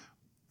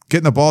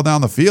getting the ball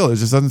down the field. It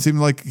just doesn't seem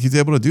like he's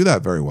able to do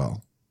that very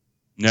well.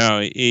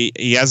 No,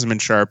 he hasn't been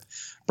sharp.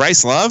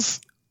 Bryce Love?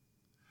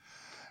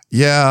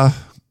 Yeah.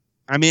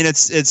 I mean,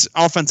 it's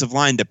offensive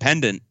line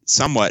dependent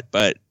somewhat,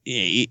 but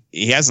he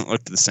hasn't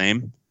looked the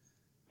same.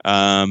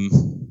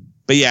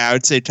 But yeah, I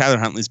would say Tyler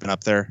Huntley's been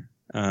up there.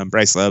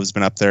 Bryce Love's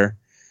been up there.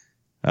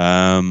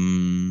 Yeah,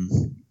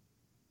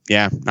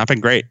 not been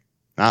great.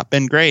 Not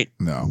been great.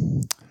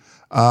 No.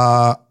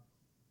 All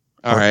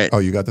right. Oh,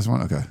 you got this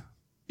one? Okay.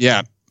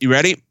 Yeah. You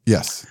ready?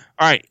 Yes.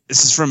 All right.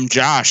 This is from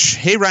Josh.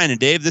 Hey, Ryan and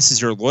Dave. This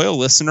is your loyal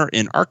listener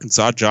in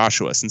Arkansas,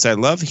 Joshua. Since I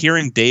love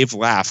hearing Dave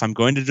laugh, I'm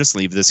going to just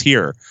leave this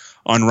here.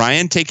 On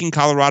Ryan taking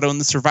Colorado in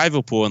the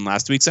survival pool in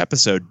last week's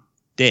episode,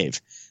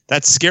 Dave,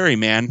 that's scary,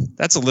 man.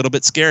 That's a little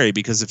bit scary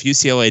because if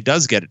UCLA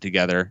does get it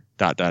together, ...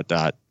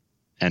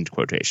 end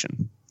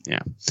quotation. Yeah.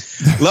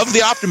 Love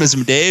the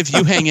optimism, Dave.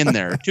 You hang in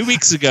there. 2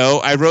 weeks ago,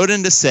 I wrote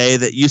in to say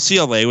that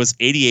UCLA was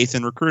 88th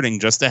in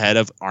recruiting, just ahead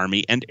of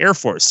Army and Air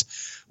Force.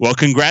 Well,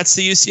 congrats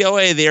to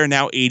UCLA. They are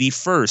now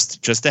 81st,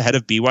 just ahead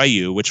of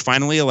BYU, which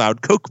finally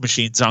allowed Coke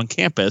machines on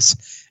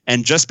campus,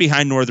 and just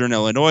behind Northern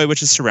Illinois,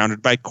 which is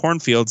surrounded by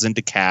cornfields in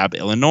DeKalb,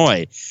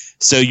 Illinois.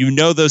 So you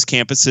know those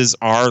campuses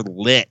are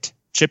lit.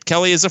 Chip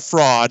Kelly is a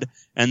fraud,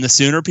 and the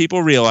sooner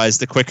people realize,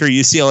 the quicker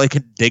UCLA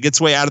can dig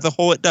its way out of the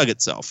hole it dug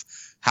itself.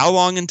 How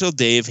long until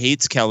Dave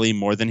hates Kelly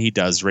more than he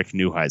does Rick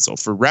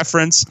Neuheisel? For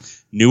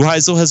reference,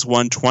 Neuheisel has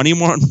won 20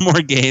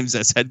 more games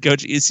as head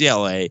coach at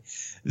UCLA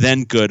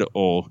than good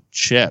old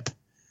Chip.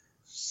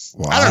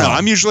 Wow. I don't know.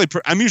 I'm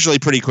usually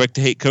pretty quick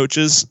to hate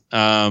coaches.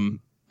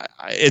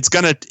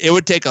 It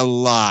would take a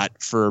lot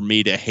for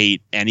me to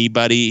hate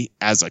anybody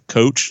as a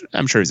coach.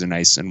 I'm sure he's a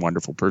nice and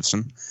wonderful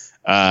person.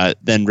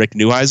 Than Rick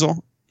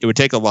Neuheisel. It would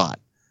take a lot.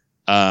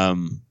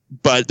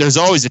 But there's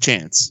always a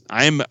chance.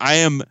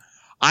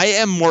 I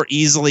am more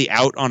easily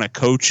out on a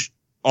coach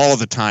all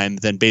the time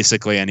than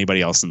basically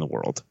anybody else in the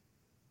world.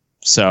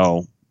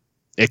 So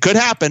it could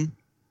happen,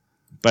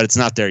 but it's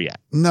not there yet.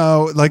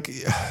 No, like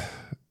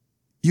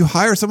you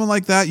hire someone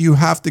like that, you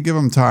have to give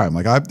them time.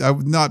 Like I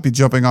would not be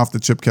jumping off the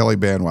Chip Kelly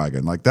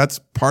bandwagon. Like that's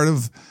part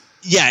of.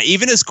 Yeah,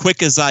 even as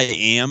quick as I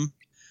am,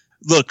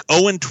 look,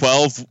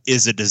 0-12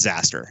 is a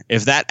disaster.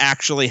 If that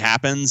actually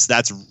happens,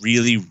 that's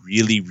really,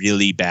 really,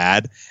 really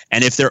bad.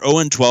 And if they're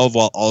 0-12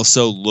 while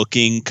also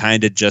looking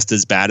kind of just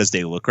as bad as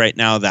they look right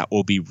now, that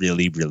will be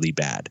really, really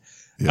bad.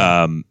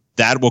 Yeah.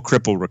 That will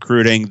cripple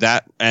recruiting.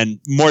 That, and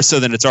more so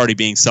than it's already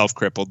being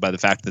self-crippled by the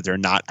fact that they're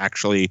not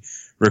actually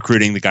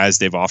recruiting the guys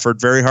they've offered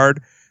very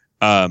hard.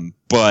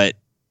 But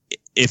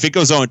if it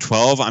goes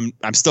 0-12,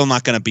 I'm still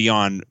not going to be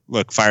on,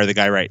 look, fire the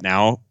guy right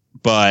now.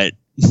 But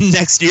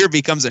next year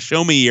becomes a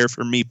show me year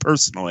for me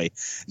personally.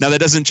 Now, that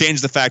doesn't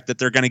change the fact that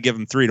they're going to give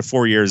him 3 to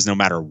 4 years no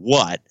matter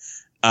what.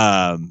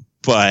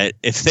 But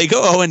if they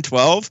go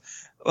 0-12,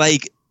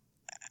 like,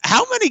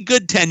 how many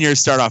good tenures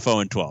start off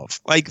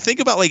 0-12? Like, think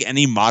about like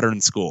any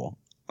modern school.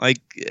 Like,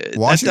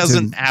 that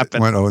doesn't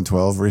happen. Went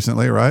 0-12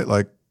 recently, right?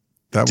 Like,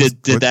 that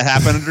did that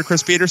happen under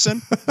Chris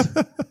Peterson?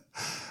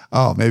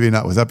 Oh, maybe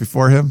not. Was that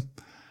before him?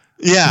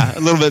 Yeah, a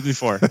little bit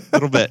before. A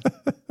little bit.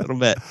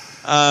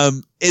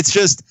 It's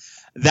just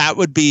that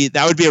would be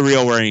a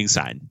real worrying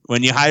sign.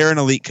 When you hire an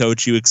elite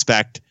coach, you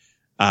expect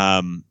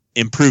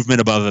improvement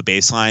above a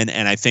baseline,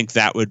 and I think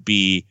that would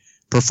be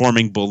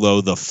performing below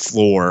the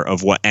floor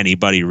of what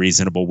anybody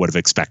reasonable would have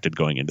expected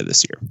going into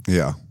this year.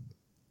 Yeah.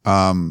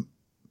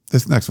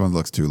 This next one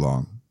looks too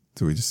long.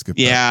 Do we just skip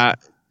that? Yeah.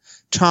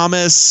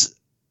 Thomas,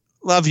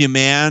 love you,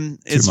 man.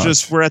 It's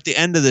just we're at the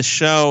end of the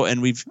show,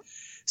 and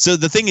so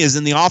the thing is,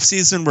 in the off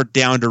season, we're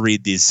down to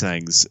read these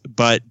things,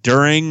 but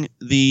during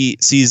the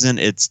season,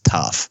 it's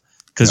tough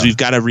because we've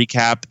got to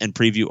recap and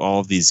preview all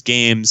of these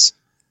games.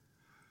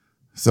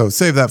 So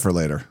save that for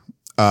later.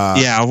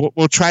 Yeah,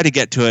 we'll try to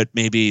get to it.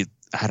 Maybe,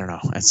 I don't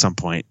know, at some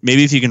point.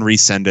 Maybe if you can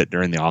resend it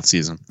during the off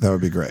season, that would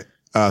be great.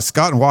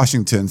 Scott in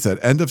Washington said,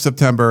 end of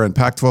September and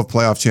Pac-12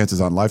 playoff chances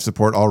on life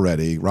support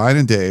already. Ryan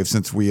and Dave,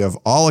 since we have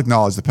all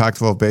acknowledged the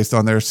Pac-12 based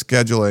on their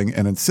scheduling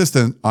and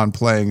insistent on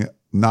playing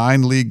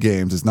 9 league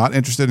games, is not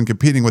interested in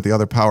competing with the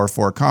other Power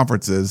 4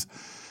 conferences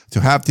to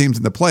have teams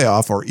in the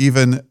playoff or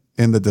even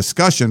in the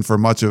discussion for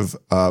most of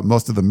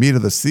the meat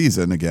of the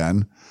season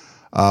again.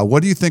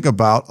 What do you think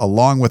about,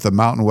 along with the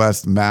Mountain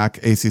West, MAC,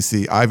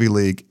 ACC, Ivy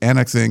League,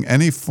 annexing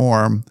any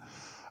form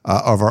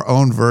of our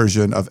own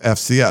version of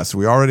FCS?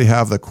 We already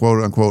have the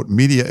quote-unquote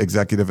media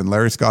executive and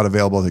Larry Scott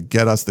available to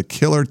get us the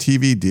killer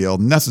TV deal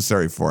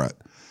necessary for it.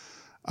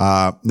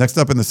 Next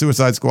up in the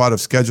Suicide Squad of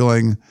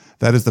scheduling,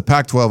 that is the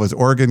Pac-12, is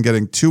Oregon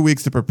getting 2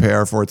 weeks to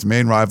prepare for its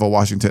main rival,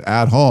 Washington,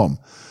 at home.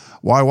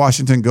 Why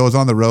Washington goes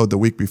on the road the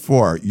week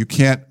before. You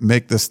can't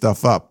make this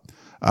stuff up.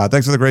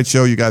 Thanks for the great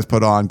show you guys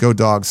put on. Go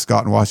Dogs,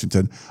 Scott in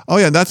Washington. Oh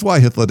yeah, that's why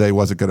Hythloday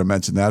wasn't going to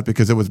mention that,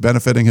 because it was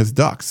benefiting his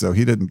Ducks. So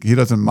he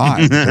doesn't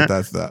mind that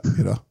that's that,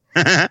 you know.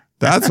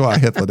 That's why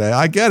Hythloday.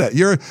 I get it.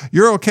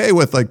 You're okay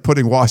with like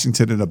putting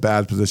Washington in a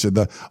bad position.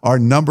 Our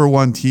number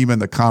one team in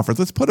the conference.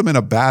 Let's put them in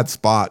a bad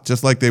spot,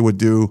 just like they would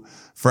do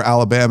for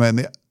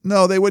Alabama.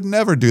 No, they would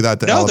never do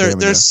that to Alabama. No,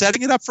 they're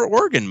setting it up for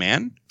Oregon,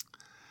 man.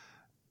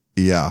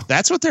 Yeah,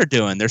 that's what they're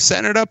doing. They're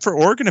setting it up for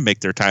Oregon to make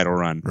their title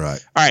run.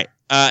 Right. All right,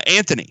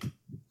 Anthony.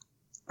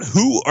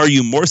 Who are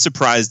you more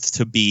surprised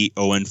to be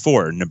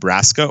 0-4,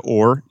 Nebraska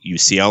or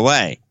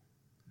UCLA?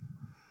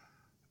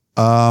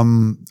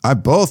 I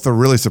both are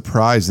really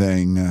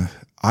surprising.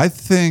 I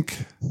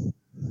think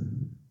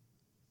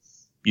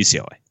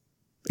UCLA.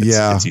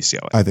 It's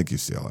UCLA. I think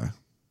UCLA.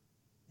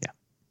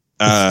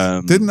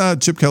 Yeah.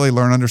 Didn't Chip Kelly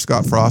learn under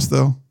Scott Frost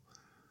though?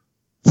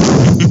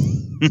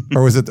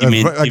 Or was it?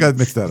 I got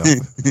mixed that up.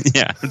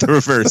 Yeah, the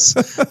reverse.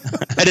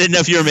 I didn't know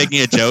if you were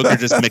making a joke or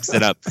just mixed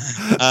it up.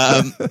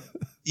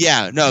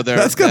 Yeah, no,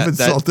 that's kind of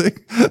insulting.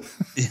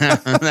 Yeah,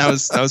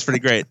 that was pretty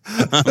great.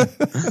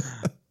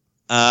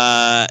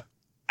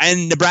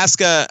 And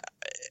Nebraska,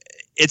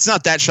 it's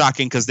not that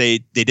shocking because they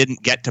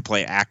didn't get to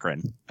play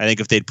Akron. I think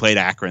if they'd played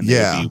Akron, they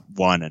would be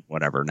 1 and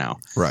whatever now.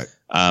 Right.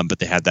 But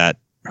they had that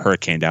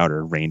hurricaned out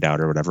or rained out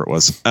or whatever it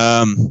was.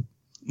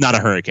 Not a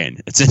hurricane.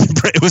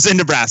 It was in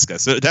Nebraska,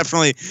 so it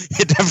definitely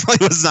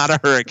was not a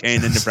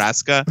hurricane in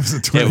Nebraska.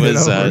 It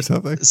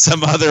was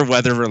some other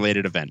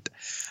weather-related event.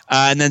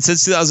 And then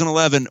since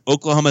 2011,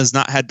 Oklahoma has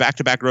not had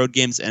back-to-back road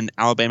games, and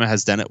Alabama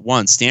has done it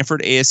once.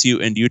 Stanford,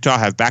 ASU, and Utah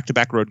have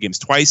back-to-back road games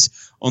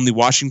twice. Only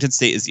Washington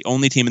State is the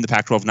only team in the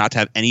Pac-12 not to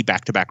have any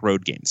back-to-back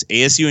road games.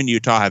 ASU and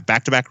Utah have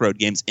back-to-back road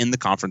games in the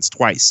conference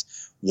twice.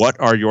 What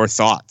are your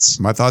thoughts?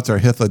 My thoughts are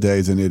Hythloday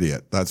is an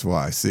idiot. That's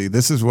why. See,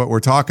 this is what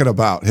we're talking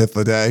about,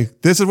 Hythloday.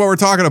 This is what we're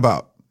talking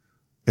about.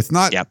 It's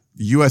not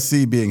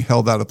USC being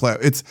held out of play.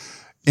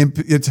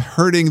 It's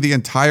hurting the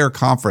entire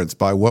conference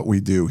by what we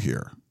do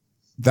here.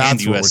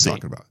 That's what we're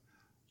talking about.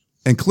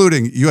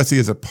 Including USC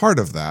is a part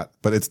of that,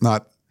 but it's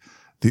not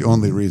the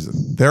only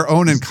reason. Their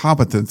own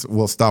incompetence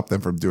will stop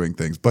them from doing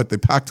things. But the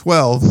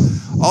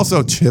Pac-12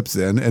 also chips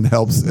in and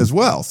helps as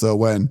well. So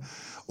when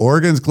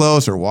Oregon's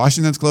close or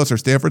Washington's close or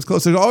Stanford's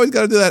close, there's always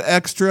got to do that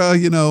extra,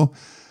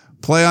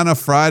 play on a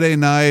Friday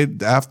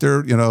night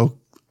after,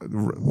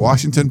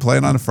 Washington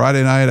playing on a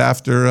Friday night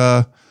after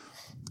a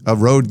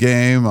road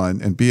game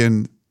and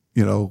being,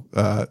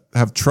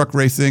 have truck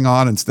racing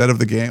on instead of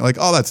the game, like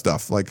all that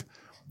stuff. Like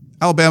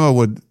Alabama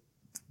would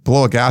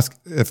blow a gasket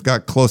if it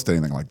got close to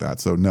anything like that.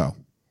 So no.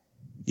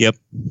 Yep.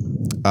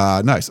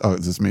 Nice. Oh,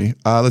 is this me?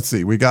 Let's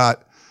see. We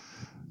got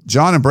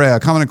John and Brea,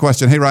 comment and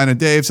question. Hey, Ryan and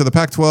Dave. So the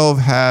Pac-12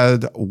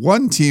 had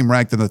one team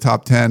ranked in the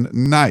top 10.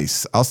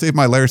 Nice. I'll save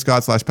my Larry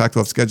Scott /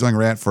 Pac-12 scheduling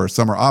rant for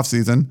summer off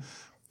season.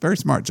 Very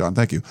smart, John.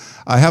 Thank you.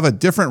 I have a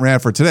different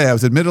rant for today. I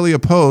was admittedly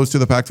opposed to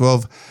the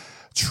Pac-12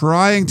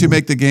 trying to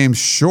make the game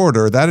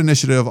shorter. That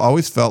initiative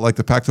always felt like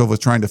the Pac-12 was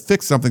trying to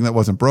fix something that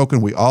wasn't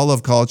broken. We all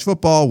love college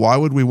football. Why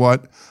would we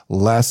want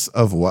less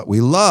of what we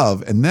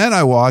love? And then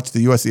I watched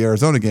the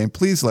USC-Arizona game.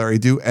 Please, Larry,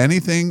 do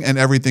anything and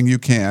everything you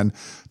can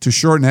to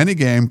shorten any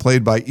game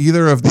played by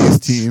either of these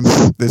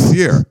teams this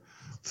year.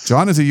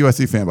 John is a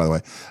USC fan, by the way.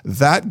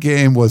 That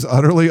game was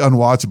utterly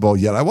unwatchable,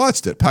 yet I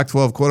watched it.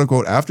 Pac-12,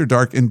 quote-unquote, after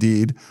dark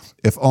indeed.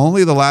 If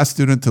only the last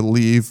student to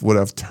leave would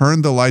have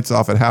turned the lights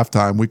off at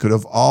halftime, we could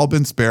have all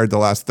been spared the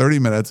last 30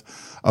 minutes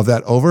of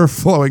that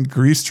overflowing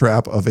grease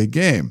trap of a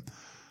game.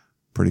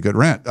 Pretty good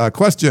rant.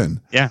 Question.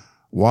 Yeah.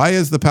 Why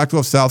is the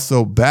Pac-12 South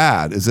so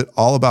bad? Is it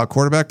all about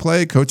quarterback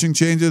play, coaching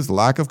changes,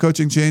 lack of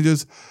coaching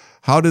changes?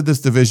 How did this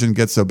division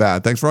get so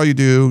bad? Thanks for all you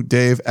do,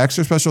 Dave.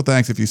 Extra special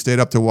thanks if you stayed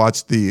up to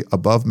watch the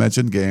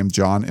above-mentioned game,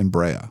 John and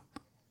Brea.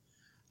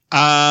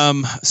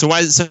 So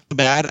why is it so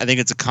bad? I think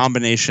it's a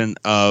combination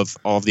of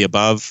all of the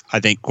above. I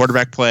think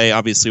quarterback play,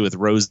 obviously with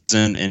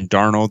Rosen and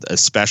Darnold,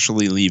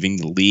 especially leaving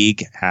the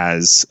league,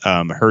 has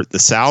hurt the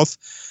South.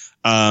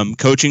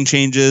 Coaching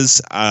changes,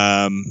 to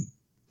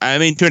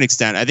an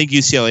extent, I think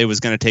UCLA was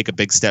going to take a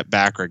big step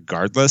back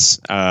regardless.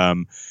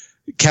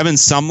 Kevin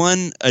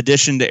Sumlin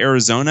addition to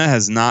Arizona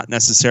has not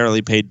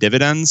necessarily paid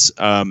dividends.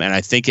 And I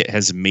think it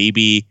has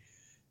maybe,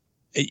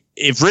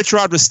 if Rich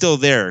Rod was still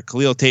there,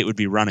 Khalil Tate would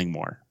be running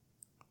more.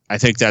 I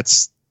think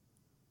that's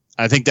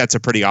a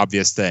pretty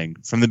obvious thing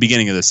from the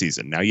beginning of the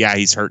season. Now, yeah,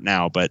 he's hurt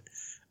now, but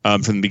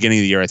from the beginning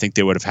of the year, I think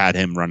they would have had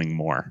him running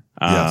more.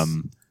 Yes.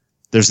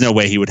 There's no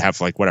way he would have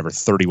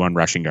 31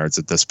 rushing yards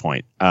at this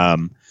point.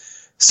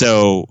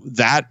 So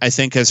that I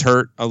think has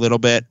hurt a little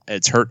bit.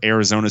 It's hurt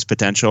Arizona's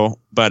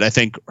potential, but I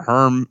think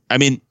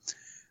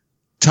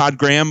Todd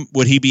Graham,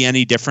 would he be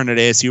any different at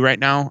ASU right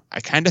now? I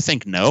kind of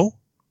think no.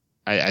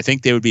 I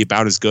think they would be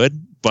about as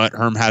good, but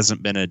Herm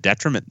hasn't been a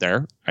detriment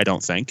there, I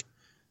don't think.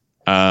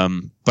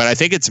 But I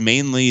think it's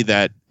mainly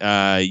that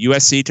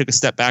USC took a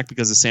step back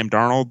because of Sam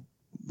Darnold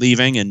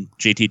leaving and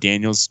JT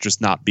Daniels just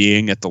not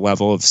being at the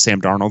level of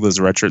Sam Darnold as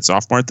a redshirt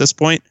sophomore at this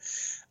point.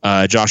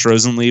 Josh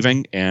Rosen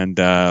leaving and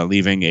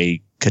leaving a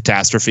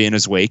catastrophe in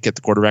his wake at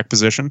the quarterback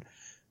position.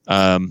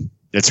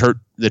 It's hurt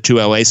the two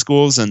LA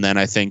schools, and then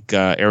I think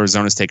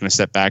Arizona's taken a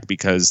step back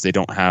because they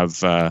don't have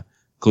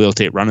Khalil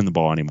Tate running the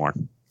ball anymore.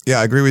 Yeah,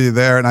 I agree with you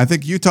there. And I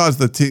think Utah's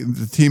the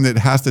team that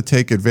has to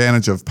take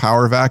advantage of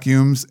power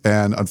vacuums.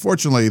 And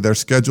unfortunately, their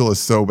schedule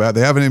is so bad.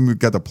 They haven't even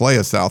got to play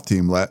a South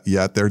team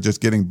yet. They're just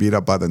getting beat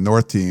up by the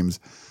North teams.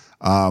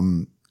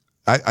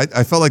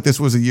 I felt like this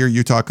was a year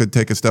Utah could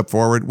take a step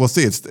forward. We'll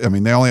see.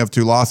 They only have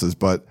 2 losses,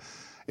 but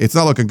it's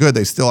not looking good.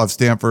 They still have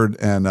Stanford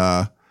and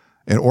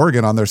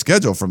Oregon on their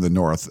schedule from the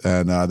North,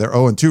 and they're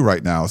 0-2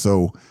 right now.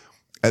 So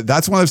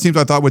that's one of those teams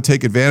I thought would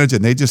take advantage,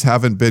 and they just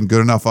haven't been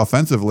good enough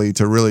offensively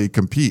to really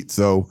compete.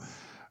 So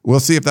we'll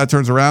see if that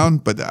turns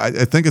around. But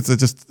I think it's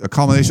just a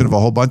culmination of a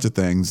whole bunch of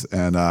things,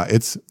 and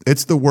it's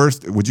the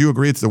worst. Would you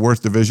agree it's the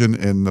worst division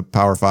in the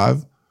Power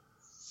 5?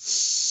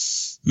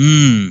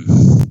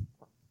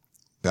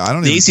 Yeah, I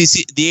don't. The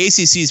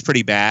ACC is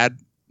pretty bad,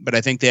 but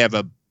I think they have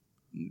a.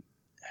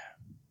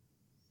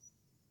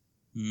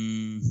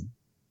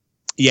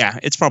 Yeah,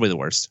 it's probably the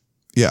worst.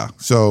 Yeah,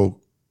 so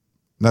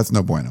that's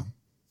no bueno.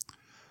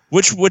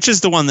 Which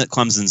is the one that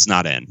Clemson's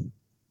not in?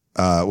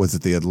 Was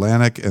it the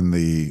Atlantic and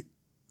the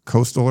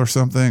Coastal or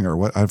something, or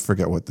what? I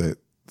forget what that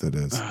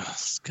is. Oh,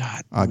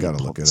 God, I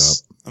gotta look it up.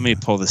 Let me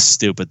pull this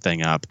stupid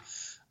thing up.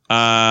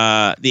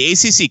 The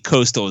ACC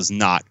Coastal is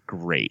not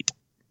great.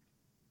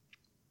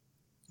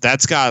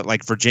 That's got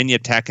like Virginia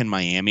Tech and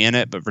Miami in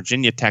it, but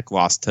Virginia Tech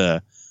lost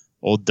to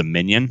Old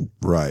Dominion,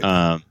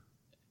 right?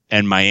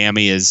 And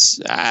Miami's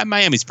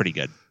pretty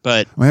good,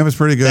 but Miami's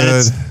pretty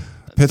good.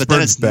 Pittsburgh's but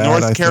then it's bad,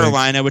 North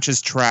Carolina, which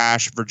is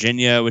trash.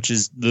 Virginia, which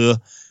is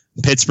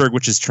Pittsburgh,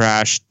 which is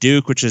trash.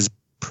 Duke, which is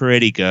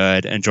pretty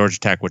good, and Georgia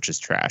Tech, which is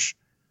trash.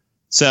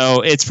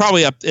 So it's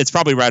probably up. It's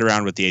probably right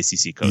around with the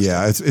ACC Coastal.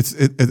 Yeah,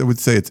 I would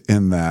say it's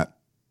in that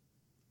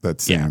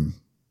same.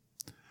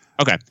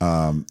 Yeah. Okay.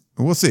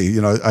 We'll see.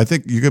 I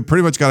think you could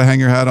pretty much got to hang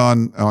your hat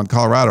on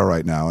Colorado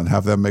right now and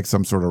have them make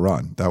some sort of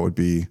run. That would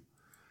be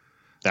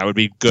That would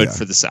be good Yeah.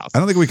 for the South. I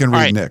don't think we can read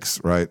All right.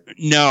 Nick's, right?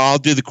 No, I'll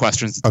do the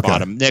questions at the Okay.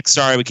 bottom. Nick,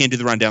 sorry, we can't do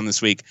the rundown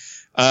this week.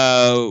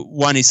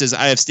 One, he says,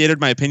 I have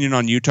stated my opinion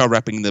on Utah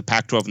repping the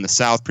Pac-12 in the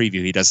South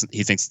preview.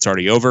 He thinks it's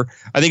already over.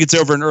 I think it's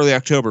over in early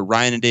October.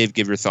 Ryan and Dave,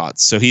 give your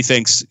thoughts. So he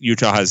thinks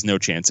Utah has no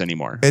chance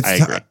anymore. I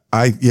agree.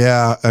 I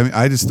mean,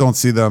 I just don't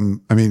see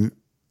them. I mean,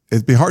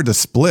 it'd be hard to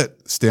split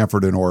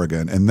Stanford and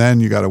Oregon, and then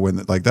you got to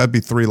win. Like that'd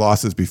be 3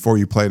 losses before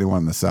you play anyone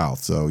in the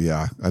South. So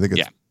yeah, I think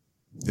it's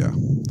yeah.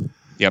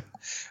 Yep.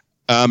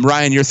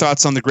 Ryan, your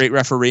thoughts on the great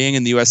refereeing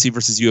in the USC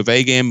versus U of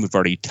A game? We've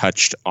already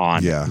touched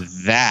on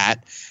that.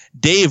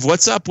 Dave,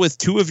 what's up with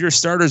 2 of your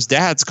starters'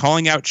 dads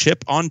calling out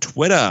Chip on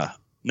Twitter?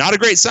 Not a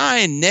great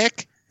sign,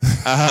 Nick.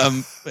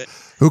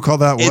 Who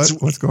called that?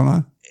 What's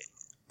going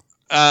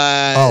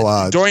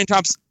on? Dorian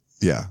Thompson.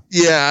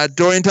 Yeah,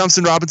 Dorian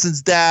Thompson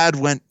Robinson's dad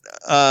went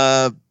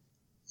kind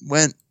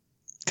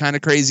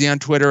of crazy on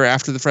Twitter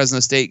after the Fresno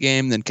State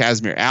game. Then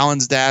Casimir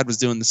Allen's dad was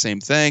doing the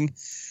same thing.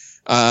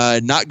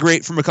 Not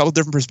great from a couple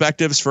different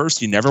perspectives.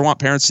 First, you never want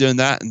parents doing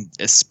that, and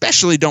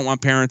especially don't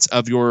want parents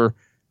of your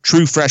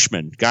true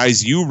freshmen,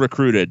 guys you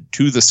recruited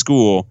to the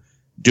school,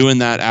 doing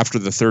that after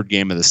the 3rd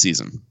game of the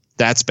season.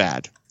 That's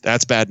bad.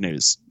 That's bad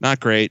news. Not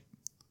great.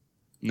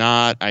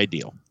 Not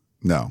ideal.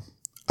 No.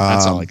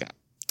 That's all I got.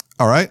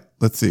 All right.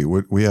 Let's see.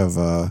 We have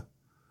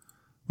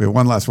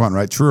one last one,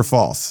 right? True or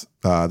false?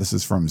 This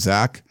is from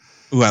Zach.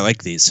 Ooh, I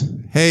like these.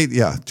 Hey,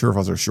 yeah, true or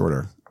false are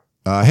shorter.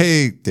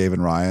 Hey, Dave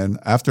and Ryan.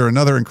 After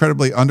another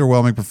incredibly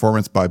underwhelming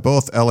performance by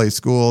both LA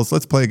schools,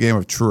 let's play a game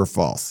of true or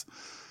false.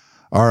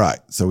 All right.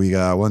 So we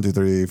got 1, 2,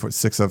 3, 4,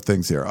 6 of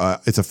things here.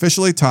 It's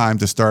officially time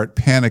to start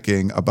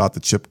panicking about the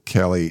Chip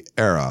Kelly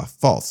era.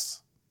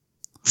 False.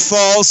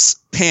 False.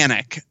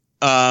 Panic.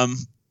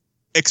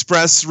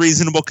 Express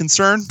reasonable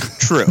concern.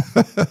 True.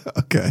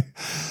 Okay.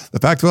 The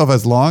Pac-12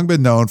 has long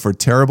been known for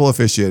terrible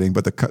officiating,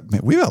 but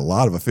we have a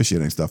lot of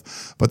officiating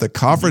stuff. But the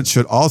conference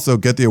should also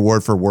get the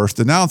award for worst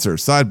announcer.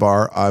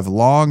 Sidebar: I've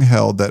long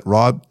held that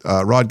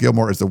Rod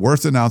Gilmore is the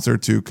worst announcer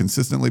to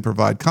consistently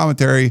provide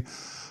commentary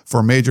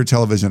for major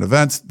television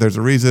events. There's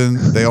a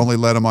reason they only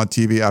let him on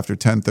TV after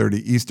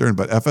 10:30 Eastern,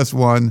 but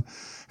FS1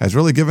 has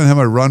really given him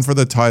a run for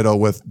the title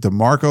with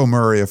DeMarco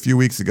Murray a few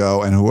weeks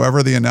ago, and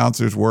whoever the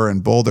announcers were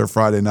in Boulder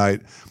Friday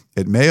night,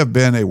 it may have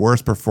been a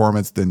worse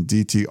performance than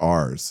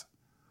DTR's.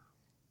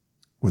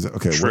 Was it?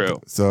 Okay.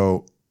 True.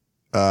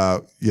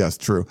 Yes,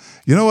 true.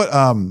 You know what?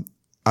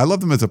 I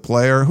loved him as a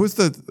player. Who's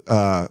the,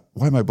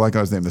 why am I blanking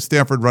on his name? The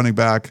Stanford running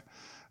back,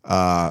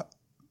 the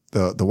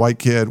white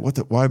kid.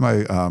 Why am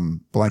I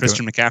blanking?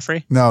 Christian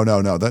McCaffrey? No.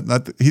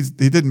 He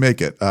didn't make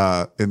it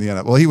in the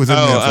NFL. Well, he was in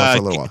the NFL for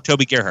a little while.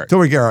 Toby Gerhart.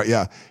 Toby Gerhart,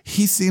 yeah.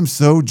 He seems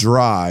so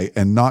dry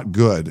and not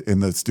good in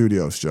the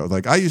studio show.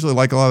 Like I usually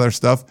like a lot of their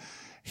stuff.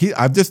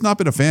 I've just not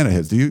been a fan of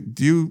his. Do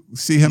you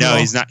see him? No,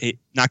 he's not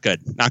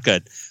good. Not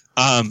good.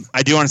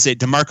 I do want to say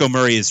DeMarco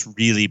Murray is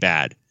really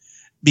bad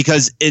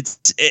because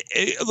it's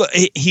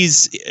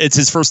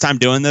his first time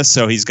doing this,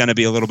 so he's going to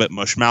be a little bit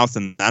mushmouth,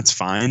 and that's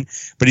fine.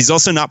 But he's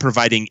also not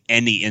providing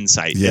any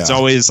insight. Yeah. It's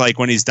always like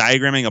when he's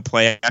diagramming a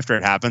play after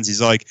it happens, he's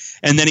like,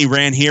 and then he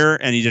ran here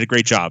and he did a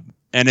great job.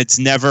 And it's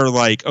never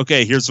like,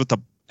 okay, here's what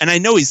and I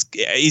know he's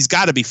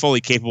got to be fully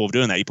capable of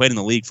doing that. He played in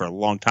the league for a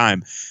long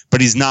time, but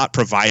he's not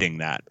providing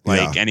that,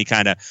 any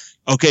kind of,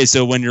 okay,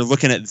 so when you're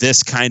looking at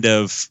this kind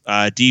of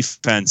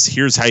defense,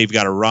 here's how you've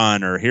got to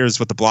run, or here's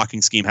what the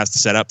blocking scheme has to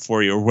set up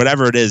for you, or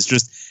whatever it is,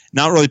 just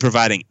not really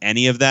providing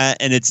any of that.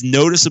 And it's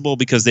noticeable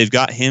because they've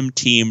got him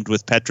teamed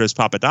with Petros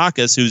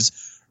Papadakis, who's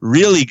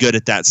really good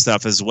at that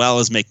stuff, as well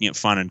as making it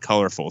fun and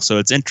colorful. So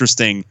it's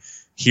interesting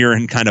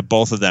hearing kind of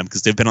both of them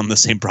because they've been on the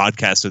same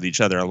broadcast with each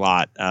other a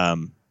lot.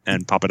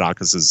 And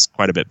Papadakis is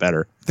quite a bit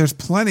better. There's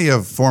plenty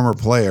of former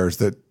players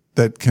that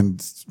can,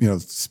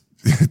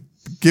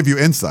 give you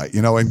insight,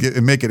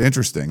 and make it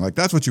interesting. Like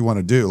that's what you want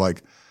to do.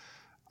 Like,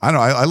 I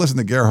don't know. I listen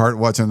to Gerhart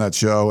watching that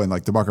show and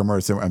like DeMarco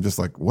Murray. I'm just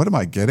like, what am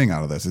I getting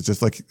out of this? It's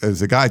just like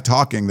there's a guy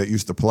talking that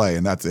used to play,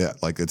 and that's it.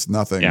 Like it's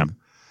nothing. Yeah.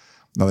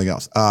 Nothing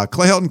else.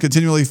 Clay Helton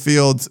continually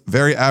fields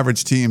very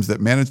average teams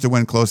that manage to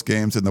win close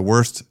games in the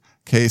worst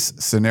case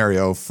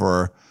scenario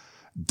for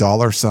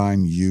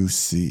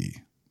 $UC.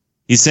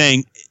 He's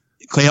saying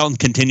Clay Helton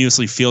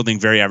continuously fielding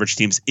very average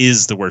teams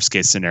is the worst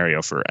case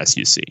scenario for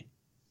SUC.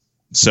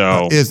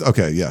 So is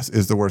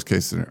the worst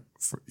case scenario.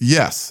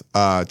 Yes.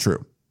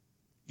 True.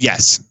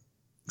 Yes.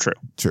 True.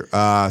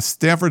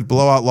 Stanford's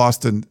blowout loss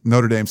to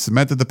Notre Dame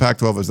cemented the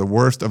Pac-12 as the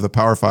worst of the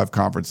Power 5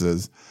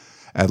 conferences,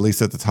 at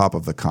least at the top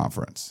of the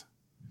conference.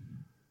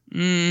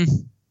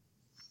 It's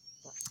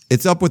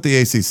up with the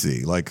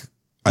ACC. Like,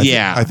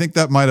 I think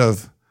that might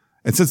have.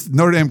 And since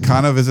Notre Dame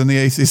kind of is in the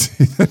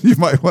ACC, then you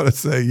might want to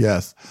say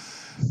yes,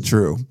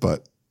 true.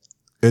 But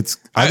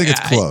I think it's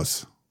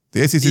close.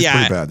 The ACC is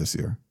pretty bad this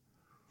year.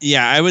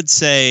 Yeah, I would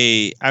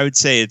say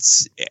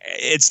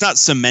it's not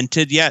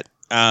cemented yet,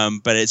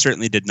 but it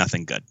certainly did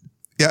nothing good.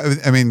 Yeah,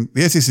 I mean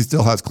the ACC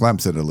still has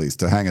Clemson at least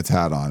to hang its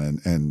hat on,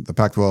 and the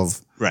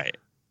Pac-12, right?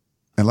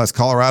 Unless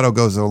Colorado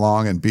goes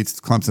along and beats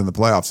Clemson in the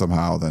playoffs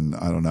somehow, then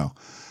I don't know.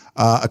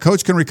 A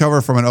coach can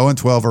recover from an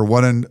 0-12 or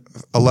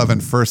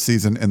 1-11 first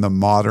season in the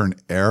modern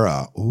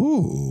era.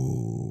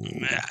 Ooh.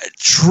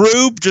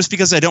 True, just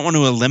because I don't want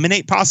to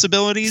eliminate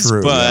possibilities,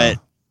 True, but yeah.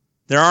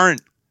 there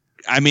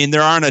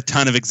aren't a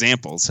ton of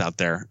examples out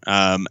there.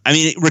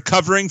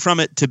 Recovering from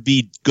it to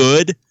be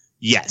good,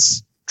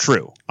 yes,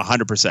 true,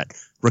 100%.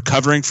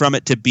 Recovering from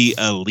it to be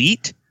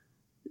elite,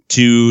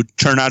 to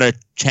turn out a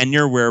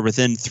tenure where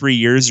within 3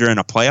 years you're in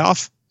a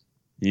playoff,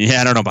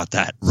 yeah, I don't know about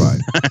that. Right.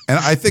 And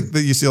I think that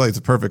UCLA is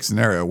a perfect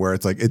scenario where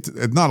it's like, it's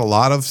not a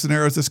lot of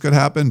scenarios this could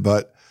happen,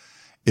 but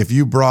if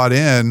you brought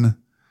in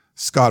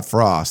Scott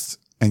Frost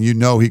and you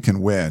know he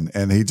can win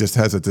and he just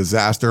has a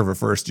disaster of a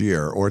first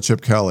year, or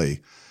Chip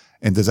Kelly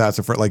and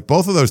disaster for, like,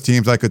 both of those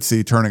teams I could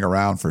see turning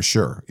around for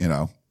sure,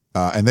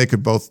 and they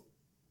could both.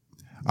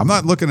 I'm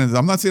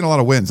not seeing a lot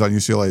of wins on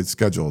UCLA's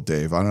schedule,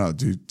 Dave. I don't know.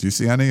 Do you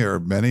see any or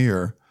many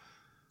or?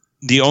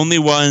 The only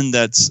one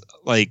that's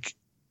like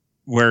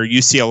where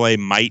UCLA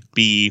might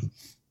be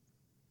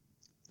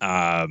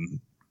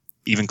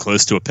even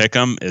close to a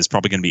pick'em is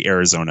probably going to be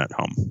Arizona at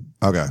home.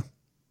 Okay.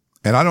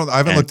 And I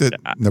haven't looked at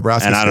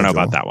Nebraska. And I don't know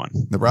about that one.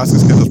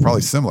 Nebraska's schedule is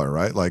probably similar,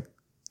 right? Like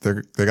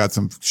they got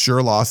some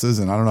sure losses,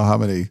 and I don't know how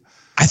many.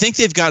 I think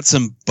they've got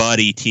some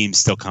buddy teams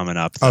still coming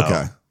up, though.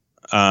 Okay.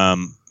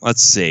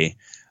 Let's see.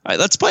 All right,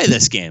 let's play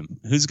this game.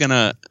 Who's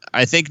gonna?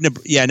 I think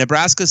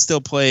Nebraska still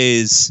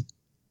plays.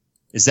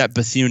 Is that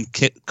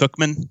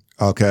Bethune-Cookman?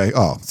 Okay.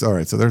 Oh,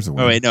 sorry. So there's a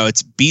win. Oh wait, no,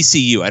 it's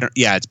BCU.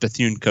 It's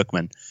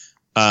Bethune-Cookman.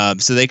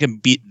 So they can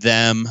beat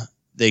them.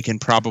 They can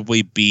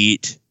probably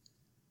beat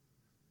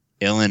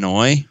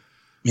Illinois,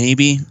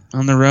 maybe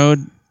on the road.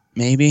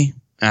 Maybe,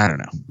 I don't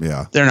know.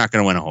 Yeah, they're not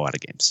going to win a whole lot of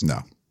games.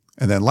 No.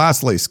 And then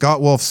lastly, Scott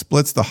Wolf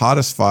spits the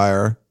hottest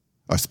fire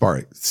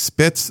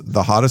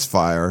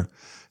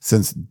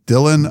since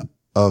Dylan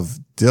of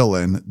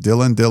Dylan,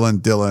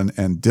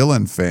 and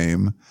Dylan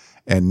fame,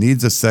 and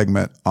needs a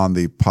segment on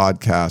the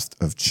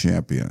podcast of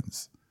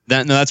champions.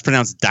 That's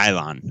pronounced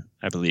Dylon,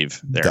 I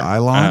believe. There,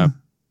 Dylon.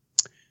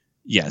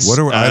 Yes.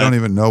 I don't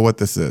even know what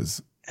this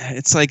is.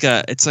 It's like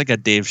a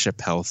Dave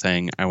Chappelle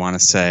thing, I want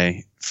to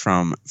say,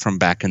 from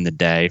back in the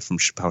day, from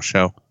Chappelle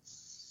Show.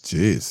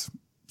 Jeez.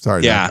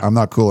 Sorry, yeah. Nick, I'm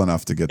not cool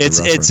enough to get the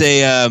reference.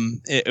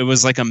 It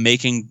was like a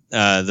Making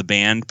the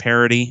Band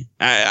parody.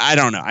 I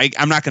don't know.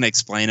 I'm not going to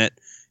explain it.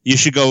 You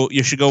should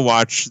go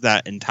watch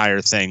that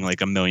entire thing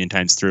like a million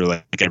times through,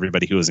 like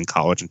everybody who was in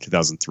college in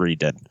 2003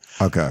 did.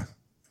 Okay.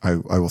 I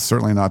will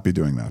certainly not be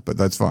doing that, but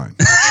that's fine.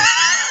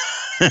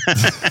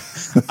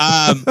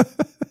 I'm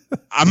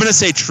going to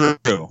say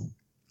true.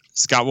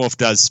 Scott Wolf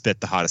does spit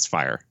the hottest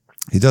fire.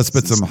 He does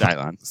spit some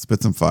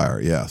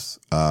fire. Yes.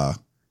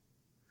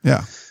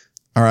 Yeah.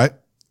 All right.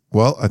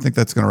 Well, I think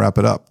that's going to wrap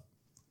it up.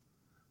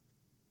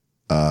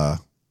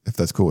 If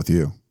that's cool with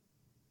you.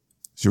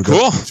 Should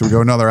we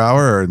go another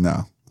hour or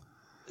no?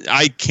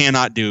 I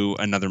cannot do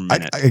another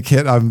minute. I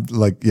can't.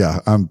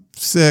 I'm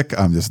sick.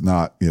 I'm just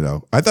not,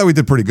 I thought we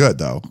did pretty good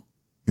though.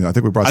 I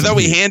think we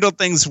we handled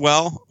things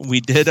well.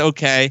 We did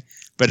okay,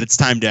 but it's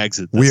time to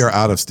exit this. We are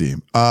out of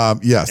steam.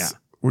 Yes. Yeah.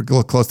 We're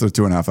close to the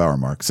 2.5 hour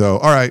mark. So,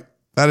 all right.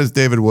 That is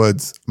David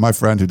Woods, my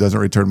friend who doesn't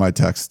return my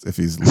text if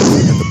he's looking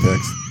at the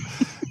pics.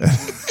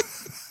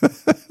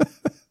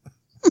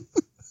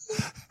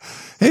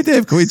 Hey,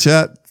 Dave, can we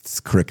chat? It's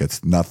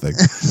crickets. Nothing.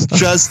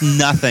 Just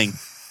nothing.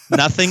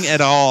 Nothing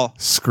at all.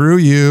 Screw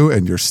you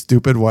and your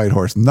stupid white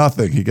horse.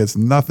 Nothing. He gets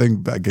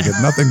nothing back. He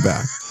gets nothing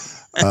back.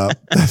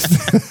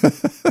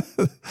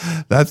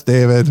 That's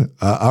David.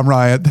 I'm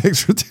Ryan.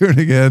 Thanks for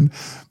tuning in.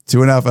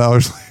 2.5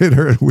 hours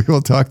later, and we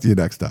will talk to you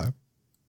next time.